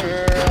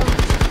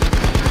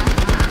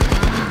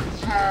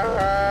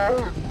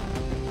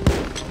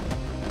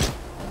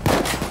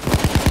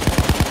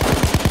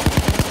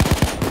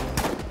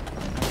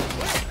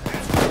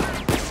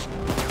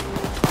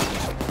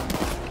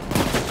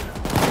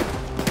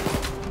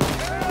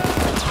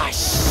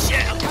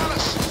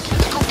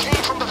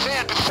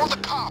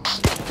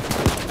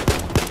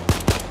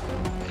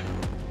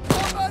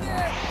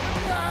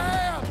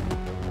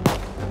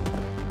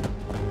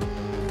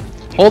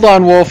 Hold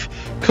on, Wolf.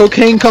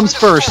 Cocaine comes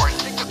first.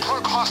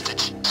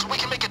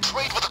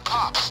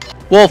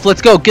 Wolf,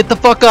 let's go. Get the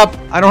fuck up.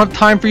 I don't have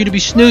time for you to be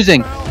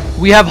snoozing.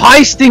 We have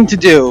heisting to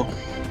do.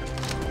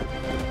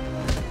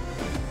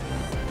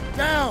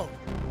 Down.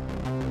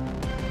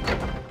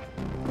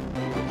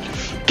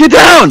 Get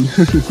down!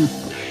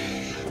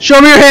 Show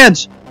me your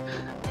hands.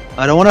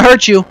 I don't want to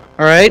hurt you.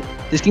 Alright?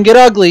 This can get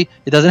ugly.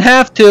 It doesn't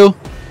have to.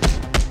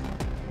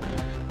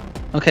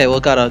 Okay, well,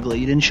 it got ugly.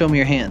 You didn't show me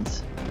your hands.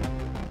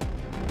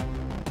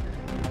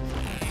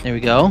 There we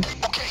go. Okay,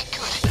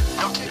 good.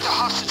 Now take the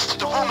hostage to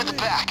the room in the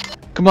back.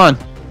 Come on.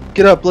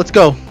 Get up. Let's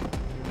go. You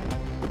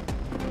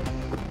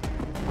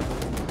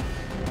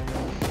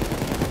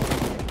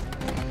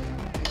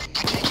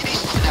take it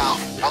easy now,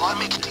 while I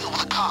make a deal with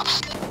the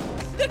cops.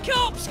 The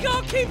cops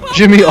can't keep up.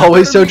 Jimmy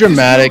always so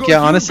dramatic. Yeah,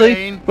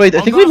 honestly. Wait,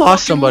 I think we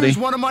lost somebody. Lose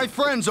one of my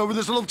friends over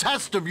this little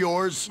test of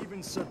yours.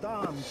 Even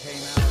Saddam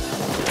came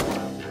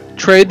out.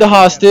 Trade the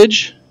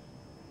hostage.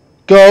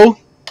 Go.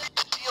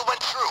 The deal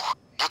went through.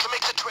 You can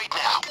make the trade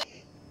now.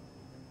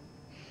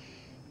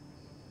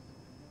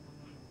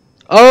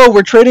 Oh,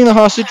 we're trading the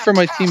hostage for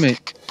my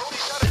teammate.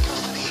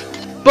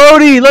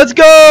 Bodie, let's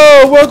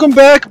go! Welcome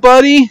back,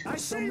 buddy.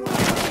 Stay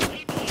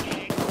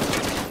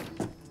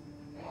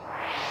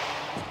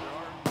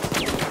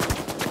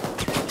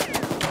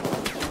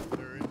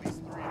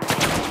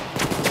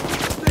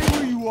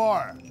where you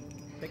are.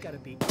 They gotta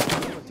be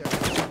military.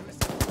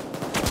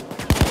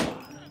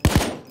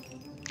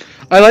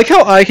 I like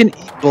how I can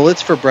eat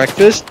bullets for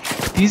breakfast.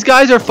 These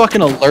guys are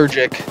fucking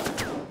allergic.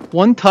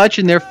 One touch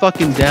and they're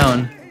fucking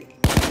down.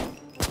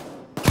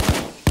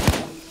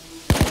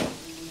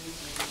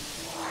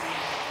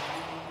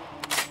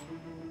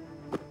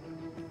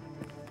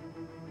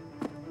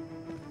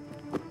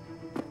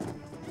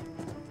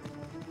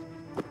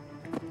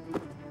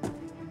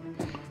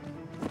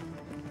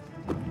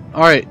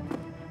 Alright.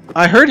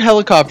 I heard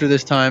helicopter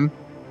this time.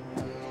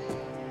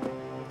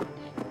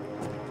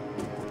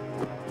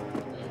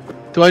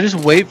 Do I just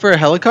wait for a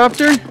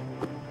helicopter?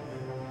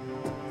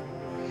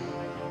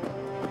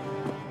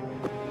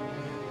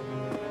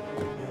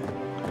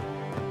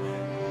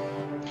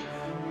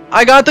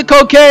 I got the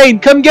cocaine!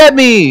 Come get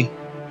me!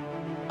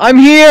 I'm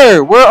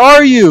here! Where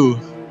are you?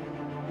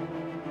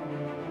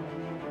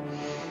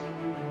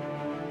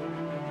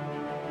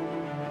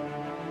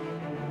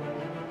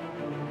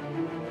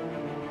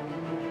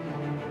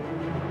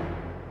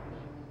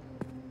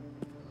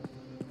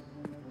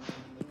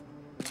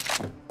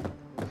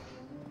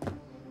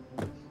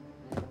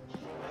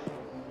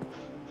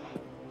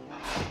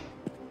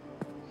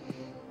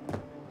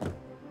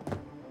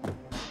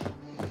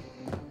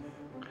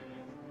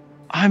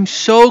 I'm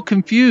so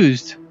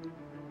confused.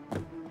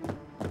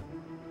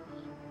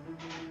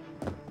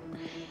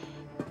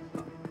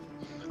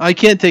 I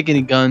can't take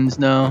any guns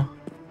now.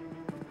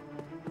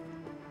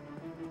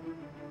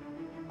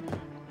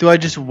 Do I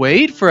just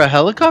wait for a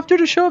helicopter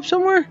to show up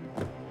somewhere?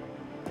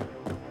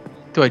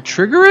 Do I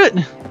trigger it?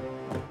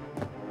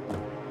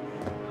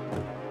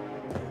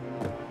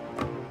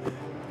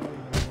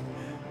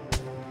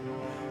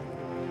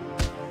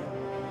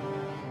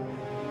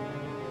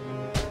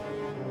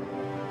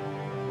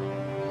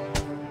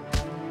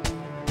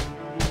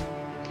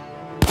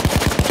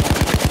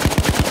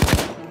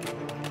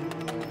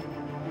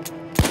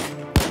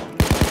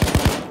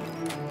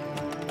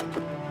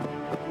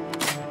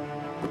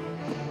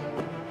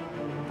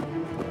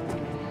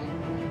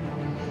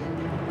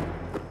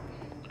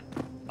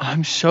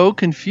 I'm so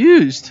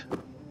confused.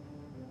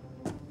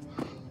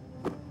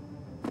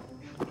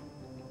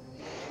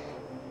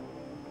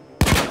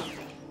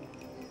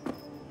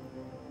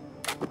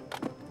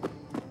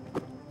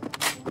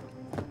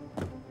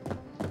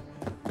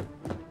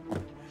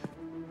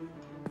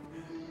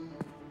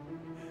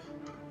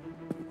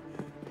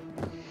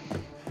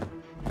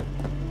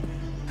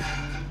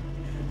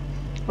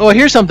 Oh, I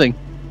hear something.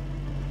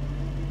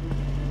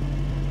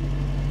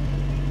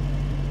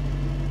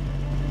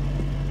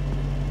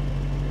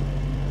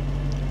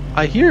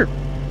 I hear.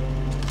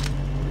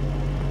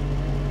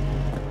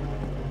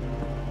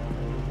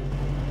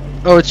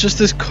 Oh, it's just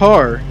this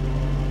car.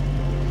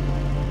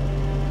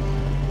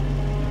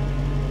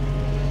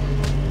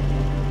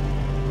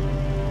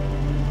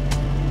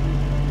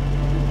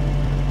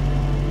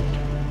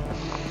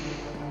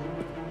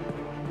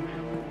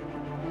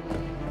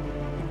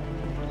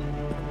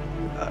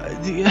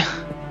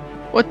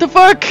 What the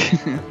fuck?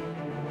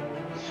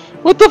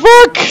 What the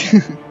fuck?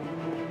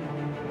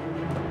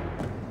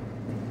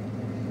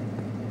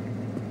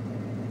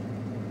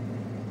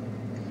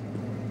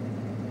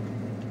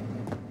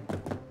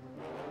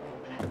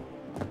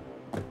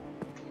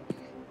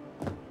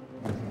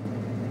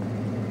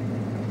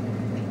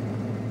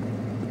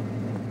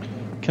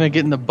 Can I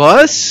get in the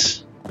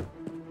bus?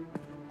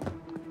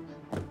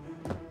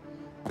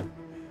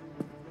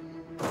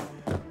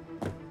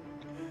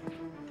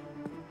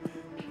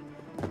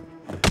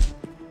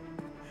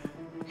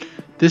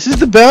 This is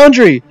the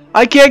boundary.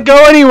 I can't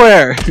go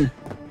anywhere.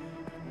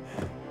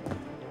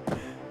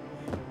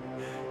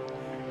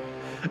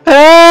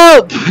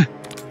 Help!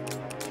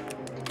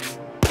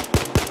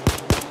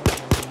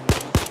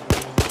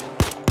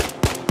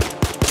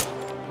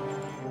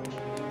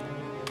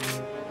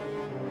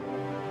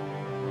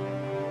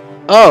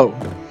 Oh.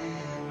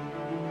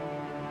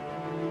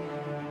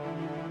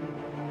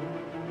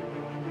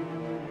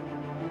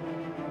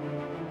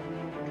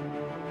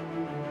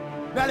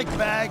 Medic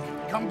bag,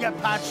 come get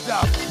patched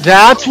up.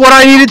 That's what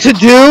I needed to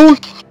do?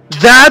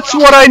 That's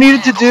what I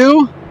needed to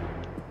do?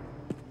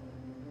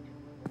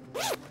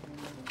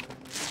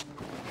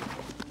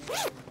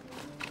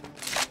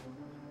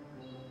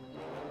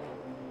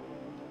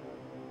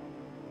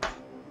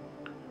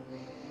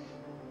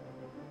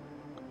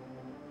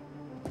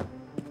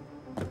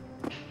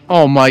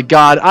 Oh my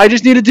god, I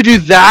just needed to do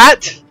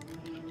that?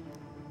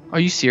 Are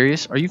you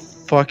serious? Are you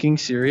fucking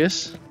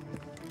serious?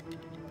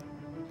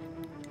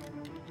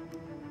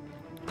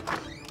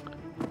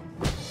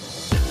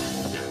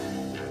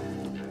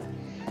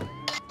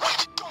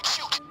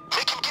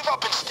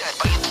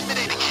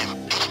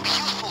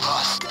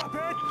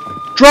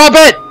 Drop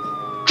it!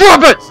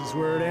 Drop it! This is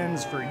where it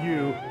ends for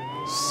you,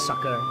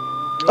 sucker.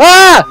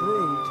 Ah!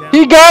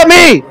 He got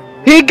me!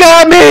 He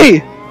got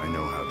me! I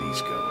know how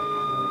these go.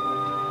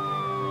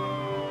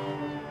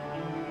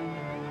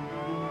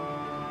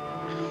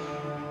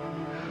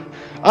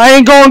 I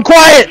ain't going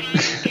quiet!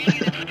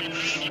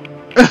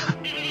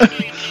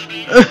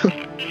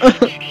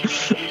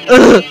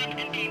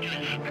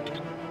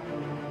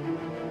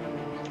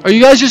 Are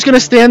you guys just gonna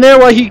stand there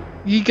while he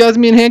got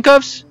me in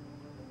handcuffs?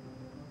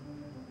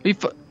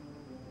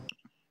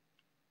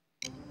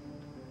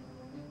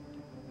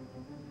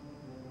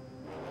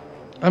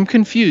 I'm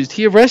confused.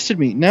 He arrested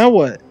me. Now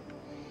what?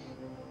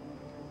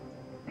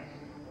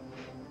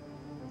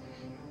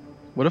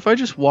 What if I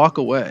just walk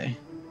away?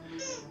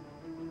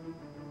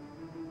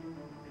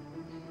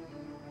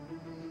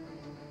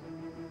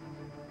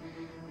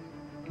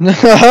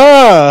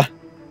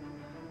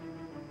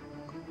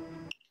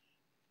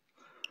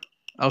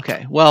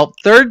 Okay, well,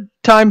 third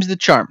time's the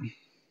charm.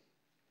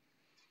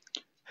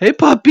 Hey,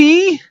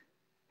 puppy.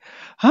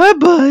 Hi,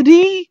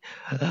 buddy.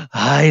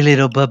 Hi,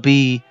 little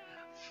puppy.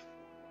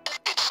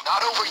 It's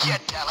not over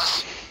yet,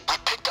 Dallas. We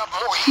picked up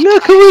more heat.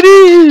 Look who it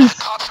is.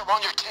 Cops are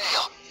on your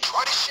tail.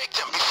 Try to shake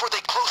them before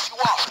they close you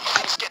off and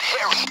things get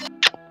hairy.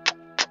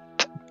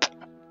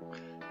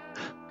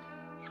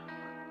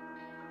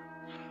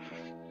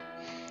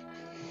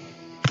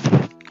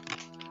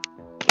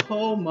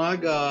 Oh my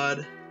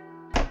god.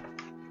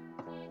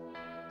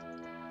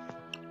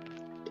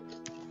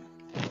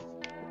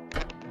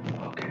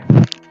 Okay.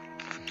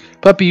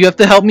 Puppy, you have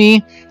to help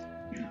me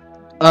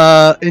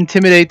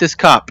intimidate this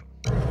cop.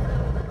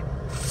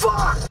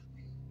 Fuck!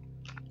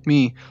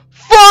 Me.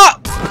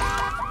 Fuck!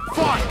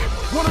 Fuck!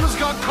 One of us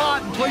got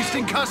caught and placed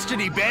in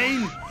custody,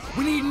 Bane.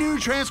 We need new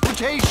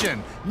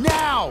transportation.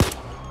 Now!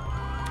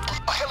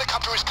 A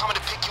helicopter is coming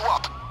to pick you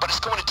up. but it's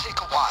going to take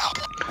a while.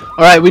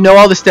 Alright, we know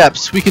all the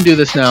steps. We can do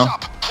this now.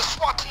 The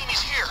SWAT team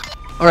is here.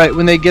 Alright,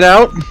 when they get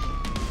out. Turn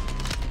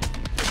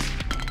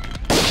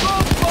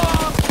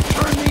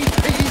these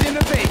piggies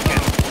into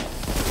bacon.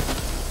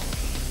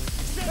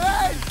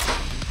 Hey!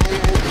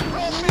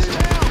 Roll fist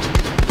down.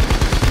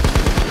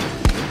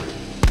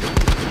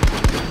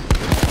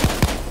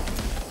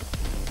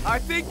 I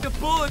think the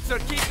bullets are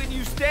keeping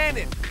you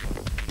standing.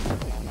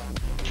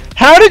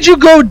 How did you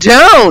go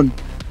down?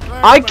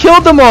 I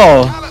killed them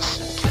all.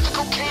 Alice, get the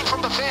cocaine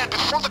from the van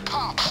before the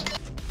cops.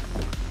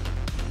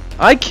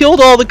 I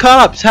killed all the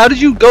cops. How did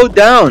you go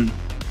down?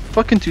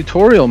 Fucking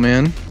tutorial,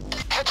 man.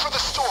 Head for the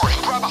store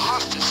and grab a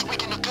hostage so we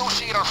can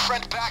negotiate our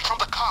friend back from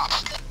the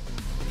cops.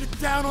 Get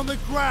down on the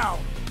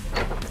ground.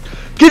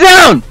 Get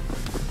down!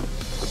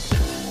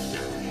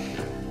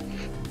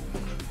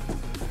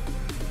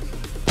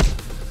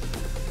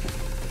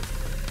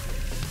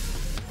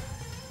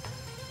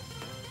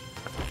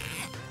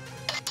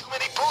 Too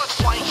many bullets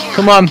flying here.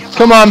 Come on, Give the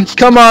come on, hostage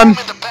come to the on. room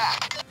in the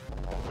back.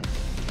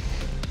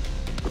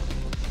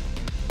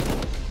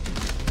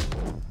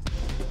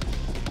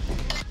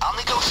 I'll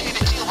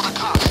negotiate a deal with the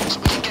cops so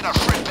we can get our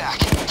friend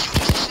back. You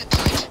just sit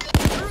tight.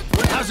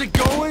 How's it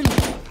going?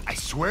 I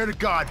swear to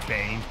God,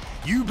 Bane,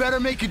 you better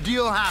make a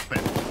deal happen.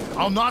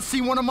 I'll not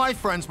see one of my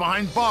friends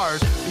behind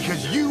bars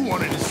because you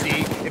wanted to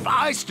see if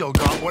I still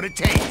got what it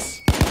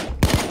takes.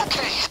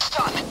 Okay, it's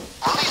done.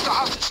 Release the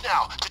hostage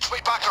now to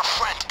trade back our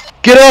friend.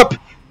 Get up!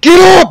 Get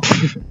up!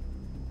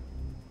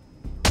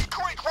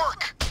 Great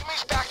work.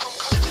 Jimmy's back from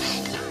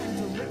custody.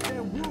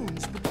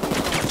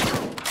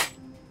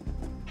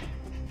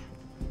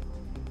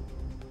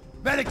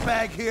 Medic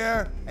bag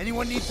here.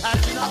 Anyone need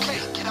patching up? Okay,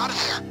 get out of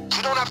there.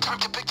 You don't have time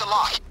to pick the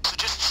lock, so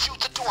just shoot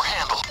the door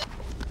handle.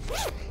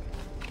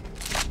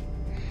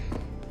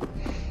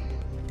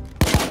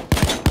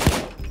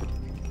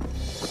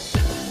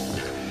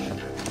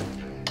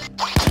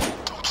 Wait,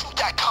 don't shoot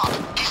that cop.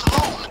 He's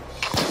alone.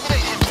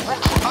 Intimidate him to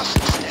work for us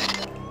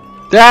instead.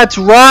 That's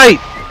right!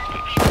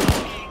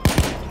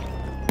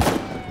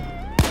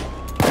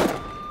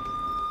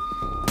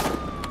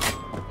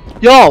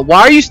 Y'all,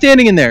 why are you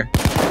standing in there?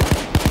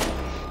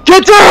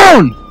 Get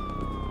down!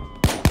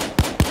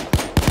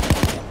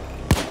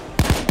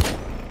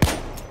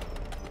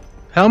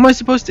 How am I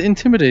supposed to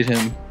intimidate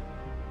him?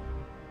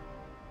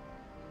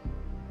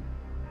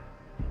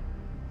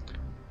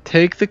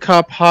 Take the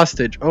cop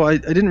hostage. Oh, I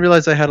didn't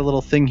realize I had a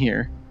little thing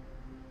here.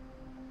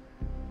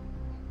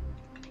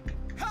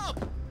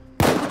 Help!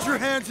 Put your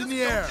hands in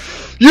the air.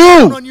 You!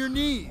 Down on your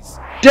knees.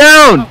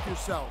 Down! Help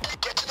yourself.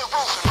 Get to the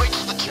roof and wait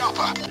for the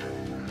chopper.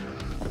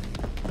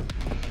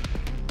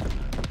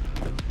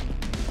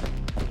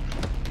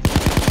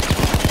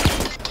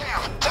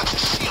 Damn, that's a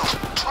shield.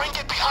 Try and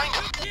get behind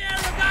him. Yeah,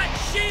 that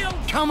shield.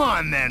 Come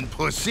on then,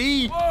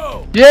 pussy.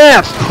 Whoa.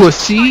 Yeah,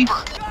 pussy!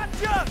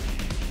 Gotcha.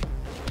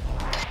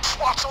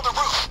 SWAT's on the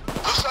roof.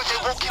 Looks like they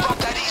won't give up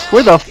that easy.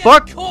 Where the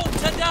fuck? Caught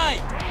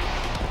today.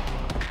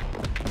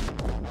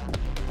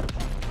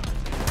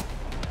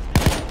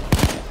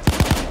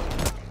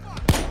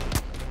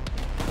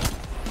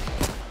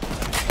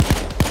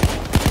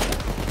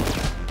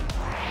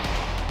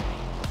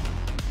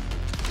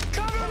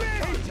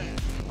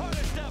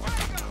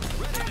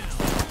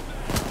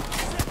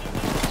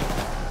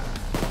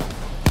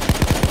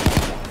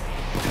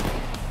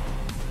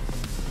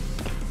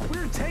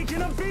 We're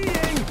taking a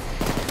beating.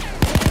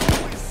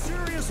 It's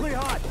seriously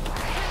hot.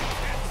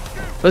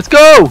 Let's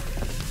go!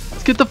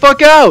 Let's get the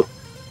fuck out!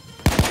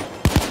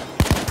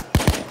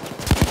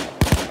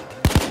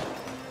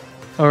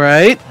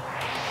 Alright.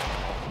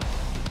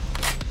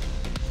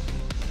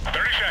 30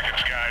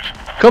 seconds, guys.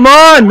 Come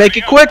on, make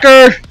it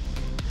quicker!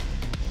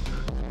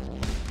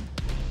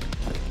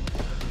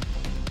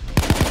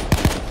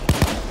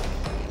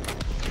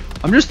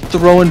 I'm just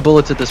throwing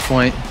bullets at this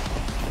point. Who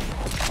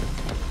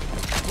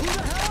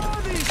the hell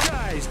are these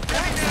guys?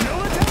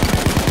 Ex-military?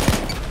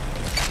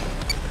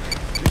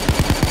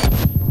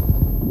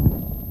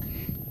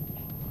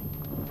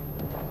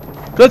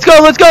 Let's go,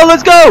 let's go,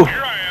 let's go!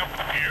 Here I am.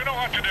 You know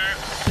what to do.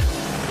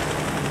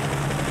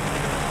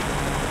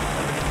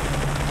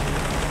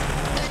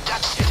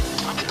 That's it.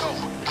 Time to go.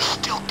 You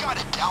still got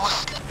it,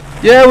 Dallas.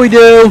 Yeah, we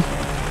do.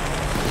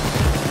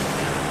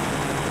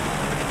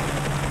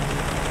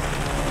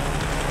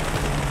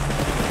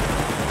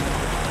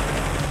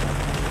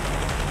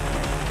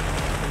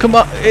 Come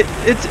on,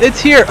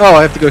 it's here. Oh,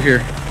 I have to go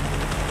here.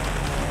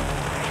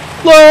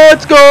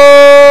 Let's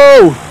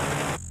go!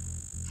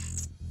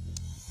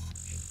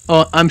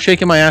 Oh, I'm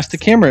shaking my ass to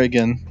camera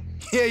again.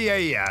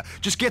 Yeah.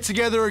 Just get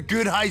together a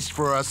good heist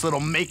for us that'll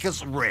make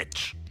us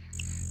rich.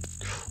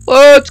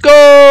 Let's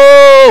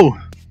go!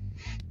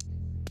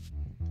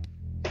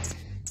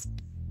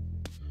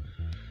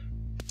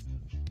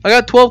 I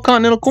got 12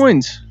 continental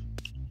coins.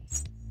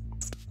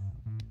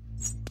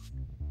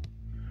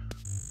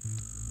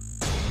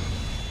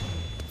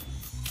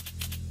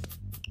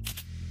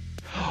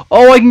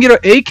 Oh, I can get an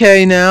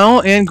AK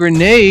now and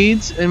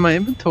grenades in my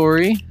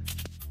inventory.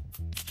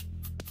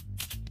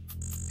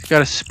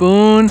 Got a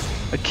spoon,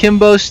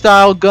 akimbo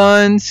style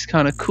guns,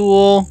 kind of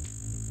cool.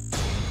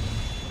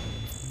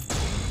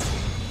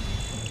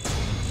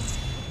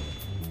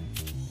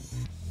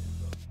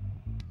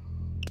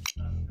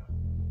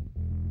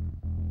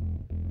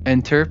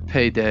 Enter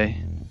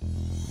Payday.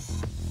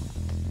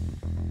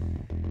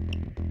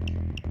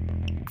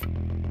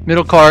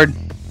 Middle card.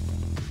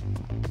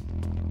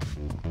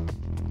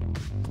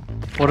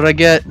 What did I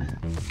get?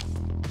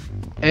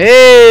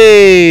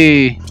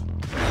 Hey!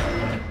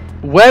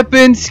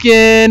 Weapon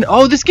skin.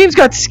 Oh, this game's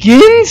got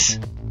skins?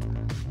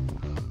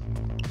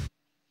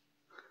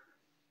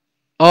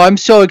 Oh, I'm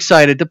so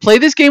excited to play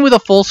this game with a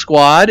full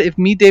squad. If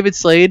me, David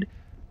Slade,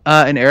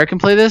 and Eric can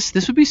play this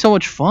would be so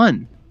much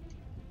fun.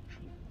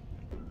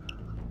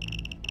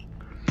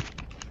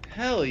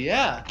 Hell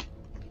yeah.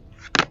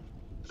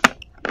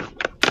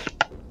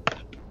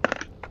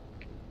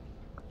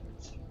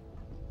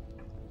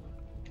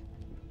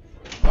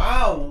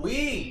 Wow,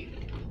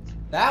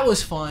 that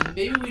was fun.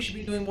 Maybe we should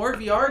be doing more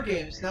VR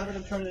games now that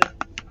I'm trying to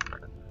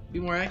be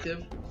more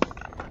active.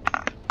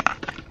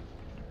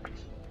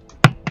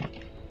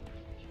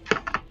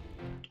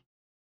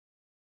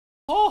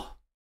 Oh!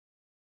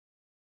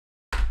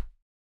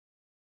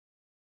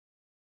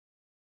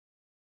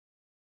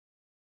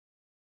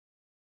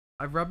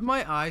 I've rubbed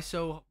my eye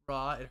so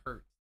raw it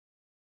hurts.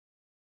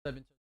 I've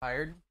been so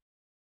tired.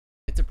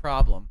 It's a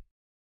problem.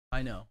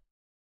 I know.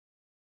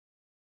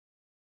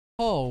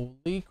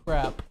 Holy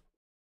crap.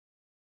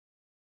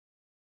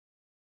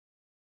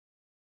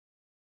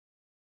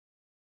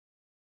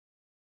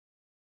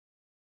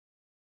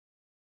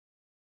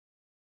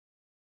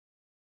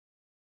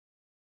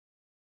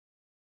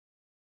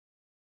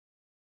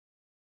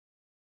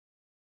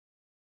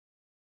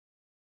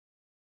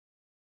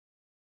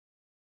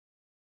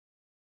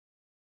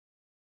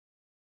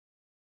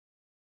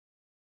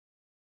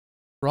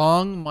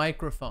 Wrong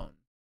microphone.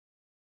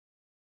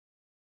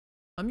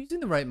 I'm using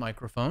the right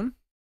microphone.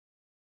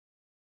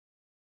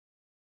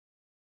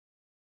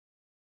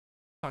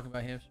 Talking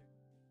about hamstring.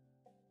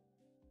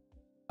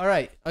 All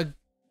right, a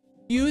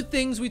few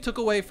things we took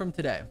away from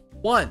today.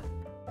 1,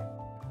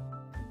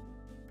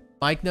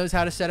 Mike knows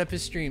how to set up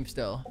his stream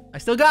still. I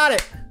still got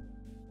it.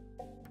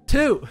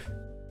 2,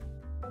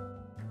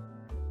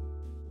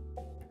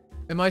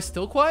 am I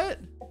still quiet?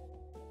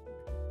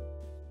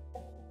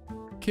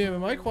 Kim,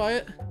 am I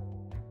quiet?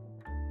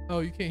 Oh,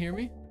 you can't hear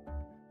me?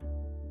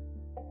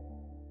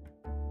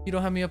 You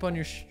don't have me up on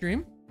your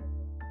stream?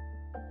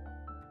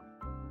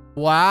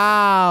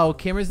 Wow,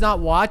 Cameron's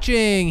not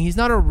watching. He's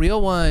not a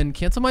real one.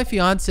 Cancel my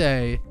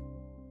fiance.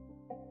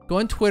 Go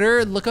on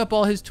Twitter, look up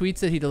all his tweets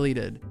that he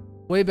deleted.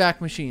 Wayback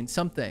Machine,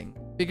 something.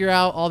 Figure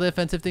out all the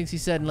offensive things he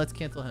said and let's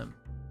cancel him.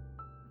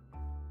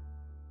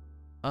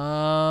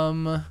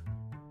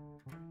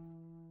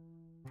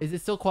 Is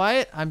it still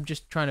quiet? I'm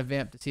just trying to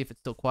vamp to see if it's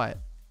still quiet.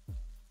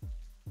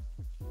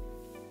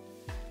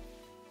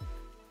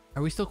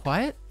 Are we still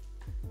quiet?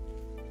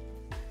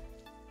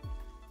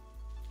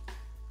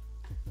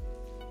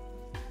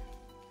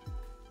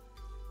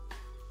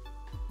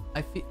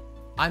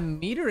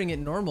 I'm metering it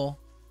normal.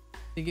 I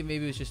think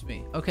maybe it was just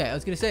me. Okay, I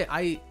was gonna say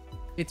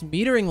it's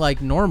metering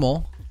like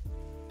normal.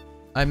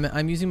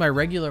 I'm using my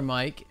regular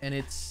mic and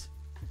it's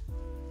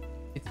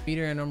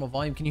metering a normal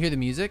volume. Can you hear the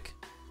music?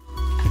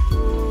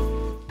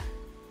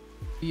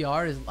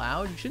 VR is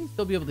loud. You shouldn't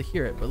still be able to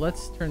hear it, but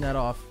let's turn that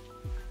off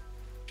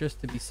just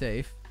to be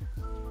safe.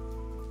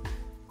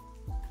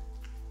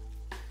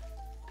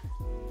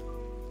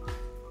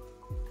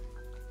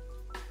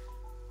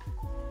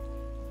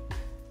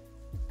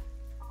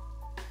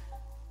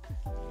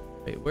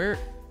 Wait, where?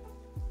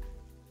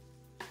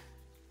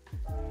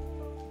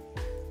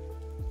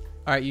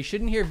 All right, you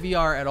shouldn't hear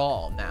VR at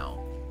all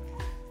now.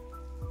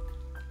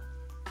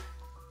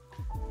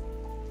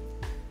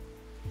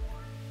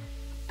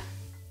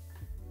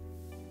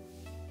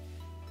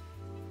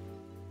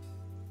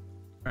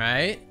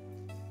 Right?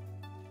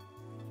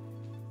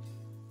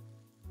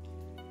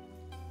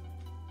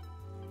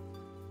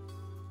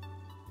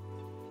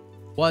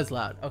 Was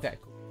loud. Okay,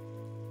 cool.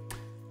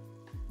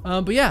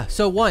 But yeah,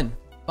 so 1,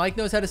 Mike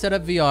knows how to set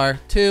up VR.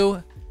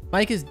 2,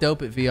 Mike is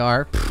dope at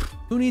VR.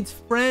 Who needs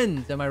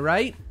friends? Am I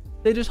right?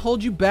 They just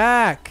hold you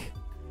back.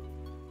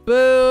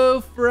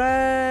 Boo,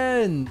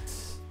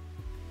 friends.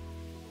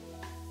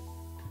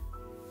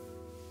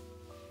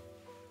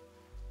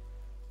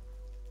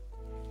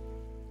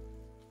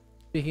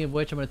 Speaking of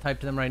which, I'm going to type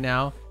to them right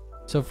now.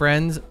 So,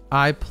 friends,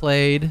 I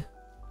played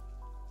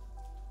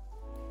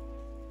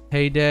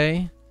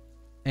Payday,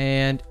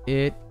 and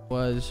it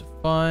was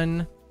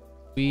fun.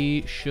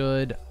 We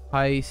should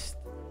heist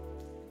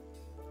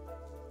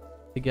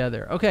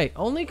together. Okay,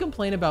 only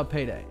complain about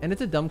Payday, and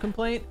it's a dumb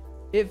complaint.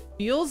 It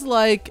feels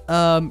like,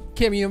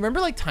 Kim, you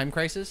remember like Time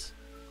Crisis?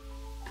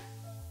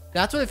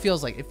 That's what it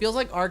feels like. It feels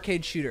like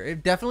arcade shooter.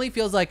 It definitely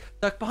feels like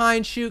duck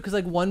behind, shoot, because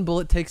like one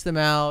bullet takes them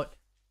out.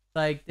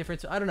 Like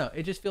different, I don't know.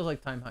 It just feels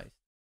like Time Heist.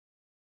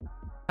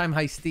 Time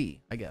Heisty,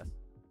 I guess.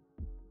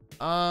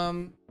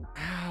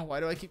 Why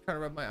do I keep trying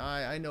to rub my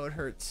eye? I know it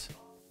hurts.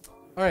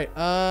 All right,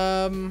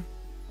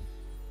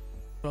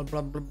 Blah,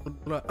 blah, blah, blah,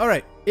 blah. All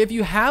right. If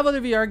you have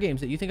other VR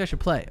games that you think I should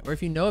play, or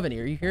if you know of any,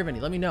 or you hear of any,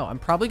 let me know. I'm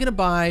probably gonna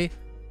buy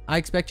I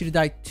Expect You to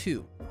Die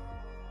 2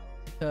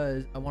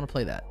 because I want to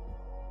play that.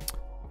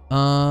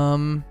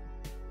 I'm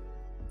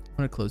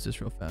gonna close this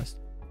real fast.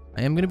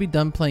 I am gonna be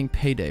done playing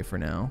Payday for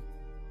now.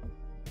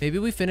 Maybe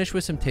we finish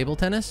with some table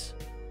tennis.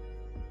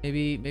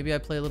 Maybe I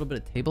play a little bit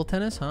of table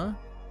tennis, huh?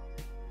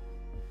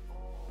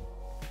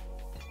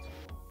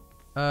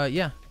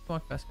 Yeah. Come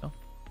on, fast go.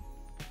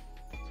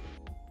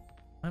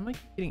 Why am I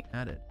getting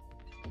added?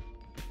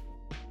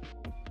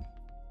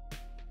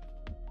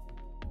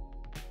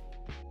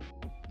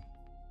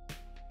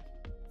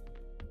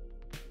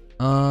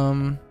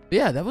 But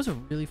yeah, that was a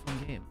really fun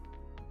game.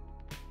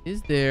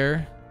 Is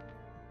there...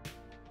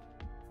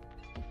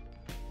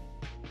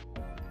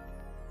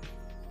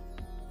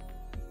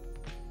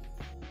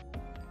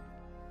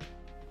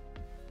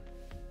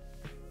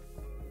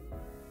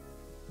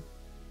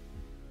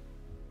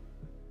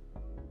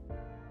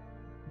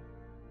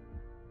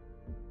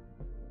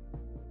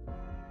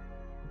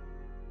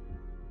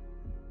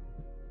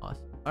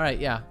 All right,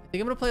 yeah. I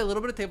think I'm gonna play a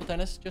little bit of table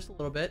tennis, just a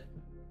little bit,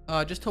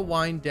 just to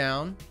wind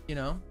down. You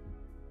know,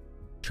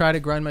 try to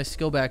grind my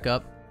skill back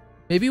up.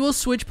 Maybe we'll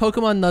switch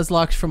Pokemon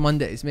Nuzlocke for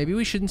Mondays. Maybe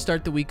we shouldn't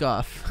start the week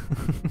off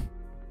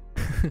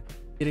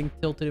getting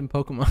tilted in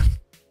Pokemon.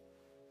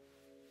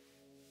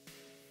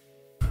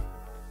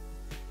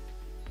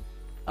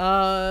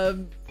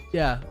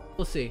 Yeah,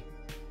 we'll see.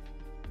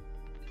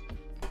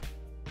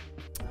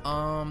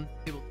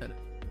 Table tennis.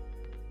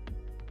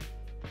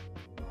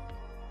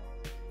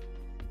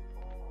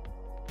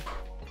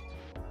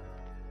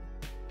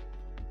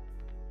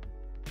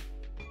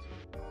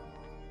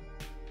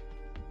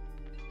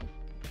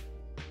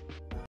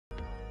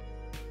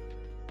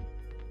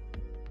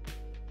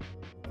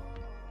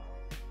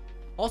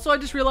 Also, I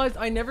just realized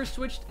I never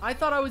switched. I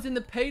thought I was in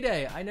the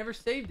Payday. I never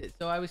saved it,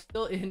 so I was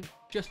still in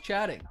just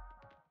chatting.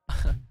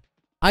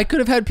 I could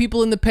have had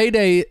people in the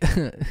Payday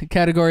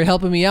category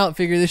helping me out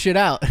figure this shit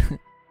out.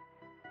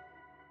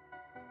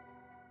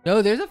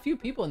 No, there's a few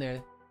people in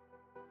there.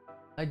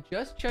 I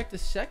just checked a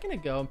second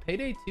ago, and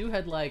Payday 2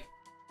 had like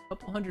a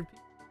couple hundred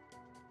people.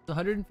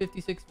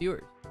 156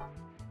 viewers.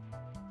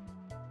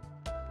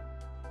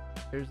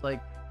 There's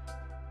like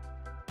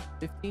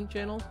 15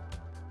 channels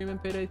streaming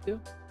Payday 2.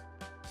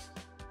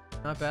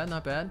 Not bad,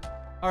 not bad.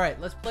 All right,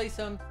 let's play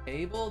some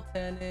table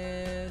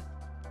tennis.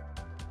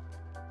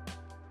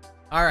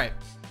 All right.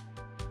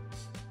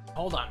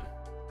 Hold on.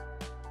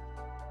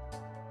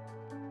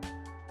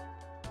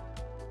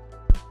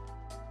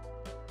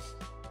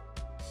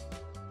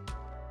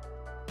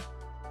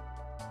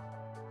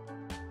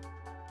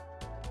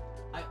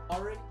 I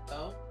already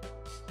know.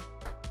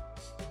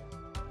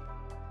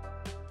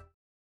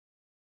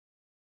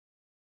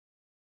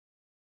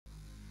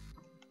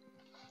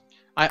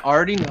 I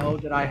already know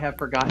that I have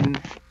forgotten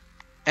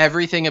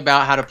everything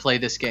about how to play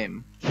this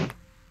game.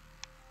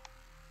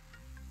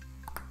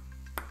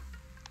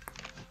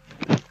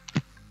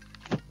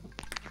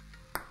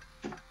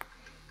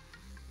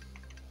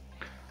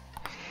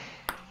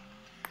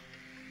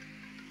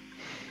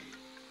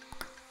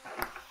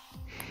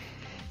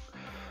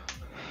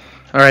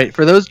 All right,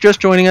 for those just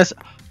joining us,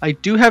 I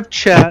do have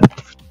chat.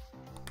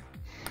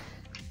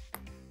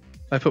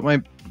 I put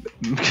my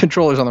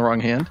controllers on the wrong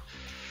hand.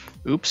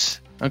 Oops.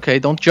 Okay,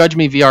 don't judge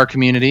me, VR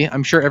community.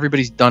 I'm sure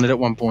everybody's done it at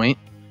one point.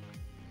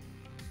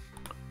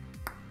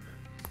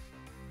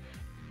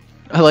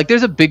 Like,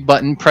 there's a big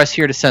button. Press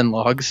here to send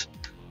logs.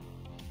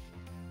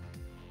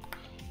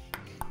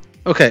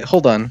 Okay,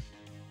 hold on.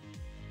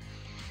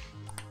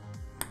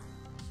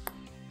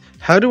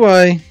 How do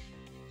I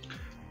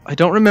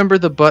don't remember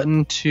the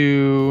button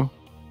to...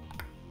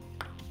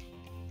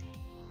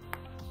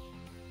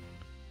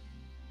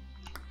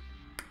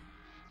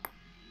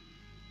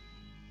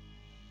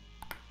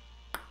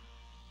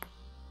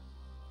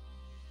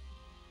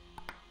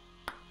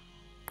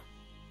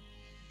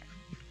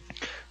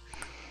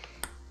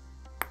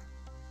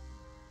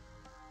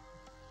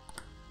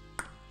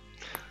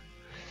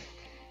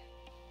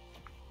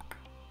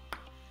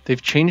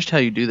 They've changed how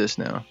you do this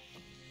now.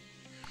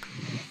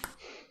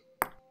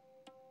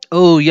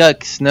 Oh,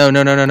 yucks. No,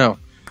 no, no, no, no.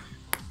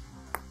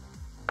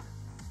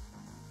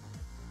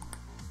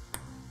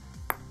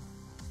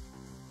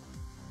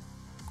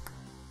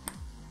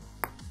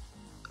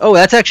 Oh,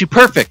 that's actually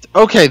perfect.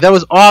 Okay, that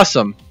was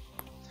awesome.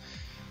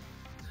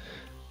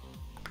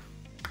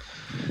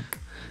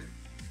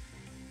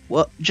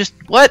 Well, just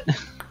what?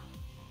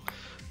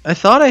 I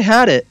thought I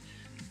had it.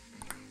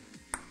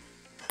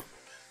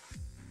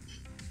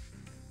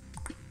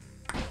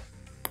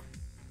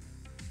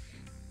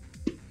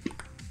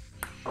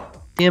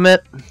 Damn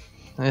it.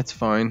 That's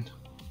fine.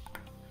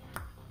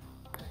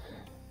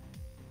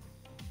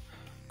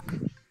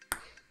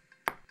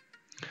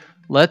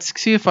 Let's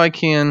see if I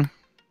can...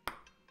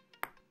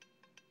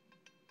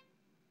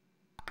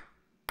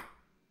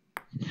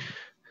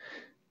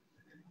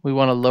 We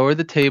want to lower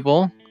the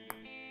table.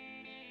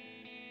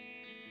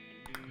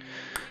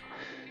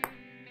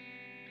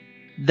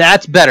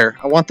 That's better.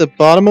 I want the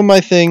bottom of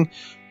my thing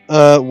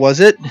Was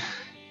it?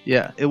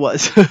 Yeah, it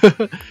was. All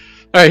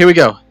right, here we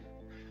go.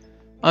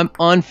 I'm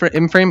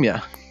in frame,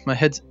 yeah. My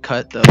head's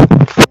cut though.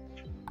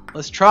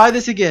 Let's try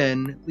this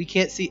again. We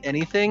can't see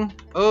anything.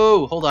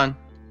 Oh, hold on.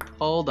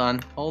 Hold on.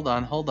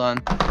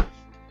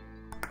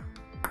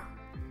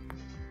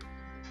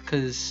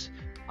 Because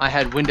I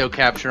had window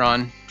capture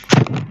on.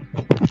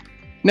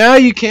 Now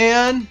you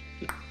can.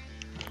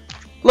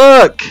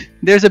 Look,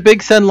 there's a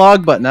big send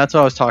log button. That's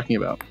what I was talking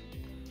about.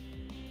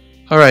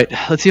 All right,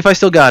 let's see if I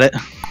still got it.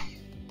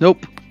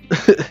 Nope.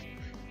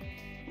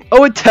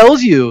 Oh, it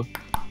tells you.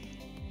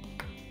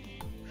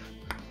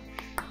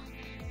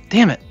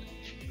 Damn it.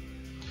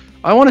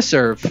 I want to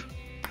serve.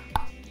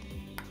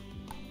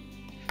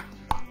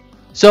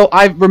 So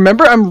I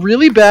remember I'm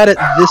really bad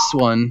at this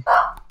one.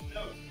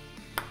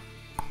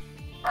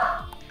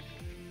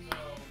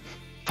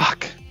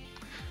 Fuck.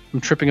 I'm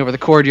tripping over the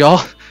cord,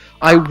 y'all.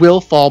 I will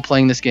fall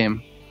playing this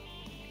game.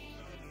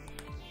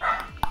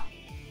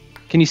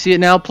 Can you see it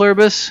now,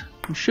 Pluribus?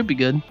 It should be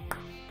good.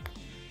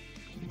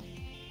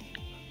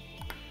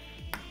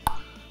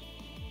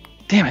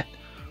 Damn it.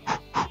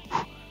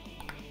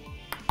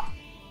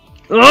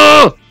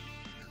 Oh!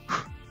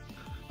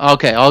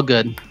 Okay, all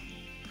good.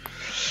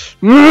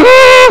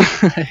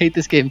 I hate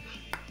this game.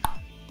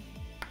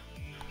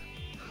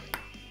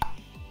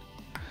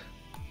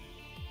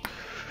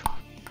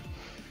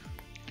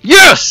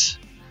 Yes!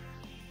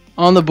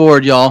 On the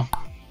board, y'all.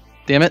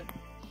 Damn it.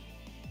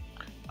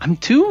 I'm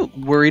too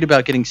worried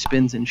about getting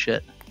spins and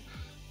shit.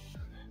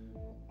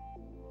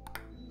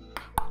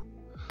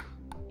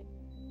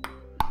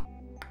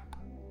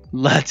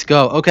 Let's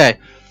go. Okay.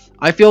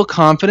 I feel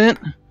confident.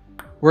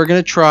 We're going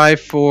to try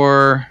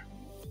for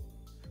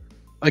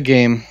a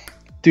game.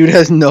 Dude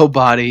has no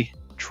body.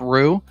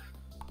 True.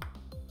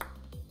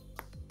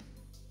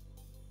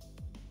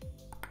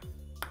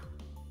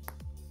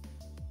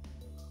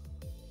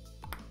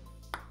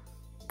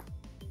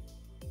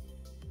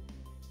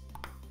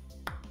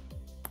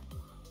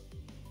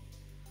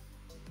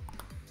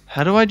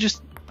 How do I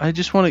just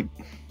want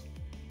to...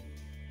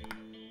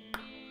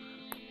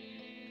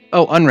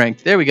 Oh,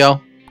 unranked. There we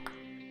go.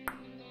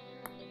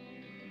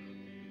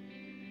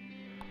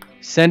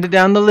 Send it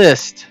down the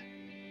list.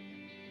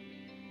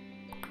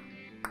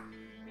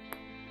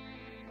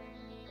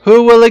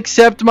 Who will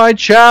accept my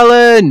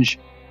challenge?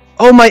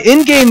 Oh, my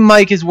in-game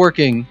mic is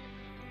working.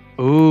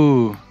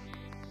 Ooh.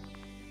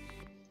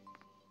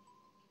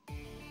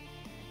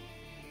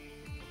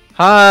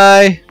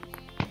 Hi.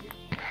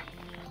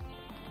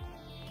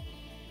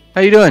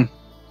 How you doing?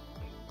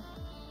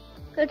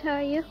 Good, how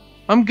are you?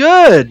 I'm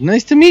good.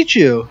 Nice to meet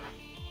you.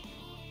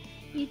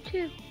 You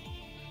too.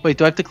 Wait,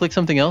 do I have to click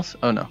something else?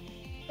 Oh, no.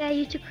 Yeah,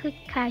 you should click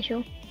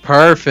casual.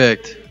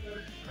 Perfect.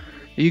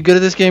 Are you good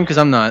at this game? Because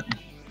I'm not.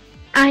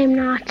 I am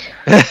not.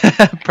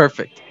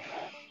 Perfect.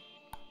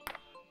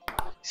 You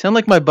sound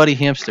like my buddy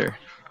Hamster.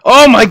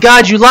 Oh my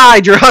god, you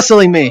lied! You're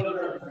hustling me!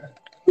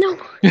 No.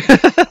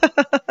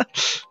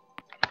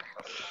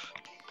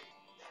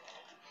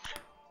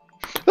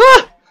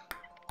 Ah!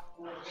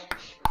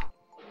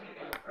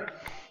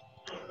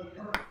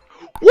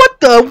 What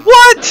the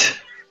what?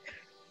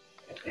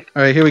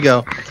 Alright, here we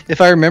go. If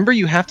I remember,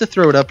 you have to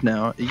throw it up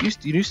now. You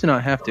used to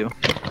not have to.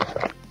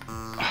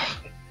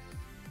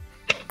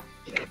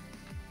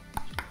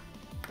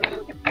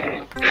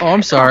 Oh,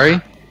 I'm sorry.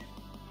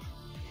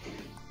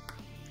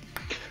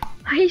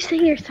 Why are you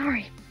saying you're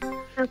sorry?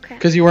 Okay.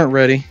 Because you weren't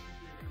ready.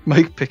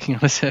 Mike picking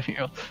on a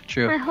 7-year-old.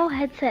 True. My whole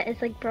headset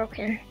is like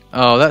broken.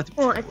 Oh, that's...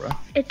 Well,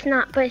 it's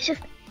not, but it's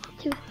just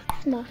too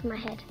small for my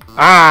head.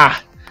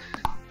 Ah!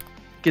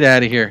 Get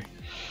out of here.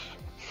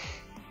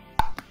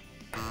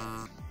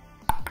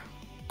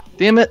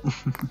 Damn it.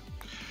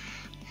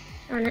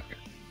 Darn it.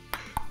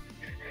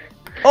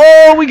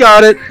 Oh, we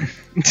got it.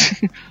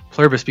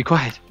 Pluribus, be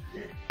quiet.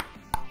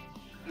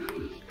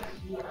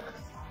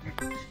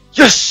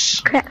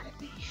 Yes! Crap.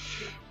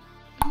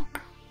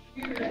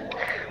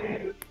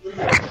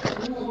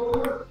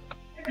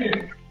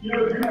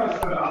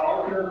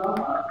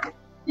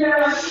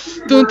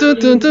 Dun, dun,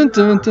 dun, dun,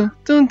 dun, dun,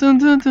 dun,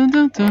 dun, dun,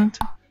 dun, dun.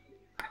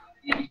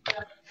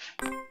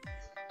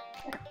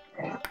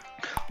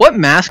 What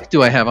mask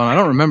do I have on? I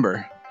don't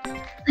remember.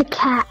 A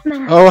cat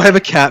mask. Oh, I have a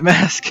cat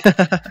mask.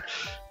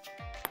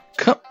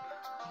 Come.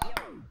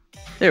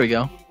 There we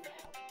go.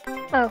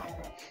 Oh.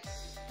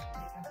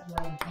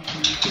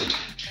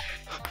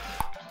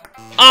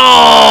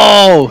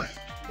 Oh!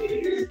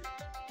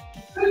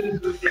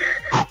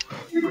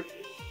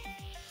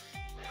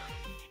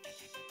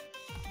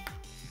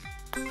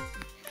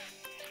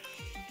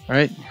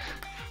 Alright.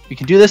 We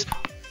can do this.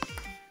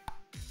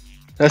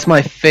 That's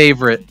my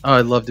favorite. Oh,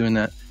 I love doing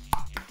that.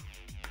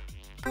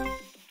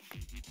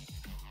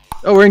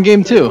 Oh, we're in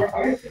game 2.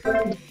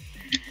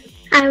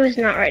 I was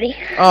not ready.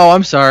 Oh,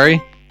 I'm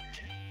sorry.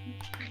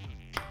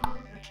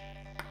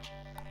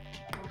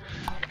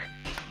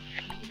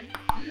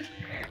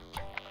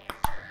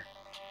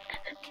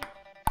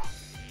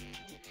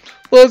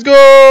 Let's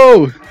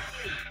go!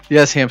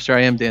 Yes, Hamster,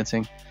 I am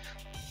dancing.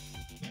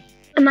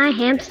 Am I a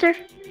hamster?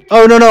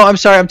 Oh, no, I'm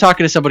sorry. I'm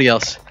talking to somebody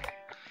else.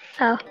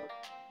 Oh.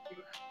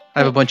 I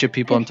have a bunch of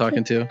people I'm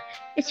talking to.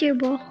 It's your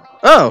ball.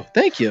 Oh,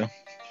 thank you.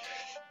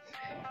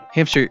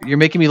 Hamster, you're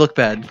making me look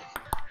bad.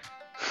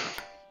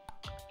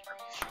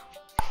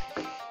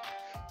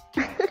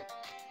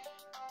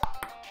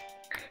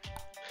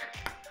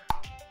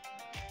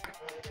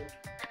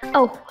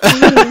 Oh.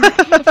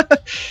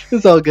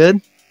 It's all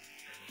good.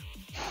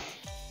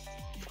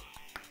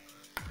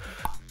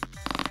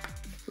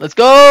 Let's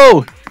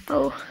go!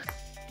 Oh.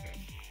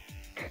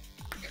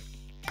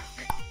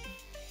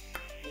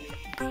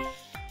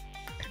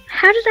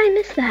 How did I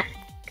miss that?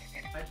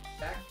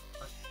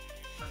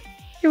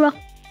 You're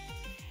welcome.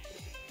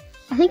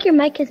 I think your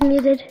mic is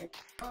muted.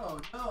 Oh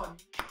no.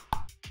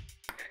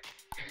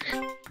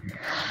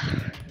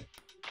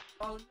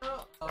 Oh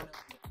no. Oh no.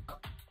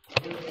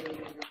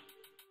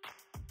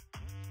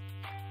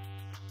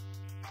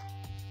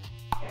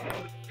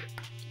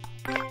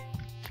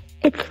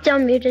 It's still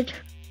muted.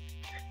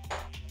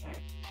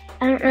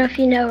 I don't know if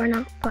you know or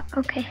not, but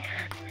okay.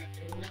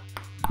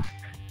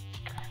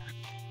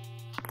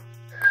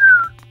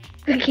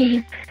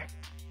 Okay.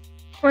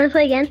 Wanna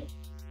play again?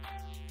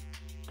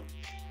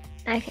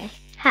 Okay.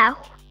 How?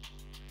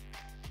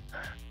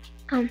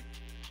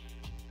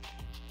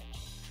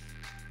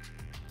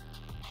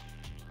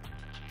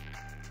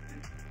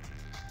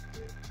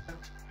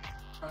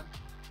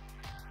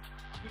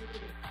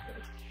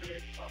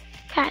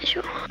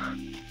 Casual.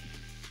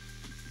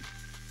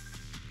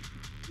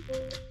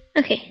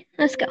 Okay,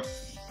 let's go.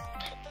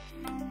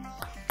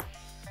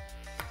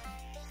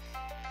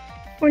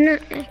 We're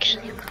not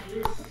actually.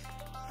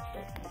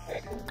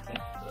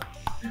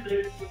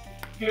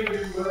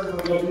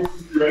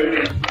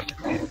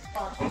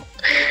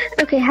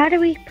 Okay, how do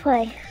we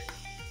play?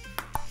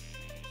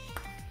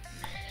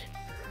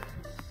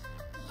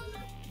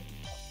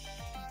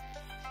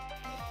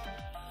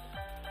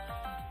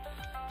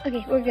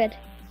 Okay, we're good.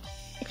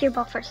 It's your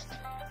ball first.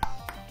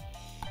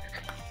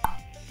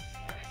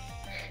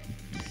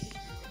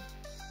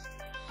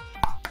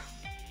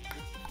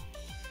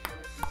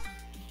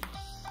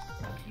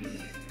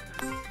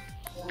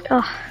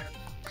 Oh.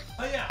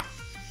 Oh yeah.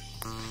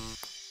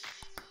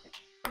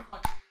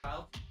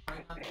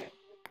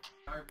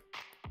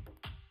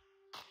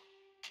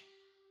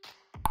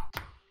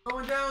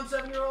 Going down,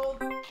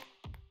 7-year-old.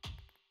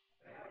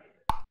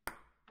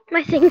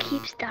 My thing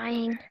keeps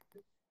dying.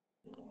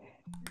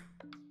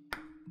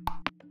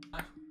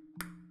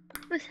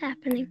 What's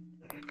happening?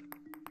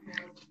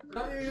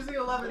 No, you're using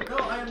 11. No,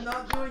 I am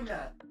not doing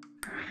that.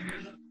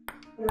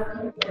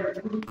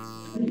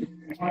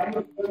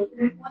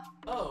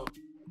 Oh.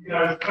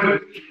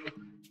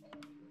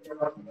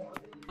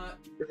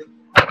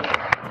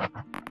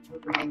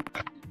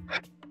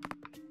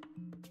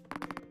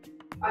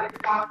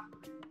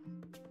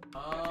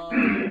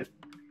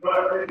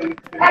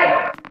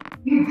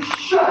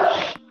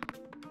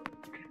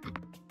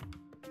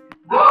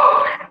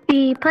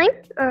 Be playing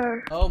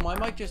or? Oh, my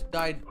mic just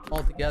died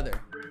altogether.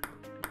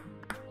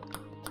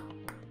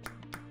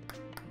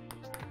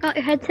 Got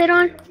your headset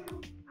on?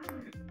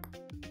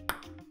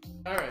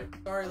 Alright,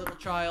 sorry little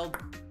child.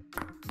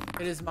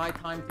 It is my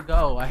time to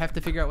go. I have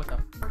to figure out what the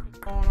frick is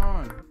going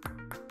on.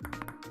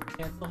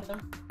 Cancel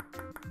him?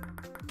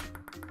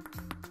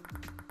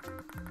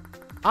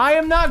 I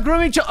am not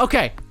grooming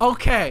Okay,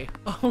 okay,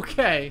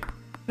 okay.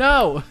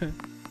 No!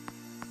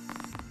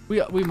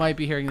 We might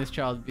be hearing this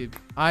child be...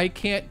 I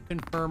can't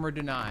confirm or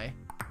deny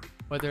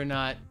whether or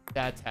not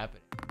that's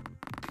happening.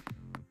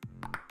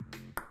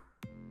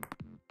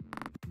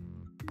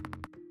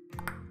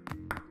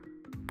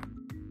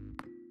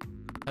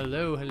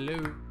 Hello,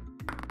 hello.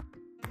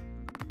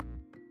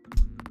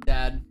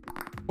 Dad.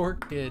 Poor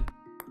kid.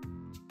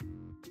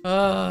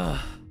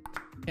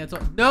 Cancel.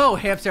 No,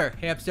 hamster.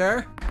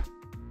 Hamster.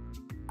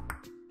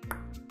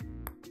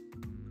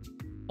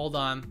 Hold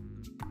on.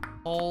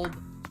 Hold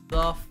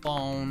the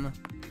phone.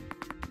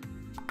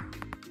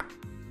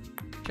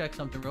 Check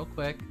something real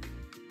quick.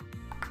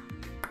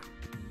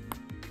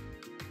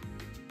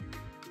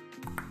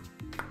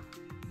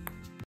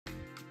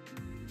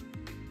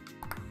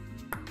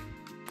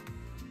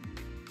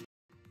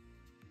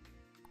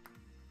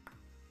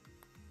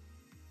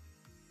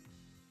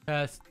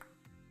 Test.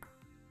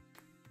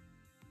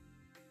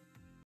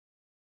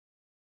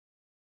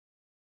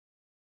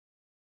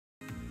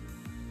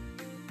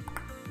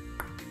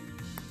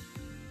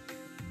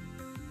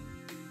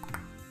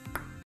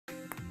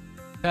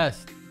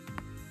 Test.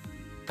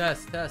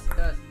 Test, test,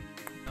 test.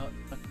 No,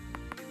 okay.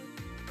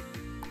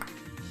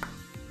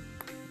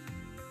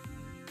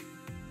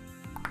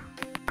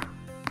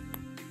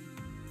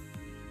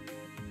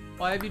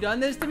 Why have you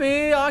done this to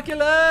me,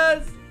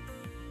 Oculus?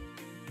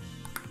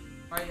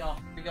 Alright, y'all.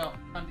 Here we go.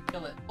 Time to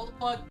kill it. Pull the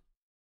plug.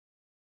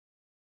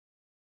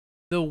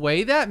 The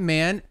way that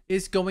man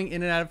is going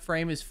in and out of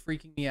frame is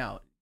freaking me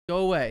out. Go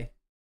away.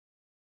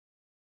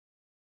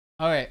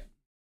 Alright.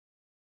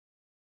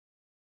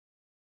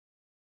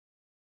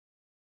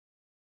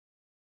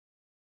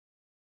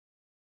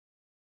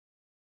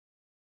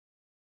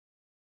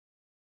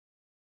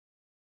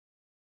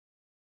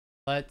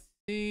 Let's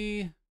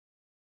see.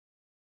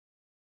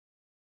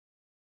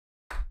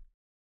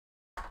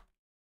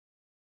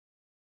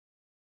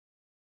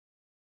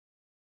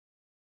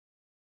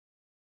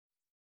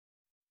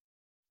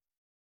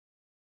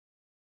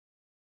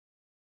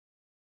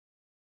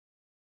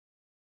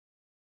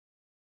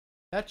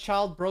 That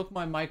child broke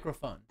my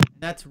microphone.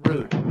 That's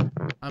rude.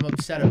 I'm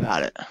upset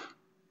about it.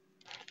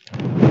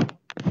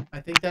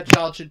 I think that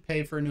child should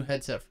pay for a new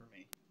headset for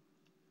me.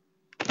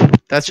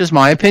 That's just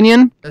my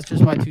opinion. That's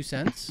just my 2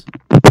 cents.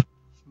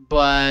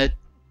 But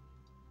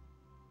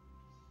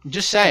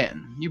just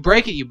saying, you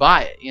break it, you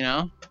buy it, you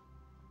know?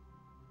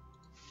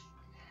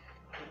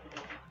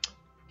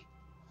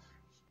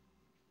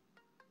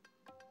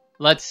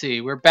 Let's see,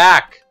 we're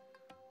back.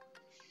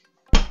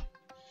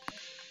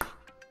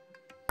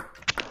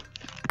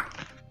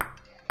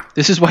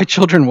 This is why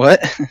children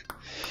what?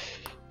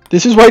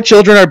 This is why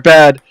children are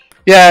bad.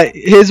 Yeah,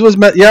 his was...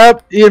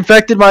 Yep, he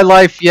infected my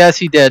life. Yes,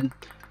 he did.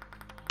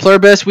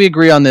 Plurbus, we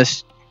agree on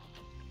this.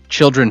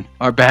 Children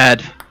are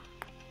bad.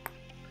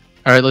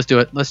 Alright, let's do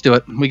it. Let's do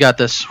it. We got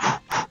this.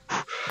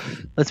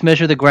 Let's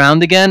measure the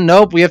ground again.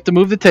 Nope, we have to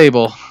move the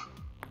table.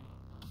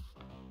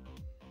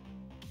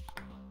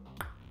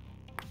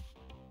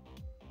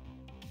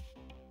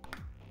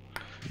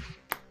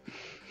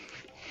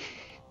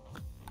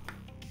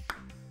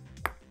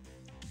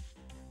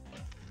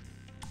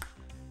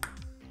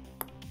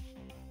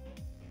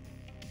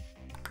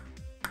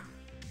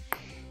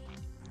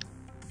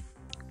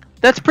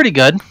 That's pretty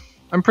good.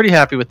 I'm pretty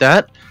happy with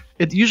that.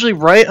 It's usually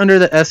right under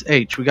the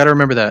SH. We got to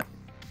remember that.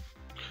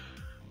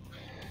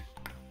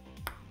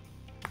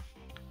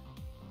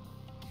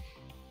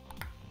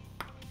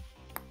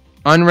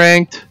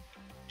 Unranked.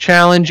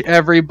 Challenge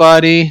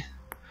everybody.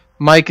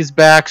 Mic is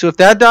back. So if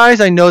that dies,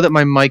 I know that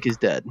my mic is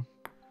dead.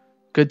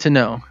 Good to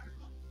know.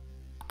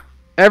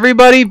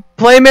 Everybody,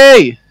 play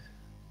me!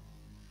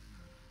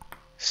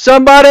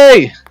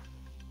 Somebody!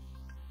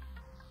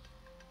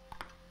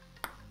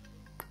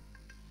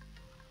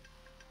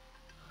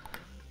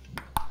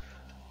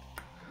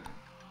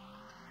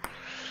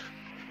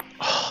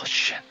 Oh,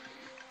 shit.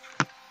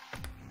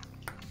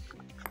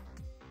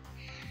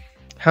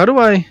 How do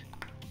I...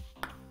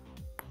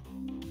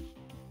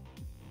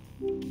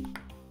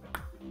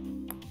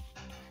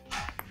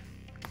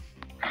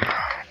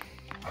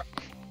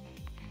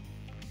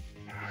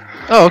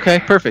 Oh, okay,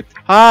 perfect.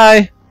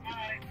 Hi!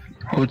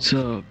 What's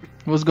up?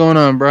 What's going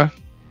on, bro?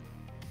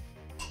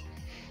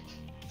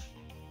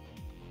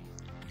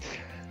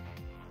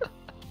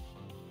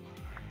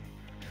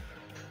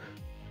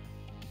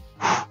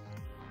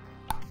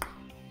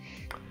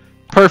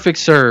 Perfect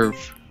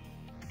serve.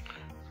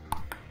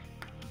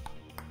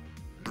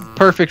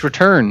 Perfect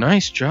return.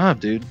 Nice job,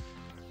 dude.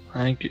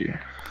 Thank you.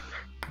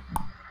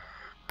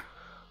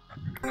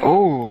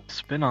 Oh,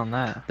 spin on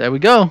that. There we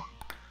go.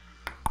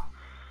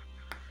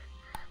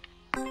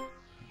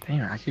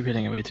 Damn, I keep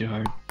hitting it way too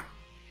hard.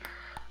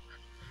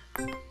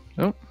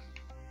 Oh.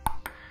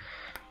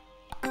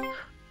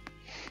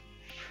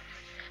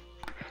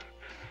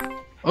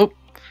 Oh.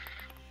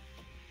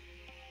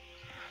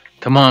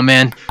 Come on,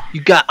 man.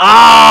 You got...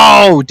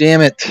 Oh,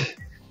 damn it.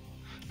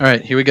 All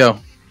right, here we go.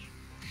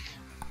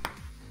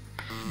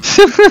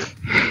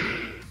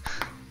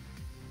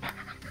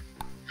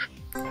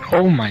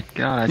 Oh my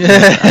god, I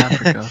think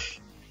Africa.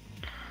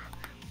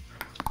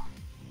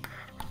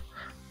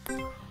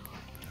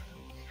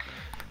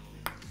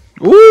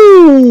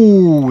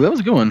 Ooh, that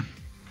was a good one.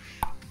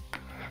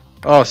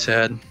 Oh,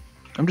 sad.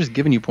 I'm just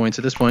giving you points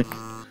at this point.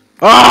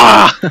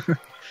 Ah!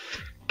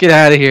 Get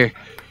out of here.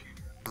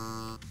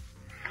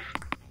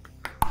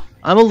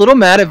 I'm a little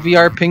mad at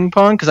VR ping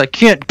pong because I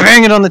can't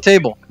bang it on the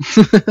table.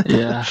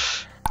 Yeah.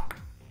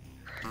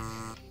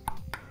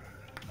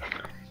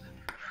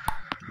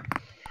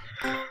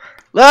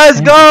 Let's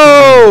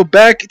go!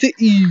 Back to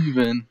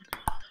even.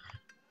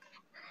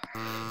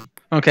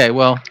 Okay,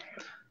 well.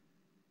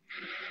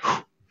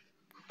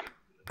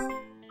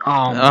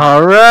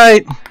 All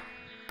right.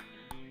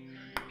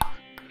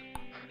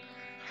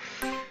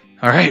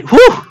 All right. Woo!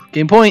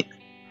 Game point.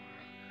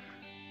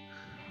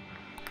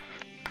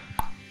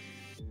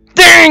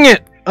 Dang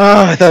it!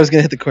 Oh, I thought I was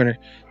gonna hit the corner.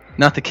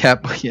 Not the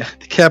cat boy. Yeah,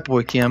 the cat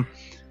boy cam.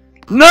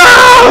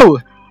 No!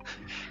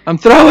 I'm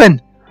throwing.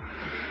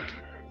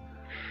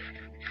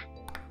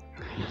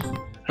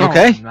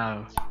 Okay. Oh,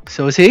 no.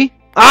 So is he?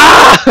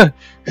 Ah!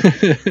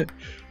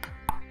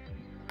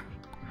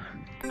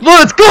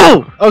 Let's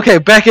go! Okay,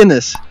 back in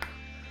this.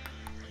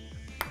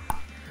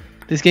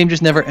 This game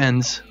just never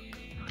ends.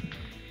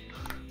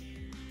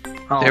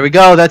 Oh. There we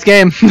go. That's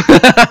game.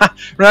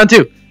 Round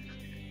 2.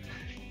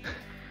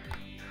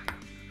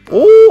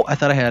 Oh, I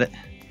thought I had it.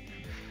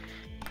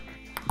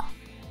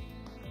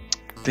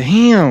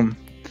 Damn.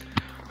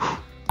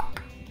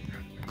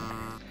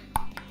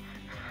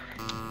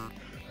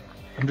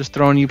 I'm just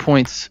throwing you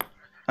points.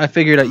 I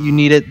figured out you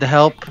needed the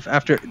help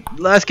after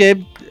last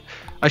game.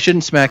 I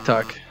shouldn't smack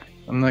talk.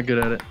 I'm not good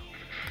at it.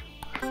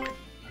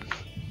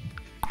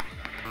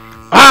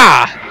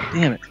 Ah!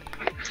 Damn it.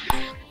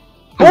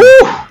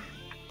 Ooh!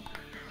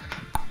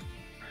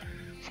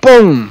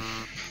 Boom!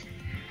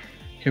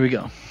 Here we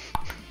go.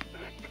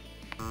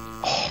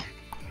 Oh.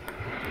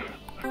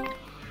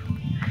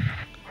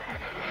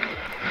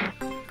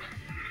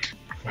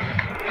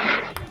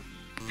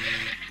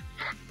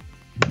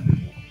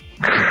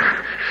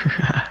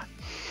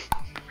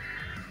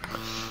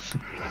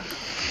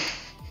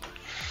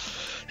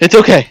 It's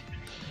okay.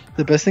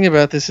 The best thing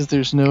about this is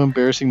there's no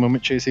embarrassing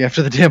moment chasing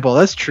after the damn ball.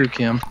 That's true,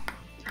 Cam.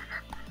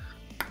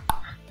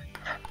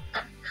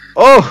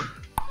 Oh!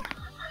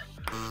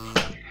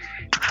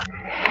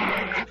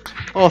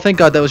 Oh, thank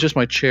God that was just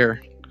my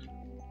chair.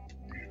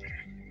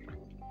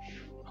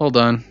 Hold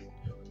on.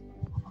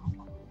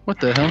 What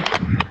the hell?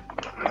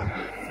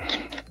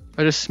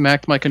 I just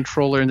smacked my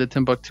controller into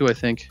Timbuktu, I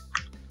think.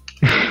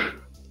 Oh,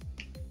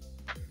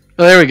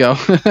 there we go.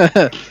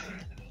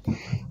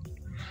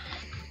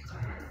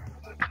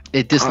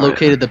 It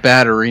dislocated the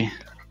battery.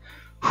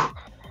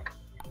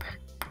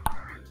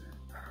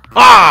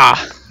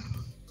 Ah!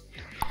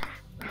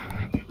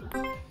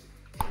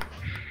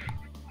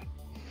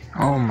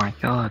 Oh my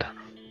God.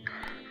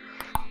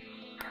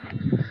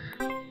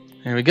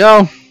 There we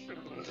go.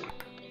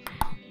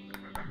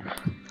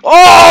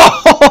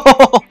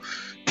 Oh!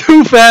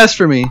 Too fast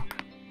for me.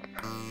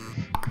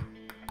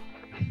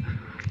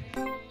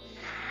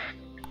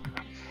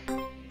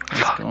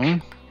 Let's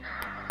go.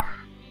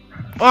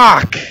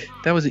 Fuck!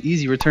 That was an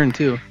easy return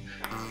too.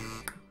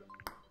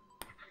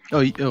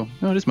 Oh,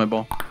 no, it is my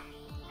ball.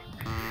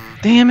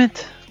 Damn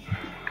it!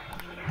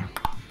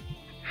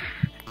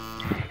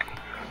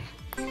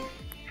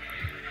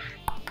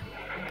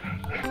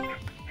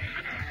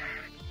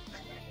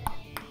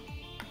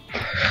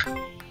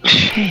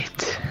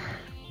 Shit!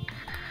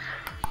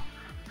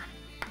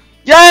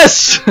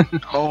 Yes!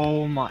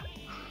 Oh my!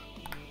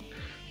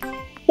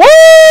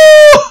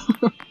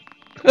 Woo!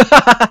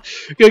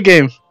 Good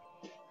game.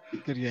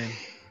 Good game.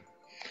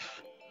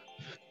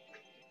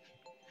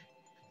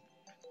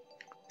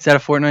 Is that a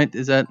Fortnite?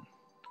 Is that...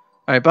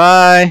 Alright,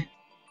 bye!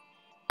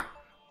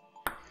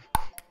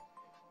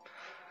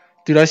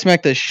 Dude, I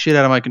smacked the shit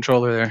out of my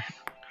controller there.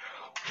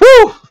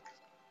 Woo!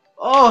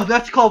 Oh,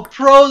 that's called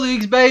Pro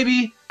Leagues,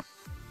 baby!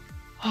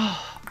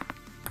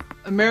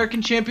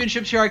 American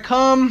Championships, here I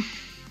come!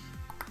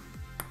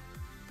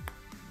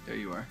 There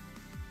you are.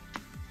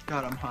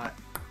 God, I'm hot.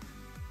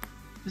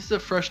 This is a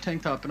fresh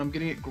tank top, and I'm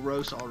getting it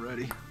gross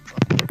already.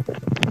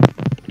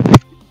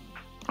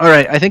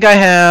 Alright, I think I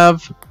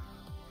have...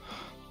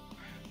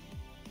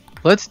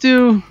 Let's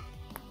do...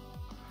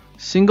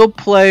 Single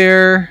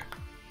player...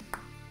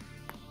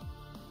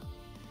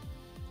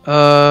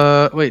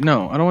 Wait,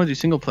 no. I don't want to do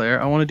single player.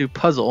 I want to do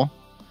puzzle.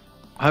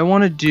 I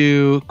want to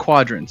do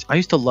quadrants. I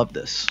used to love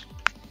this.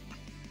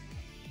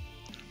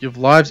 You have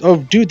lives. Oh,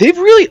 dude, they've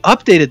really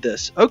updated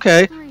this.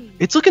 Okay.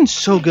 It's looking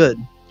so good.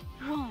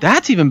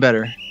 That's even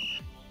better.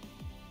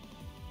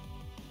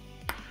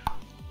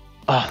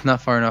 Oh,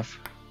 not far enough.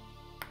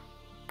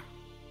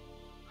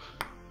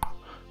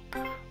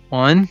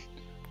 1.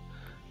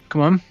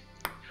 Come on.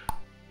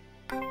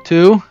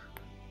 2.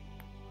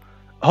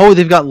 Oh,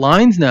 they've got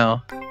lines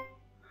now.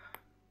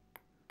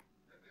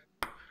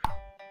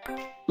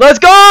 Let's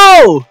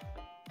go!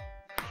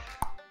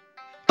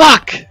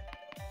 Fuck!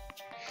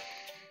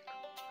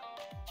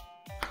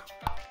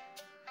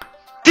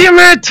 Damn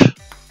it!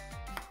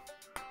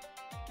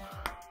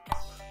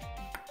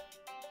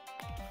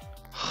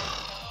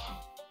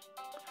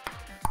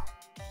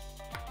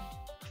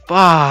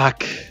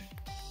 Fuck.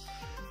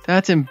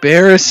 That's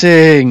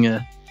embarrassing.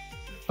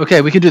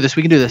 Okay, we can do this.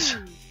 We can do this.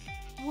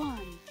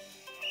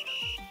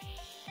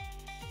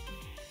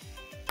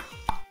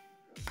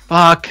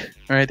 Fuck.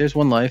 Alright, there's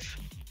 1 life.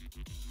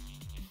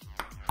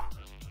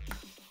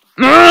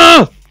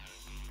 No!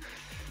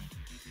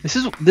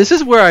 This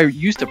is where I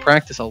used to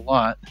practice a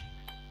lot.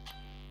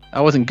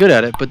 I wasn't good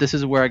at it, but this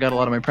is where I got a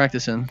lot of my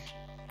practice in.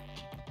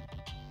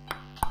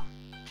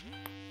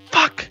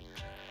 Fuck!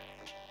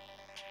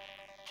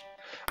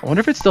 I wonder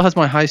if it still has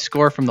my high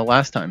score from the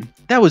last time.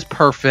 That was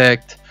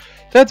perfect.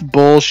 That's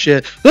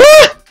bullshit.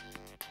 Ah!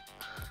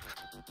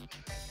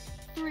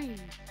 3,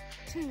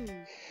 2,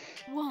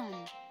 1.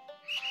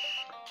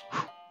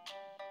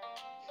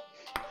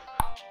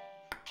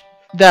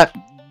 That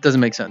doesn't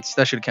make sense.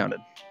 That should have counted.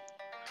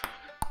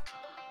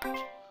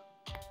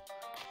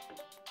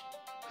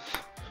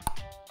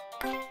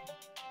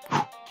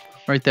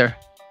 Right there.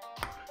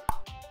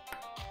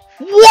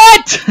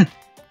 What?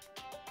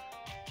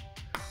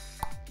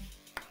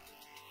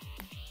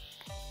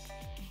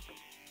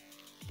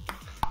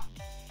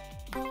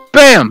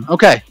 Bam!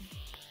 Okay.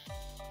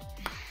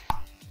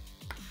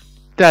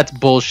 That's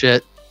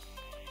bullshit.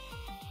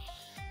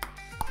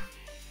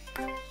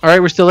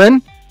 Alright, we're still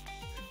in.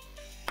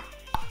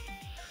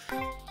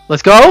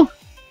 Let's go.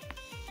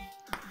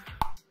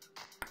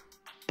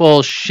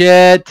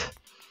 Bullshit.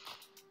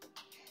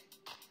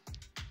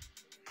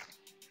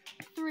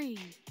 3,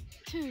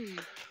 2,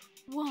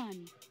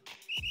 1.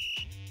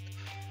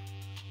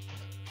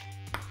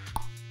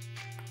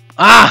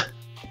 Ah!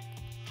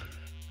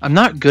 I'm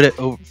not good at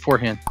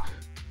forehand.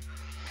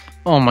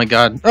 Oh my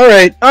god.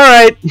 Alright,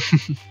 alright.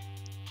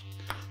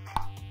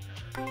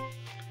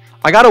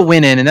 I got a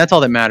win in, and that's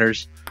all that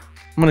matters.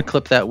 I'm going to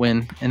clip that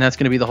win, and that's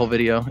going to be the whole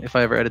video if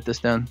I ever edit this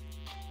down.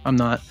 I'm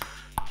not.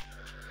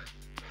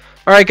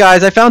 Alright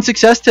guys, I found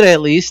success today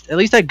at least. At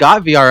least I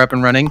got VR up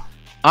and running.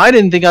 I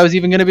didn't think I was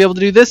even going to be able to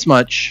do this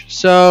much.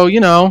 So, you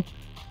know,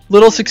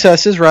 little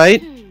successes,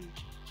 right? 2,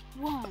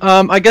 1.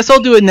 I guess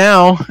I'll do it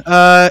now.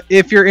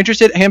 If you're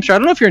interested, Hamster, I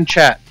don't know if you're in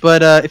chat,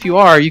 but if you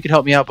are, you could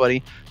help me out,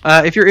 buddy.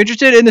 If you're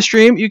interested in the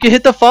stream, you can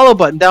hit the follow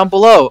button down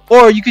below,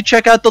 or you could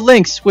check out the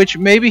links, which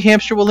maybe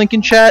Hamster will link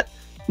in chat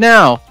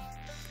now.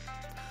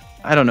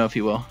 I don't know if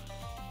he will.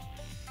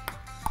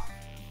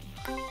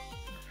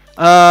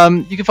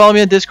 You can follow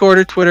me on Discord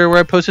or Twitter where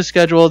I post a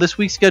schedule. This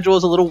week's schedule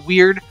is a little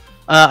weird.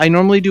 I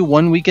normally do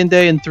 1 weekend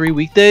day and 3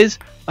 weekdays.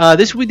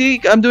 This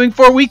week I'm doing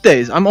 4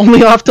 weekdays. I'm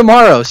only off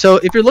tomorrow. So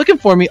if you're looking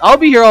for me, I'll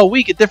be here all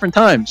week at different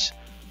times.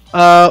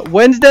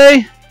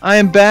 Wednesday, I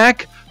am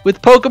back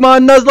with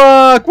Pokemon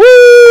Nuzlocke.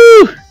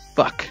 Woo!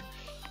 Fuck.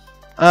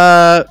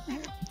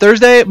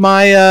 Thursday,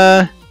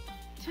 my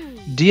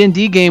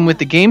D&D game with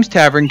the Games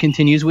Tavern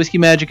continues. Whiskey,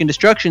 Magic, and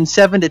Destruction,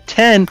 7 to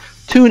 10.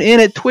 Tune in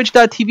at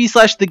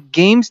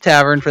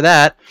twitch.tv/thegamestavern for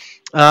that.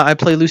 I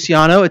play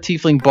Luciano, a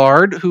tiefling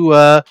bard who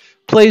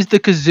plays the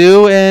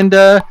kazoo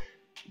and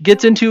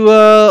gets into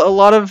a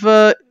lot of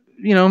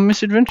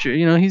misadventure.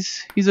 You know,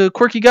 he's a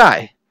quirky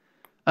guy.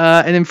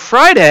 And then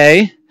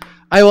Friday,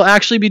 I will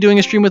actually be doing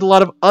a stream with a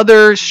lot of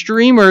other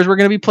streamers. We're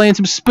going to be playing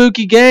some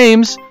spooky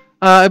games.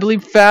 I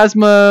believe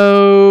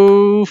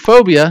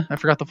Phasmophobia, I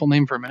forgot the full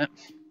name for a minute,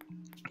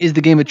 is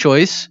the game of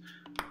choice.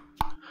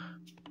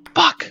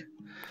 Fuck.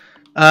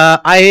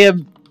 I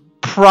am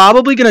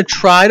probably going to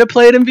try to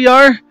play it in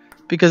VR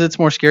because it's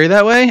more scary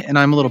that way, and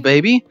I'm a little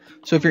baby.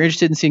 So if you're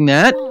interested in seeing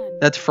that,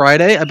 that's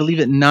Friday, I believe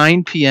at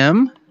 9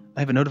 p.m. I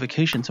have a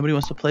notification. Somebody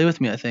wants to play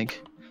with me, I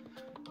think.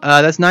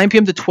 That's 9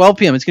 p.m. to 12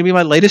 p.m. It's going to be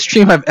my latest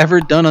stream I've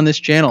ever done on this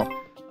channel.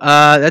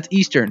 That's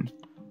Eastern.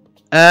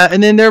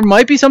 And then there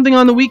might be something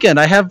on the weekend.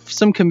 I have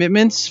some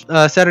commitments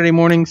Saturday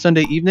morning,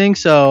 Sunday evening,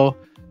 so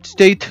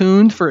stay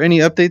tuned for any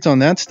updates on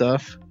that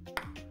stuff.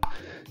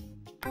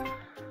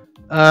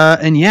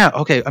 And yeah,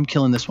 okay, I'm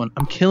killing this one.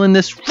 I'm killing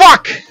this.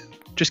 Fuck!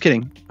 Just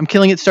kidding. I'm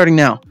killing it starting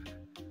now.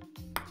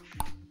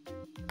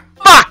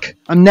 Fuck!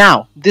 I'm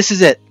now. This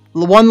is it.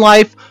 One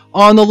life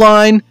on the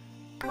line.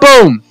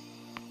 Boom!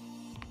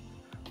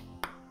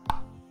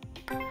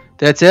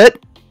 That's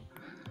it.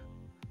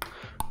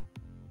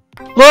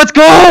 Let's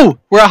go!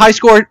 We're at high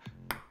score.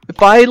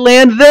 If I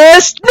land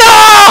this,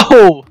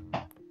 no!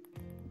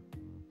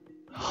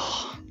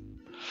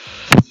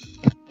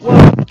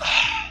 Whoa.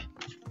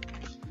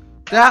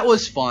 That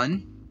was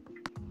fun.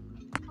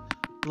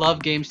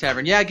 Love Games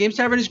Tavern. Yeah, Games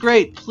Tavern is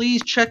great.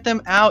 Please check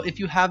them out if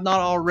you have not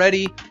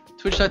already.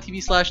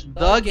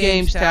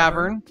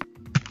 Twitch.tv/thegamestavern.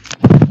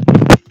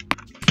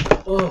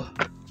 Oh.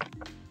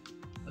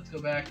 Let's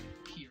go back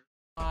here.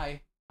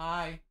 Hi.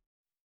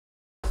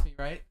 That's me,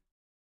 right?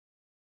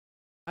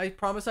 I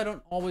promise I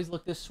don't always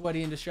look this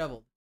sweaty and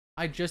disheveled.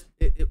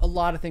 A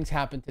lot of things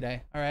happened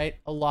today, alright?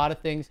 A lot of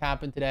things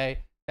happened today.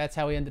 That's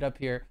how we ended up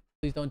here.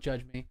 Please don't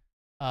judge me.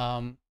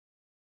 I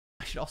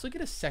should also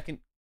get a second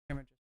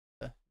camera just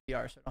for the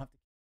VR so I don't have to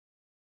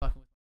keep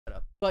fucking with my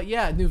setup. But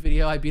yeah, new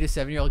video. I beat a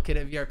 7-year-old kid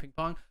at VR ping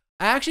pong.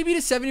 I actually beat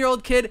a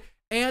 7-year-old kid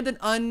and an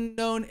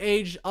unknown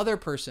age other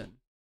person.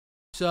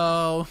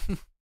 So,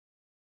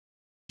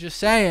 just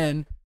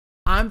saying,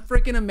 I'm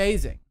freaking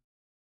amazing.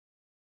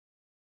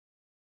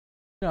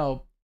 You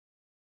know,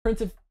 Prince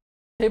of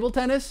Table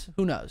Tennis?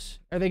 Who knows?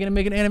 Are they going to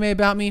make an anime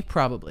about me?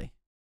 Probably.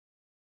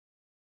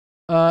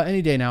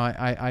 Any day now,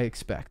 I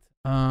expect.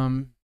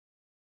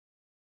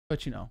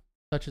 But you know,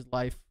 such is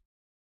life.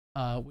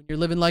 When you're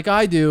living like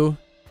I do,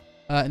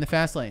 in the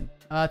fast lane.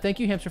 Thank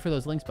you, Hamster, for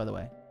those links, by the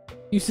way.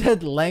 You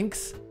said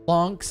lengths,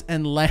 lonks,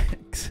 and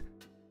lengths.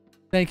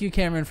 Thank you,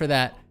 Cameron, for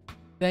that.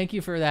 Thank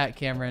you for that,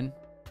 Cameron.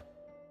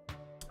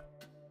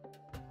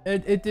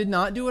 It did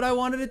not do what I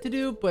wanted it to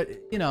do, but,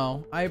 you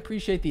know, I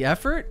appreciate the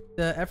effort.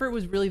 The effort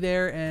was really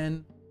there,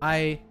 and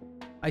I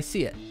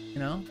see it, you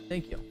know?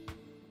 Thank you.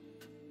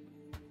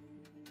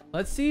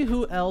 Let's see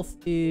who else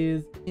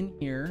is in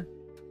here.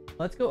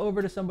 Let's go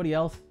over to somebody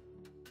else.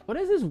 What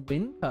is this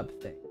Win Cup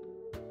thing?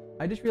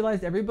 I just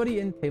realized everybody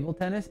in table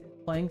tennis is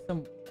playing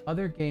some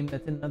other game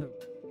that's in another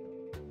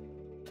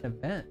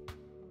event.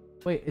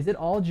 Wait, is it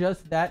all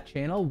just that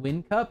channel?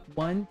 Win Cup?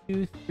 1,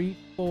 2, 3,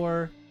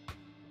 4,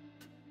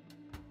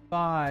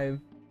 5,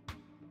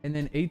 and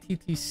then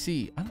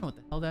ATTC. I don't know what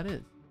the hell that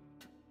is.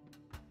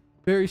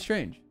 Very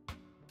strange.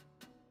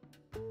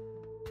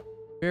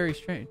 Very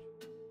strange.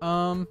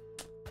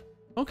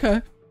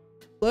 Okay.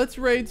 Let's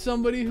raid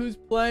somebody who's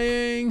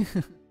playing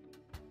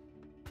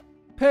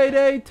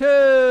Payday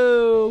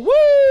 2!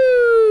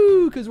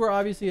 Woo! Because we're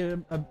obviously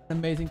an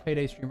amazing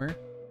Payday streamer.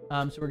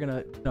 So we're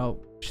gonna, you know,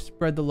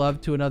 spread the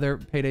love to another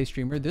Payday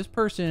streamer. This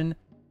person,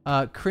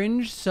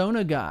 Cringe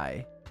Sona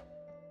Guy.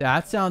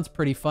 That sounds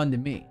pretty fun to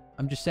me.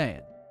 I'm just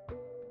saying.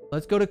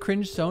 Let's go to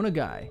Cringe Sona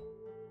Guy.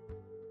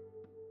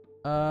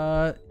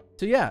 So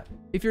yeah,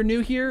 if you're new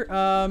here,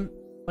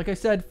 like I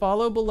said,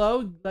 follow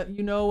below. Let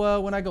you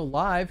know when I go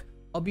live.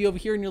 I'll be over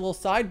here in your little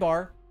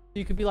sidebar. So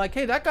you could be like,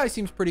 hey, that guy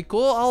seems pretty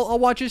cool. I'll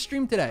watch his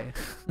stream today.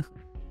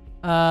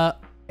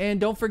 And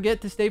don't forget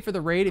to stay for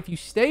the raid. If you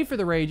stay for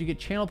the raid, you get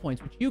channel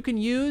points, which you can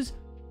use.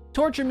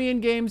 Torture me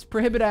in games,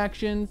 prohibit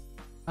actions,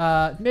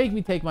 make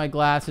me take my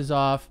glasses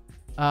off,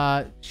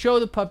 show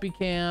the puppy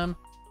cam.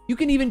 You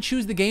can even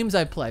choose the games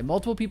I play.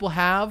 Multiple people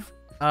have.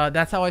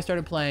 That's how I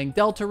started playing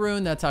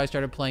Deltarune. That's how I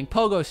started playing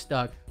Pogo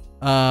Stuck.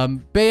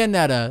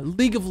 Bayonetta,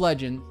 League of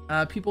Legends.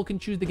 People can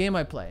choose the game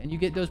I play, and you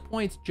get those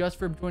points just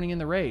for joining in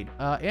the raid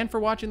and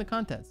for watching the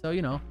content. So,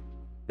 you know,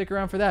 stick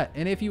around for that.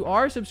 And if you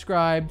are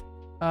subscribed,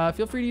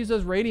 feel free to use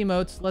those raid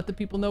emotes. Let the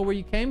people know where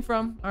you came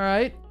from. All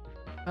right.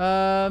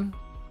 And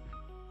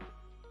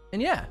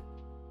yeah.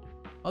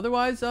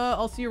 Otherwise,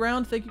 I'll see you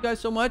around. Thank you guys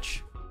so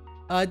much.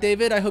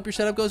 David, I hope your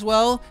setup goes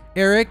well.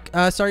 Eric,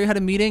 sorry you had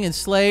a meeting. And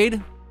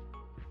Slade,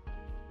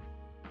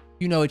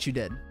 you know what you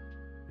did.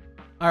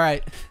 All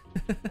right.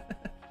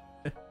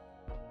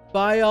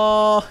 Bye,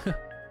 y'all.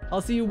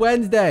 I'll see you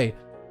Wednesday.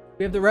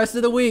 We have the rest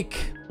of the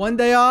week. One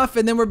day off,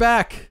 and then we're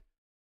back.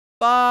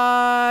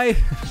 Bye.